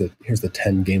 hey, here's the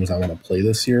 10 games I want to play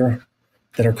this year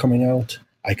that are coming out,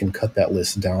 I can cut that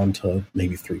list down to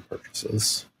maybe 3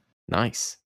 purchases.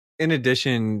 Nice. In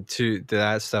addition to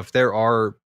that stuff, there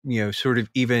are, sort of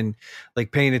even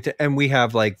like paying it, and we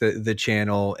have like the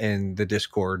channel and the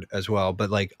Discord as well. But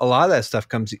like a lot of that stuff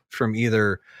comes from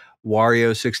either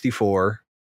Wario64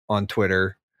 on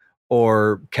Twitter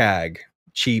or CAG,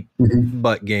 cheap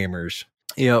butt gamers,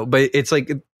 but it's like,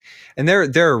 and there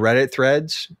are Reddit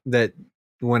threads that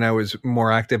when I was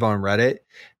more active on Reddit,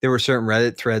 there were certain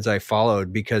Reddit threads I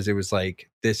followed because it was like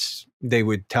this, they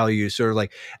would tell you sort of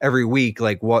like every week,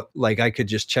 like what, like I could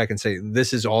just check and say,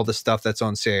 this is all the stuff that's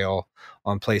on sale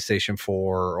on PlayStation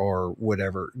 4 or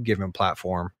whatever given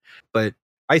platform. But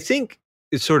I think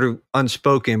it's sort of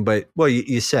unspoken, but well,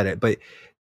 you said it, but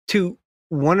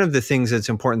one of the things that's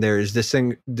important there is this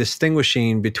thing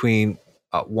distinguishing between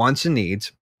wants and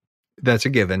needs. That's a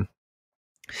given.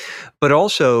 But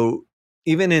also,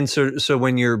 even in so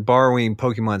when you're borrowing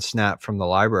Pokemon Snap from the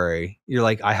library, you're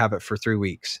like, I have it for 3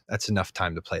 weeks. That's enough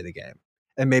time to play the game.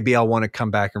 And maybe I'll want to come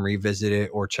back and revisit it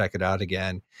or check it out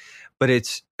again. But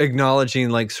it's acknowledging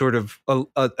like sort of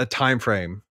a time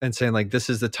frame and saying like, this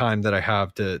is the time that I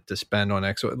have to spend on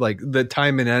X, like the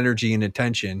time and energy and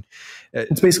attention.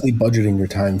 It's basically budgeting your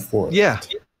time for it. Yeah.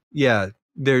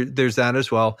 There's that as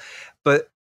well.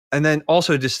 And then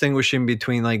also distinguishing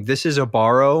between like, this is a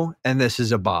borrow and this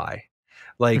is a buy.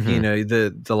 Like,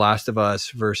 the Last of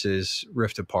Us versus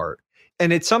Rift Apart.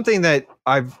 And it's something that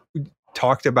I've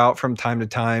talked about from time to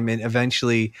time. And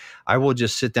eventually I will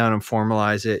just sit down and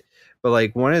formalize it. But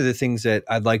like one of the things that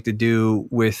I'd like to do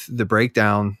with the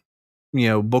breakdown,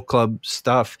 book club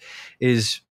stuff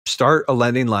is start a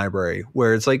lending library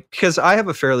where it's like, because I have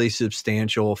a fairly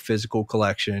substantial physical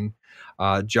collection.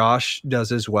 Josh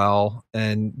does as well.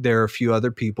 And there are a few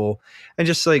other people, and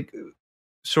just like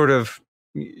sort of,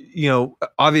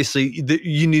 obviously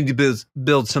you need to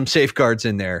build some safeguards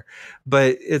in there,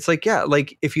 but it's like, yeah,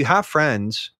 like if you have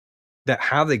friends that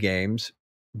have the games,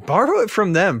 borrow it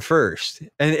from them first.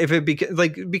 And if it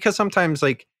because sometimes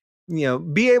like,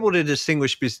 be able to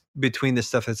distinguish between the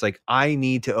stuff that's like, I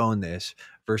need to own this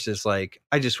versus like,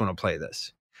 I just want to play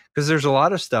this. Because there's a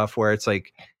lot of stuff where it's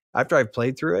like, after I've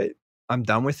played through it, I'm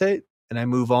done with it and I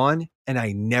move on and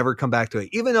I never come back to it.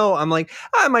 Even though I'm like,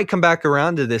 I might come back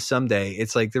around to this someday.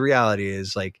 It's like, the reality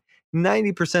is like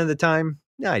 90% of the time,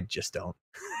 I just don't.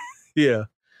 Yeah.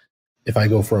 If I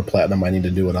go for a platinum, I need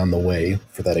to do it on the way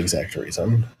for that exact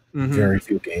reason. Very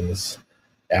few games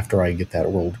after I get that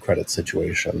rolled credit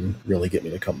situation really get me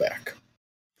to come back.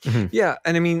 Yeah.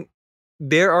 And I mean,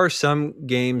 there are some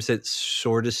games that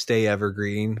sort of stay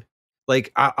evergreen.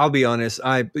 Like I'll be honest,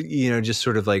 just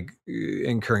sort of like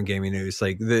in current gaming news,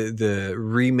 like the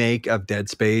remake of Dead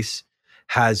Space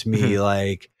has me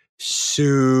like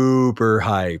super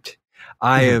hyped.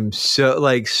 I am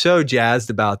so jazzed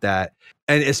about that.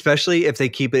 And especially if they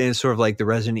keep it in sort of like the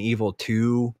Resident Evil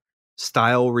 2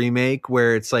 style remake,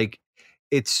 where it's like,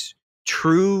 it's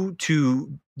true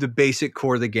to the basic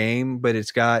core of the game, but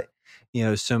it's got,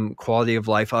 some quality of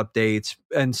life updates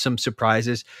and some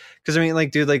surprises. Cause I mean,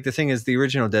 like, dude, like the thing is, the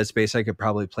original Dead Space, I could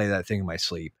probably play that thing in my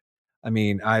sleep. I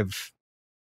mean, I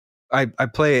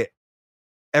play it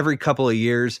every couple of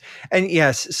years, and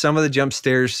yes, some of the jump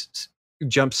scares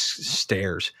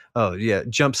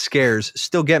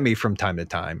still get me from time to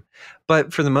time.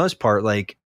 But for the most part,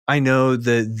 like, I know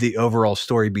the overall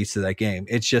story beats of that game.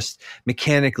 It's just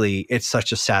mechanically, it's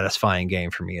such a satisfying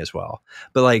game for me as well.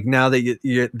 But like now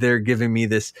that they're giving me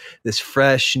this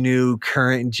fresh, new,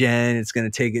 current gen, it's going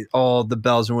to take it all the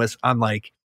bells and whistles. I'm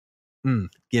like,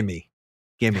 gimme.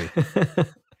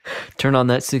 Turn on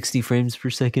that 60 frames per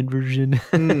second version.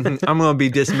 I'm going to be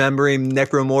dismembering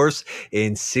Necromorphs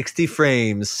in 60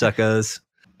 frames, suckers.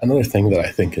 Another thing that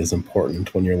I think is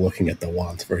important when you're looking at the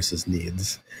wants versus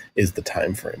needs is the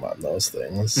time frame on those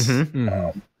things.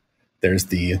 There's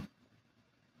the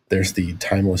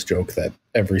timeless joke that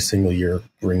every single year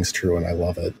rings true, and I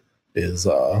love it, is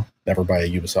never buy a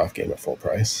Ubisoft game at full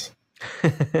price.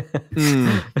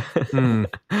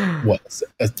 What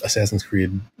Assassin's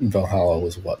Creed Valhalla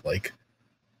was like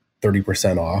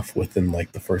 30% off within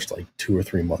like the first like 2 or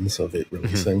 3 months of it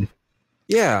releasing.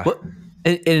 Yeah. Well,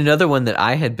 and another one that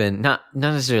I had been not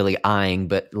necessarily eyeing,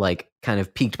 but like kind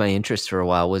of piqued my interest for a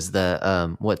while was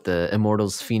the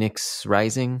Immortals Phoenix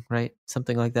Rising, right?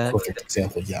 Something like that. Perfect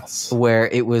example, yes. Where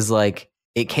it was like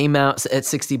it came out at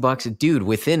 $60, dude.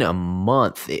 Within a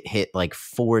month, it hit like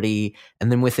 40,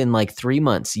 and then within like 3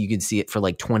 months, you could see it for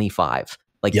like 25,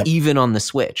 like even on the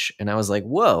Switch. And I was like,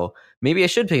 whoa, maybe I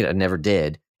should pick it. I never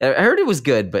did. I heard it was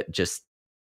good, but just.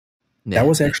 That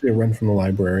was actually a rent from the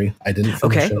library. I didn't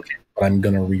finish it, but I'm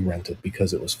gonna re-rent it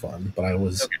because it was fun. But I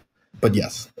was, but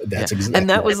yes, that's exactly. And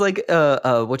that was like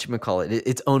whatchamacallit,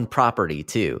 its own property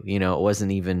too. You know, it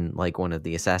wasn't even like one of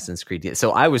the Assassin's Creed.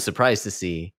 So I was surprised to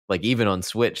see, like, even on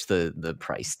Switch, the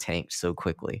price tanked so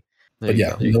quickly. But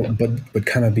but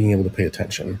kind of being able to pay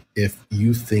attention. If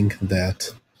you think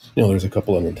that, there's a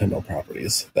couple of Nintendo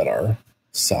properties that are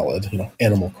solid,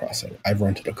 Animal Crossing. I've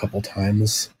rented a couple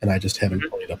times and I just haven't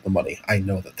ponied up the money. I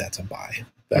know that that's a buy.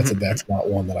 That's not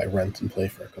one that I rent and play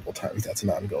for a couple times. That's an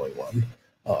ongoing one.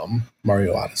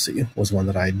 Mario Odyssey was one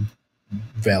that I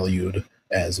valued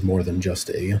as more than just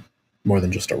a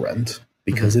rent,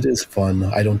 because it is fun.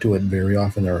 I don't do it very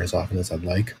often or as often as I'd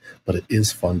like, but it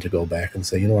is fun to go back and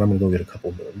say, you know what, I'm going to go get a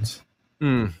couple moons.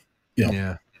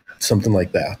 Something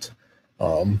like that.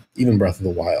 Even Breath of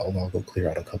the Wild, I'll go clear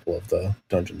out a couple of the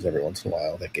dungeons every once in a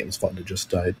while. That game's fun to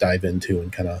just dive into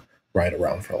and kind of ride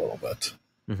around for a little bit.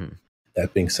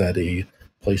 That being said, a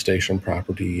PlayStation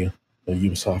property, a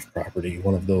Ubisoft property,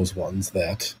 one of those ones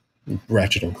that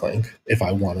Ratchet and Clank, if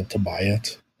I wanted to buy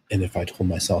it, and if I told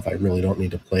myself I really don't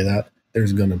need to play that,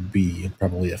 there's going to be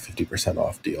probably a 50%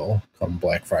 off deal come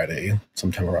Black Friday,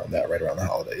 sometime around that, right around the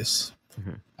holidays.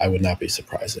 I would not be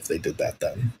surprised if they did that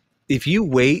then. If you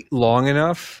wait long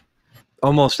enough,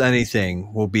 almost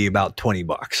anything will be about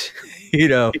 $20.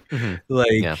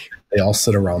 They all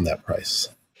sit around that price.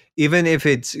 Even if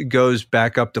it goes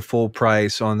back up to full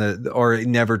price or it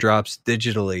never drops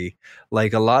digitally,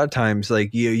 like a lot of times,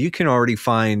 like you can already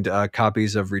find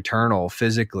copies of Returnal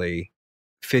physically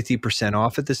 50%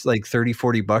 off at this, like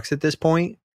 $30-$40 at this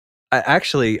point.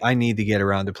 I need to get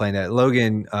around to playing that.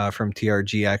 Logan from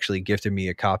TRG actually gifted me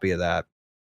a copy of that.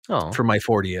 For my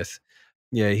 40th.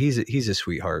 Yeah, he's a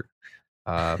sweetheart.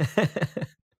 My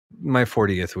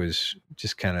 40th was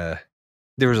just kind of,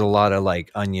 there was a lot of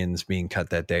like onions being cut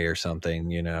that day or something,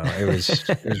 it was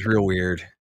real weird.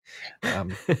 I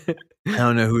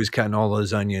don't know who's cutting all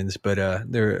those onions, but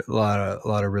there are a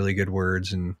lot of really good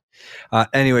words. And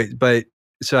anyway, but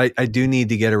so I do need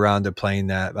to get around to playing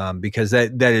that because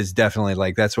that is definitely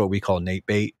like, that's what we call Nate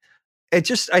bait.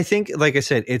 I think, like I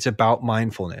said, it's about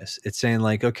mindfulness. It's saying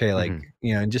like, okay, like,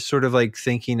 and just sort of like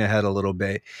thinking ahead a little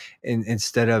bit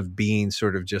instead of being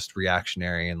sort of just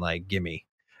reactionary and like, gimme.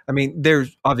 I mean,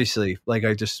 there's obviously like,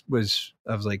 I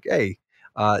was like, hey,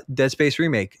 Dead Space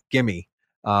remake, gimme,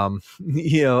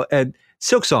 and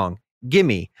Silk Song,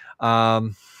 gimme.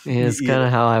 It's kind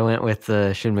of how I went with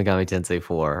Shin Megami Tensei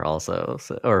 4 also,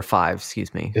 or 5,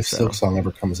 excuse me. If Silk Song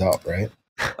ever comes out, right?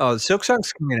 Oh, Silk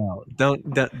Song's coming out.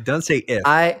 Don't say if.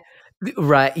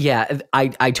 Right. Yeah.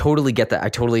 I totally get that. I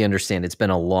totally understand. It's been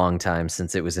a long time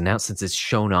since it was announced, since it's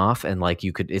shown off and like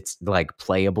it's like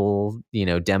playable,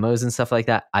 demos and stuff like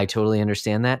that. I totally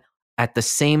understand that. At the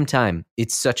same time,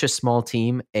 it's such a small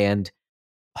team and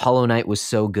Hollow Knight was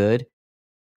so good.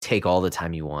 Take all the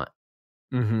time you want.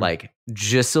 Like,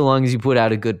 just so long as you put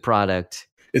out a good product.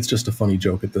 It's just a funny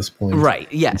joke at this point. Right.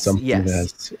 Yes.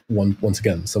 Yes. Once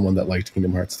again, someone that liked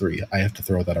Kingdom Hearts 3, I have to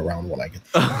throw that around when I get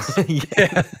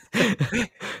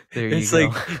There you it's go.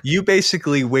 like you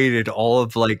basically waited all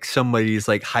of like somebody's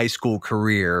like high school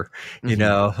career,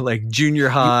 like junior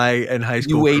high and high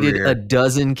school. You waited career. a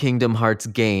dozen Kingdom Hearts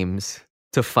games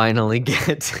to finally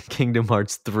get Kingdom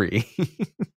Hearts 3.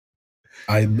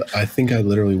 I think I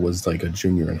literally was like a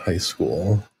junior in high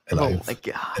school. And my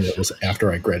gosh. And it was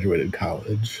after I graduated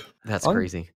college. That's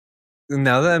crazy.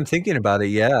 Now that I'm thinking about it,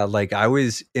 yeah, like I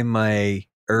was in my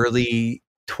early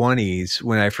 20s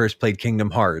when I first played Kingdom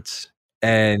Hearts.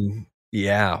 And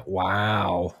yeah,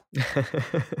 wow.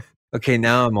 Okay,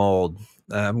 now I'm old.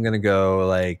 I'm going to go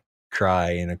like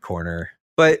cry in a corner.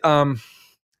 But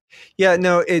yeah,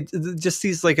 no, it just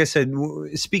these, like I said,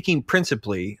 speaking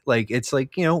principally, like it's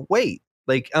like, wait,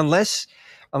 like unless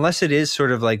it is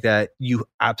sort of like that, you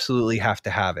absolutely have to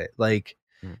have it. Like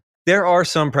there are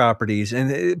some properties,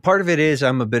 and part of it is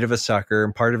I'm a bit of a sucker,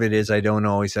 and part of it is I don't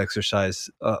always exercise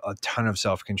a ton of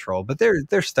self-control. But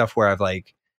there's stuff where I've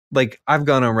like I've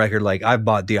gone on record, like I've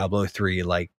bought Diablo 3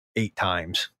 like 8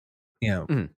 times.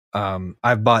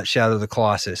 I've bought Shadow of the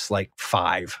Colossus like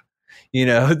 5.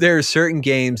 There are certain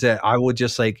games that I will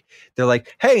just like, they're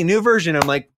like, hey, new version. I'm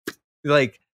like,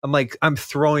 I'm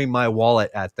throwing my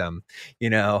wallet at them,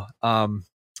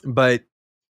 but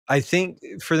I think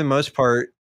for the most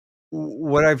part,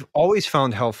 what I've always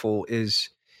found helpful is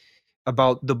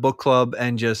about the book club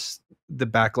and just the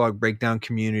backlog breakdown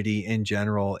community in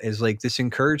general is like this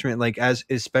encouragement, like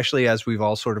especially as we've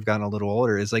all sort of gotten a little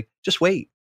older, is like, just wait.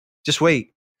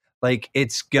 Like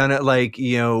it's gonna, like,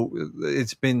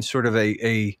 it's been sort of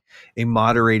a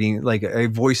moderating, like a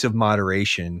voice of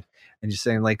moderation, and just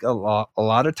saying like a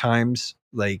lot of times,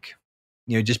 like,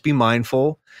 just be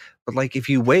mindful, but like if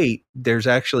you wait, there's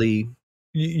actually,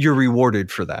 you're rewarded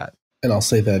for that. And I'll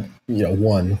say that,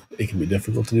 one, it can be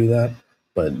difficult to do that,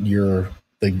 but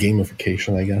the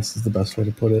gamification, I guess, is the best way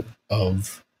to put it,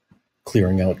 of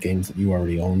clearing out games that you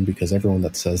already own, because everyone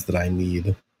that says that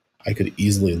I could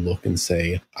easily look and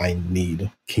say, I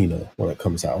need Kena when it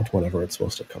comes out, whenever it's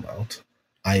supposed to come out.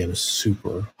 I am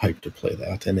super hyped to play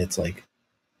that, and it's like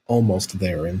almost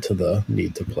there into the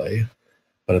need to play.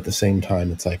 But at the same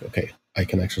time, it's like, okay, I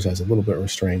can exercise a little bit of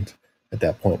restraint. At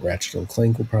that point, Ratchet &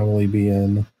 Clank will probably be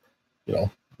in,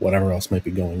 whatever else might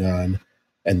be going on.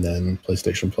 And then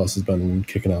PlayStation Plus has been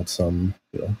kicking out some,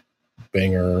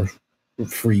 banger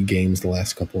free games the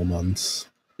last couple of months.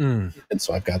 And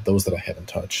so I've got those that I haven't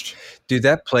touched. Dude,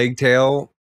 that Plague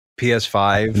Tale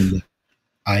PS5.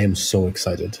 I am so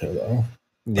excited to, though.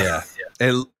 Yeah.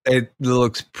 It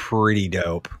looks pretty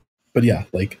dope. But yeah,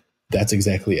 like, that's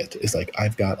exactly it. It's like,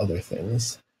 I've got other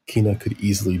things. Kena could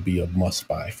easily be a must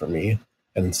buy for me.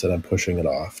 And instead I'm pushing it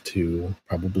off to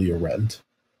probably a rent.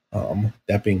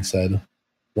 That being said,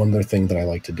 one other thing that I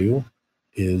like to do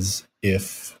is,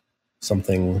 if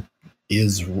something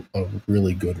is a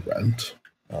really good rent,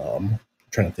 I'm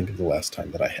trying to think of the last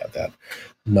time that I had that.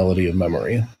 Melody of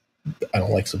Memory. I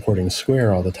don't like supporting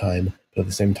Square all the time, but at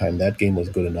the same time, that game was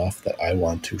good enough that I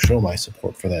want to show my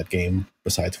support for that game,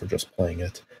 besides for just playing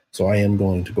it. So I am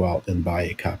going to go out and buy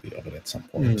a copy of it at some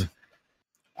point.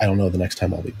 I don't know the next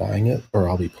time I'll be buying it or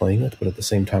I'll be playing it, but at the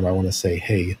same time, I want to say,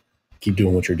 hey, keep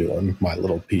doing what you're doing. My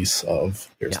little piece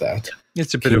of, here's that.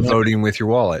 It's a bit of voting with your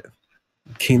wallet.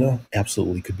 Kena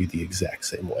absolutely could be the exact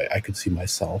same way. I could see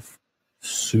myself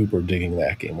super digging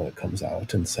that game when it comes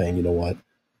out and saying, you know what,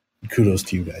 kudos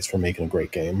to you guys for making a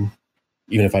great game,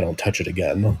 even if I don't touch it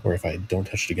again, or if I don't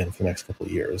touch it again for the next couple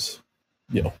of years,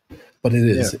 but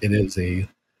it's a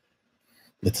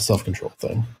self-control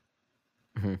thing.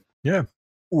 Yeah.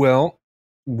 Well,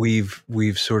 we've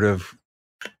sort of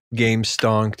game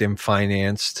stonked and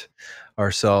financed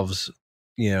ourselves,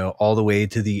 all the way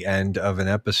to the end of an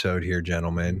episode here,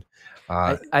 gentlemen.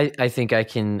 I think I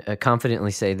can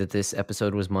confidently say that this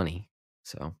episode was money.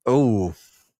 So,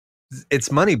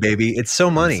 it's money, baby. It's so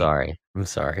money. I'm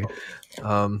sorry.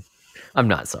 I'm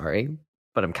not sorry,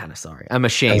 but I'm kind of sorry. I'm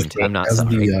ashamed. I'm not as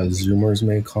sorry. The Zoomers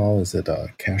may call, is it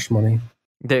cash money?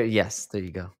 Yes, there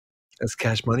you go. That's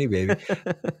cash money, baby.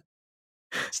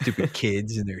 Stupid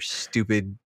kids and their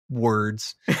stupid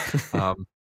words. Get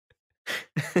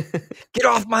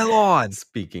off my lawn.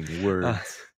 Speaking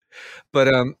words. But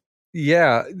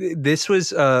yeah, this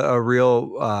was a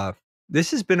real. This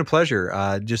has been a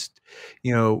pleasure. Just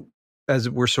as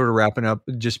we're sort of wrapping up,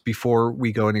 just before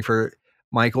we go any further,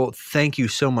 Michael, thank you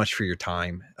so much for your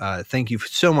time. Thank you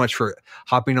so much for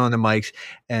hopping on the mics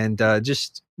and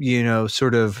just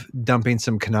sort of dumping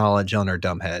some knowledge on our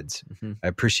dumb heads. I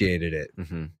appreciated it.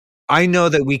 I know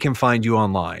that we can find you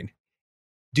online.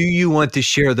 Do you want to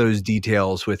share those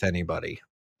details with anybody?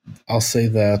 I'll say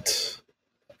that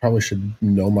I probably should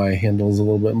know my handles a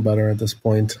little bit better at this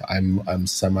point. I'm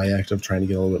semi-active, trying to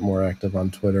get a little bit more active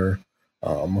on Twitter.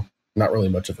 Not really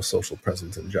much of a social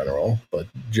presence in general, but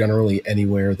generally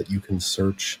anywhere that you can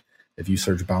search. If you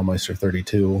search Baumeister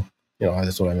 32,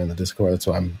 that's what I'm in the Discord. That's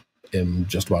what I'm in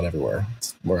just about everywhere.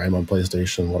 It's where I'm on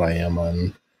PlayStation, what I am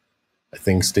on, I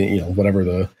think,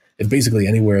 whatever it's basically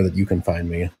anywhere that you can find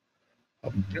me.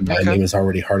 My name is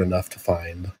already hard enough to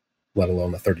find, let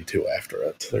alone a 32 after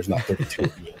it. There's not 32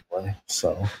 of me anymore.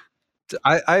 So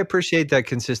I appreciate that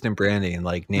consistent branding,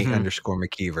 like Nate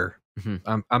 _McKeever.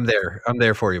 I'm there. I'm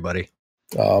there for you, buddy.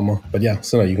 But yeah,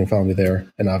 so you can find me there,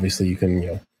 and obviously you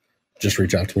can just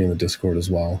reach out to me in the Discord as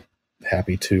well.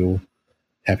 Happy to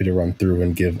run through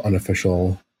and give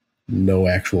unofficial, no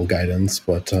actual guidance,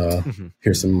 but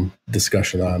here's some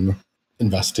discussion on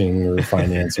investing or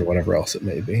finance or whatever else it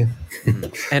may be.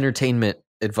 Entertainment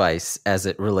advice as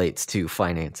it relates to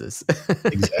finances.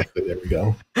 Exactly. There we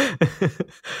go.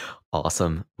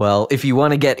 Awesome. Well, if you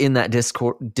want to get in that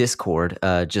Discord,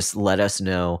 just let us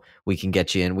know. We can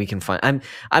get you in. We can find.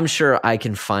 I'm sure I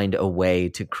can find a way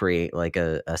to create like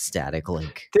a static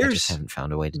link. I just haven't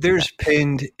found a way to. There's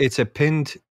pinned. It's a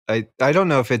pinned. I don't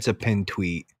know if it's a pinned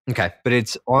tweet. Okay, but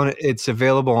it's on. It's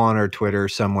available on our Twitter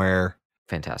somewhere.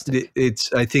 Fantastic.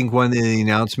 It's I think one of the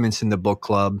announcements in the book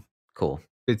club. Cool.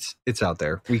 It's out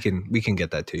there. We can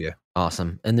get that to you.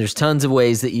 Awesome. And there's tons of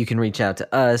ways that you can reach out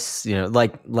to us. You know,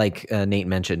 like Nate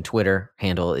mentioned, Twitter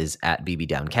handle is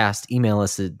 @bbdowncast. Email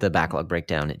us at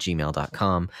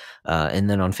thebacklog@gmail.com. And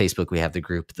then on Facebook, we have the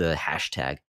group, the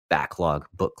hashtag Backlog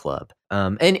Book Club.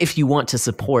 And if you want to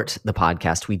support the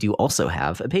podcast, we do also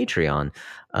have a Patreon.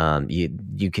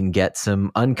 You can get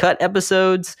some uncut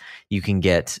episodes. You can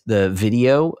get the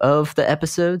video of the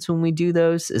episodes when we do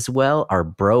those as well. Our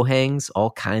bro hangs,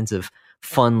 all kinds of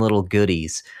fun little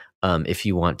goodies. If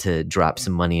you want to drop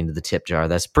some money into the tip jar,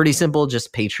 that's pretty simple.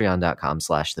 Just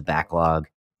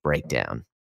patreon.com/thebacklog-breakdown.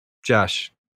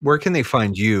 Josh, where can they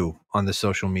find you on the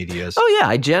social medias? Oh yeah,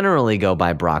 I generally go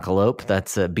by Broccolope.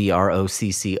 That's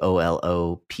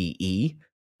BROCCOLOPE.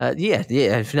 Yeah.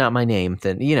 If not my name,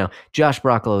 then Josh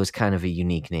Broccolo is kind of a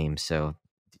unique name. So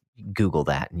Google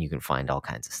that, and you can find all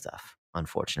kinds of stuff.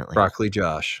 Unfortunately, Broccoli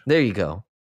Josh. There you go.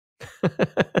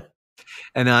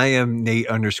 And I am Nate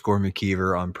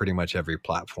 _McKeever on pretty much every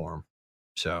platform.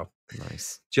 So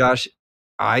nice, Josh.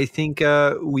 I think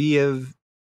we have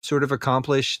sort of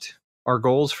accomplished our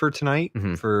goals for tonight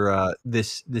for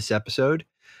this episode.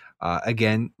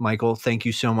 Again, Michael, thank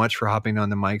you so much for hopping on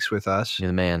the mics with us. You're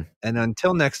the man. And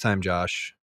until next time,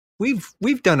 Josh, we've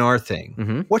done our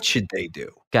thing. What should they do?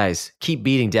 Guys, keep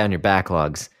beating down your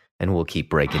backlogs, and we'll keep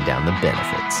breaking down the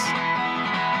benefits.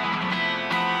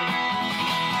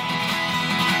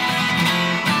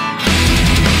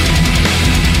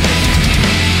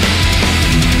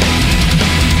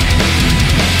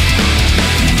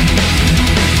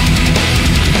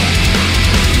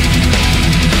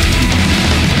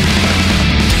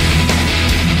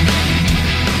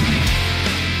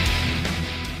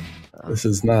 This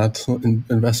is not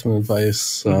investment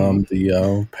advice.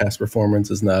 The past performance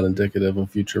is not indicative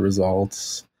of future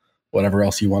results. Whatever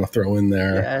else you want to throw in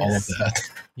there, all of that.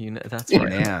 That's right.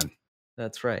 Man,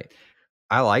 that's right.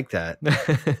 I like that.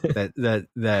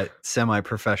 that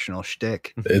semi-professional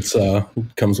shtick. It's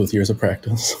comes with years of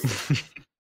practice.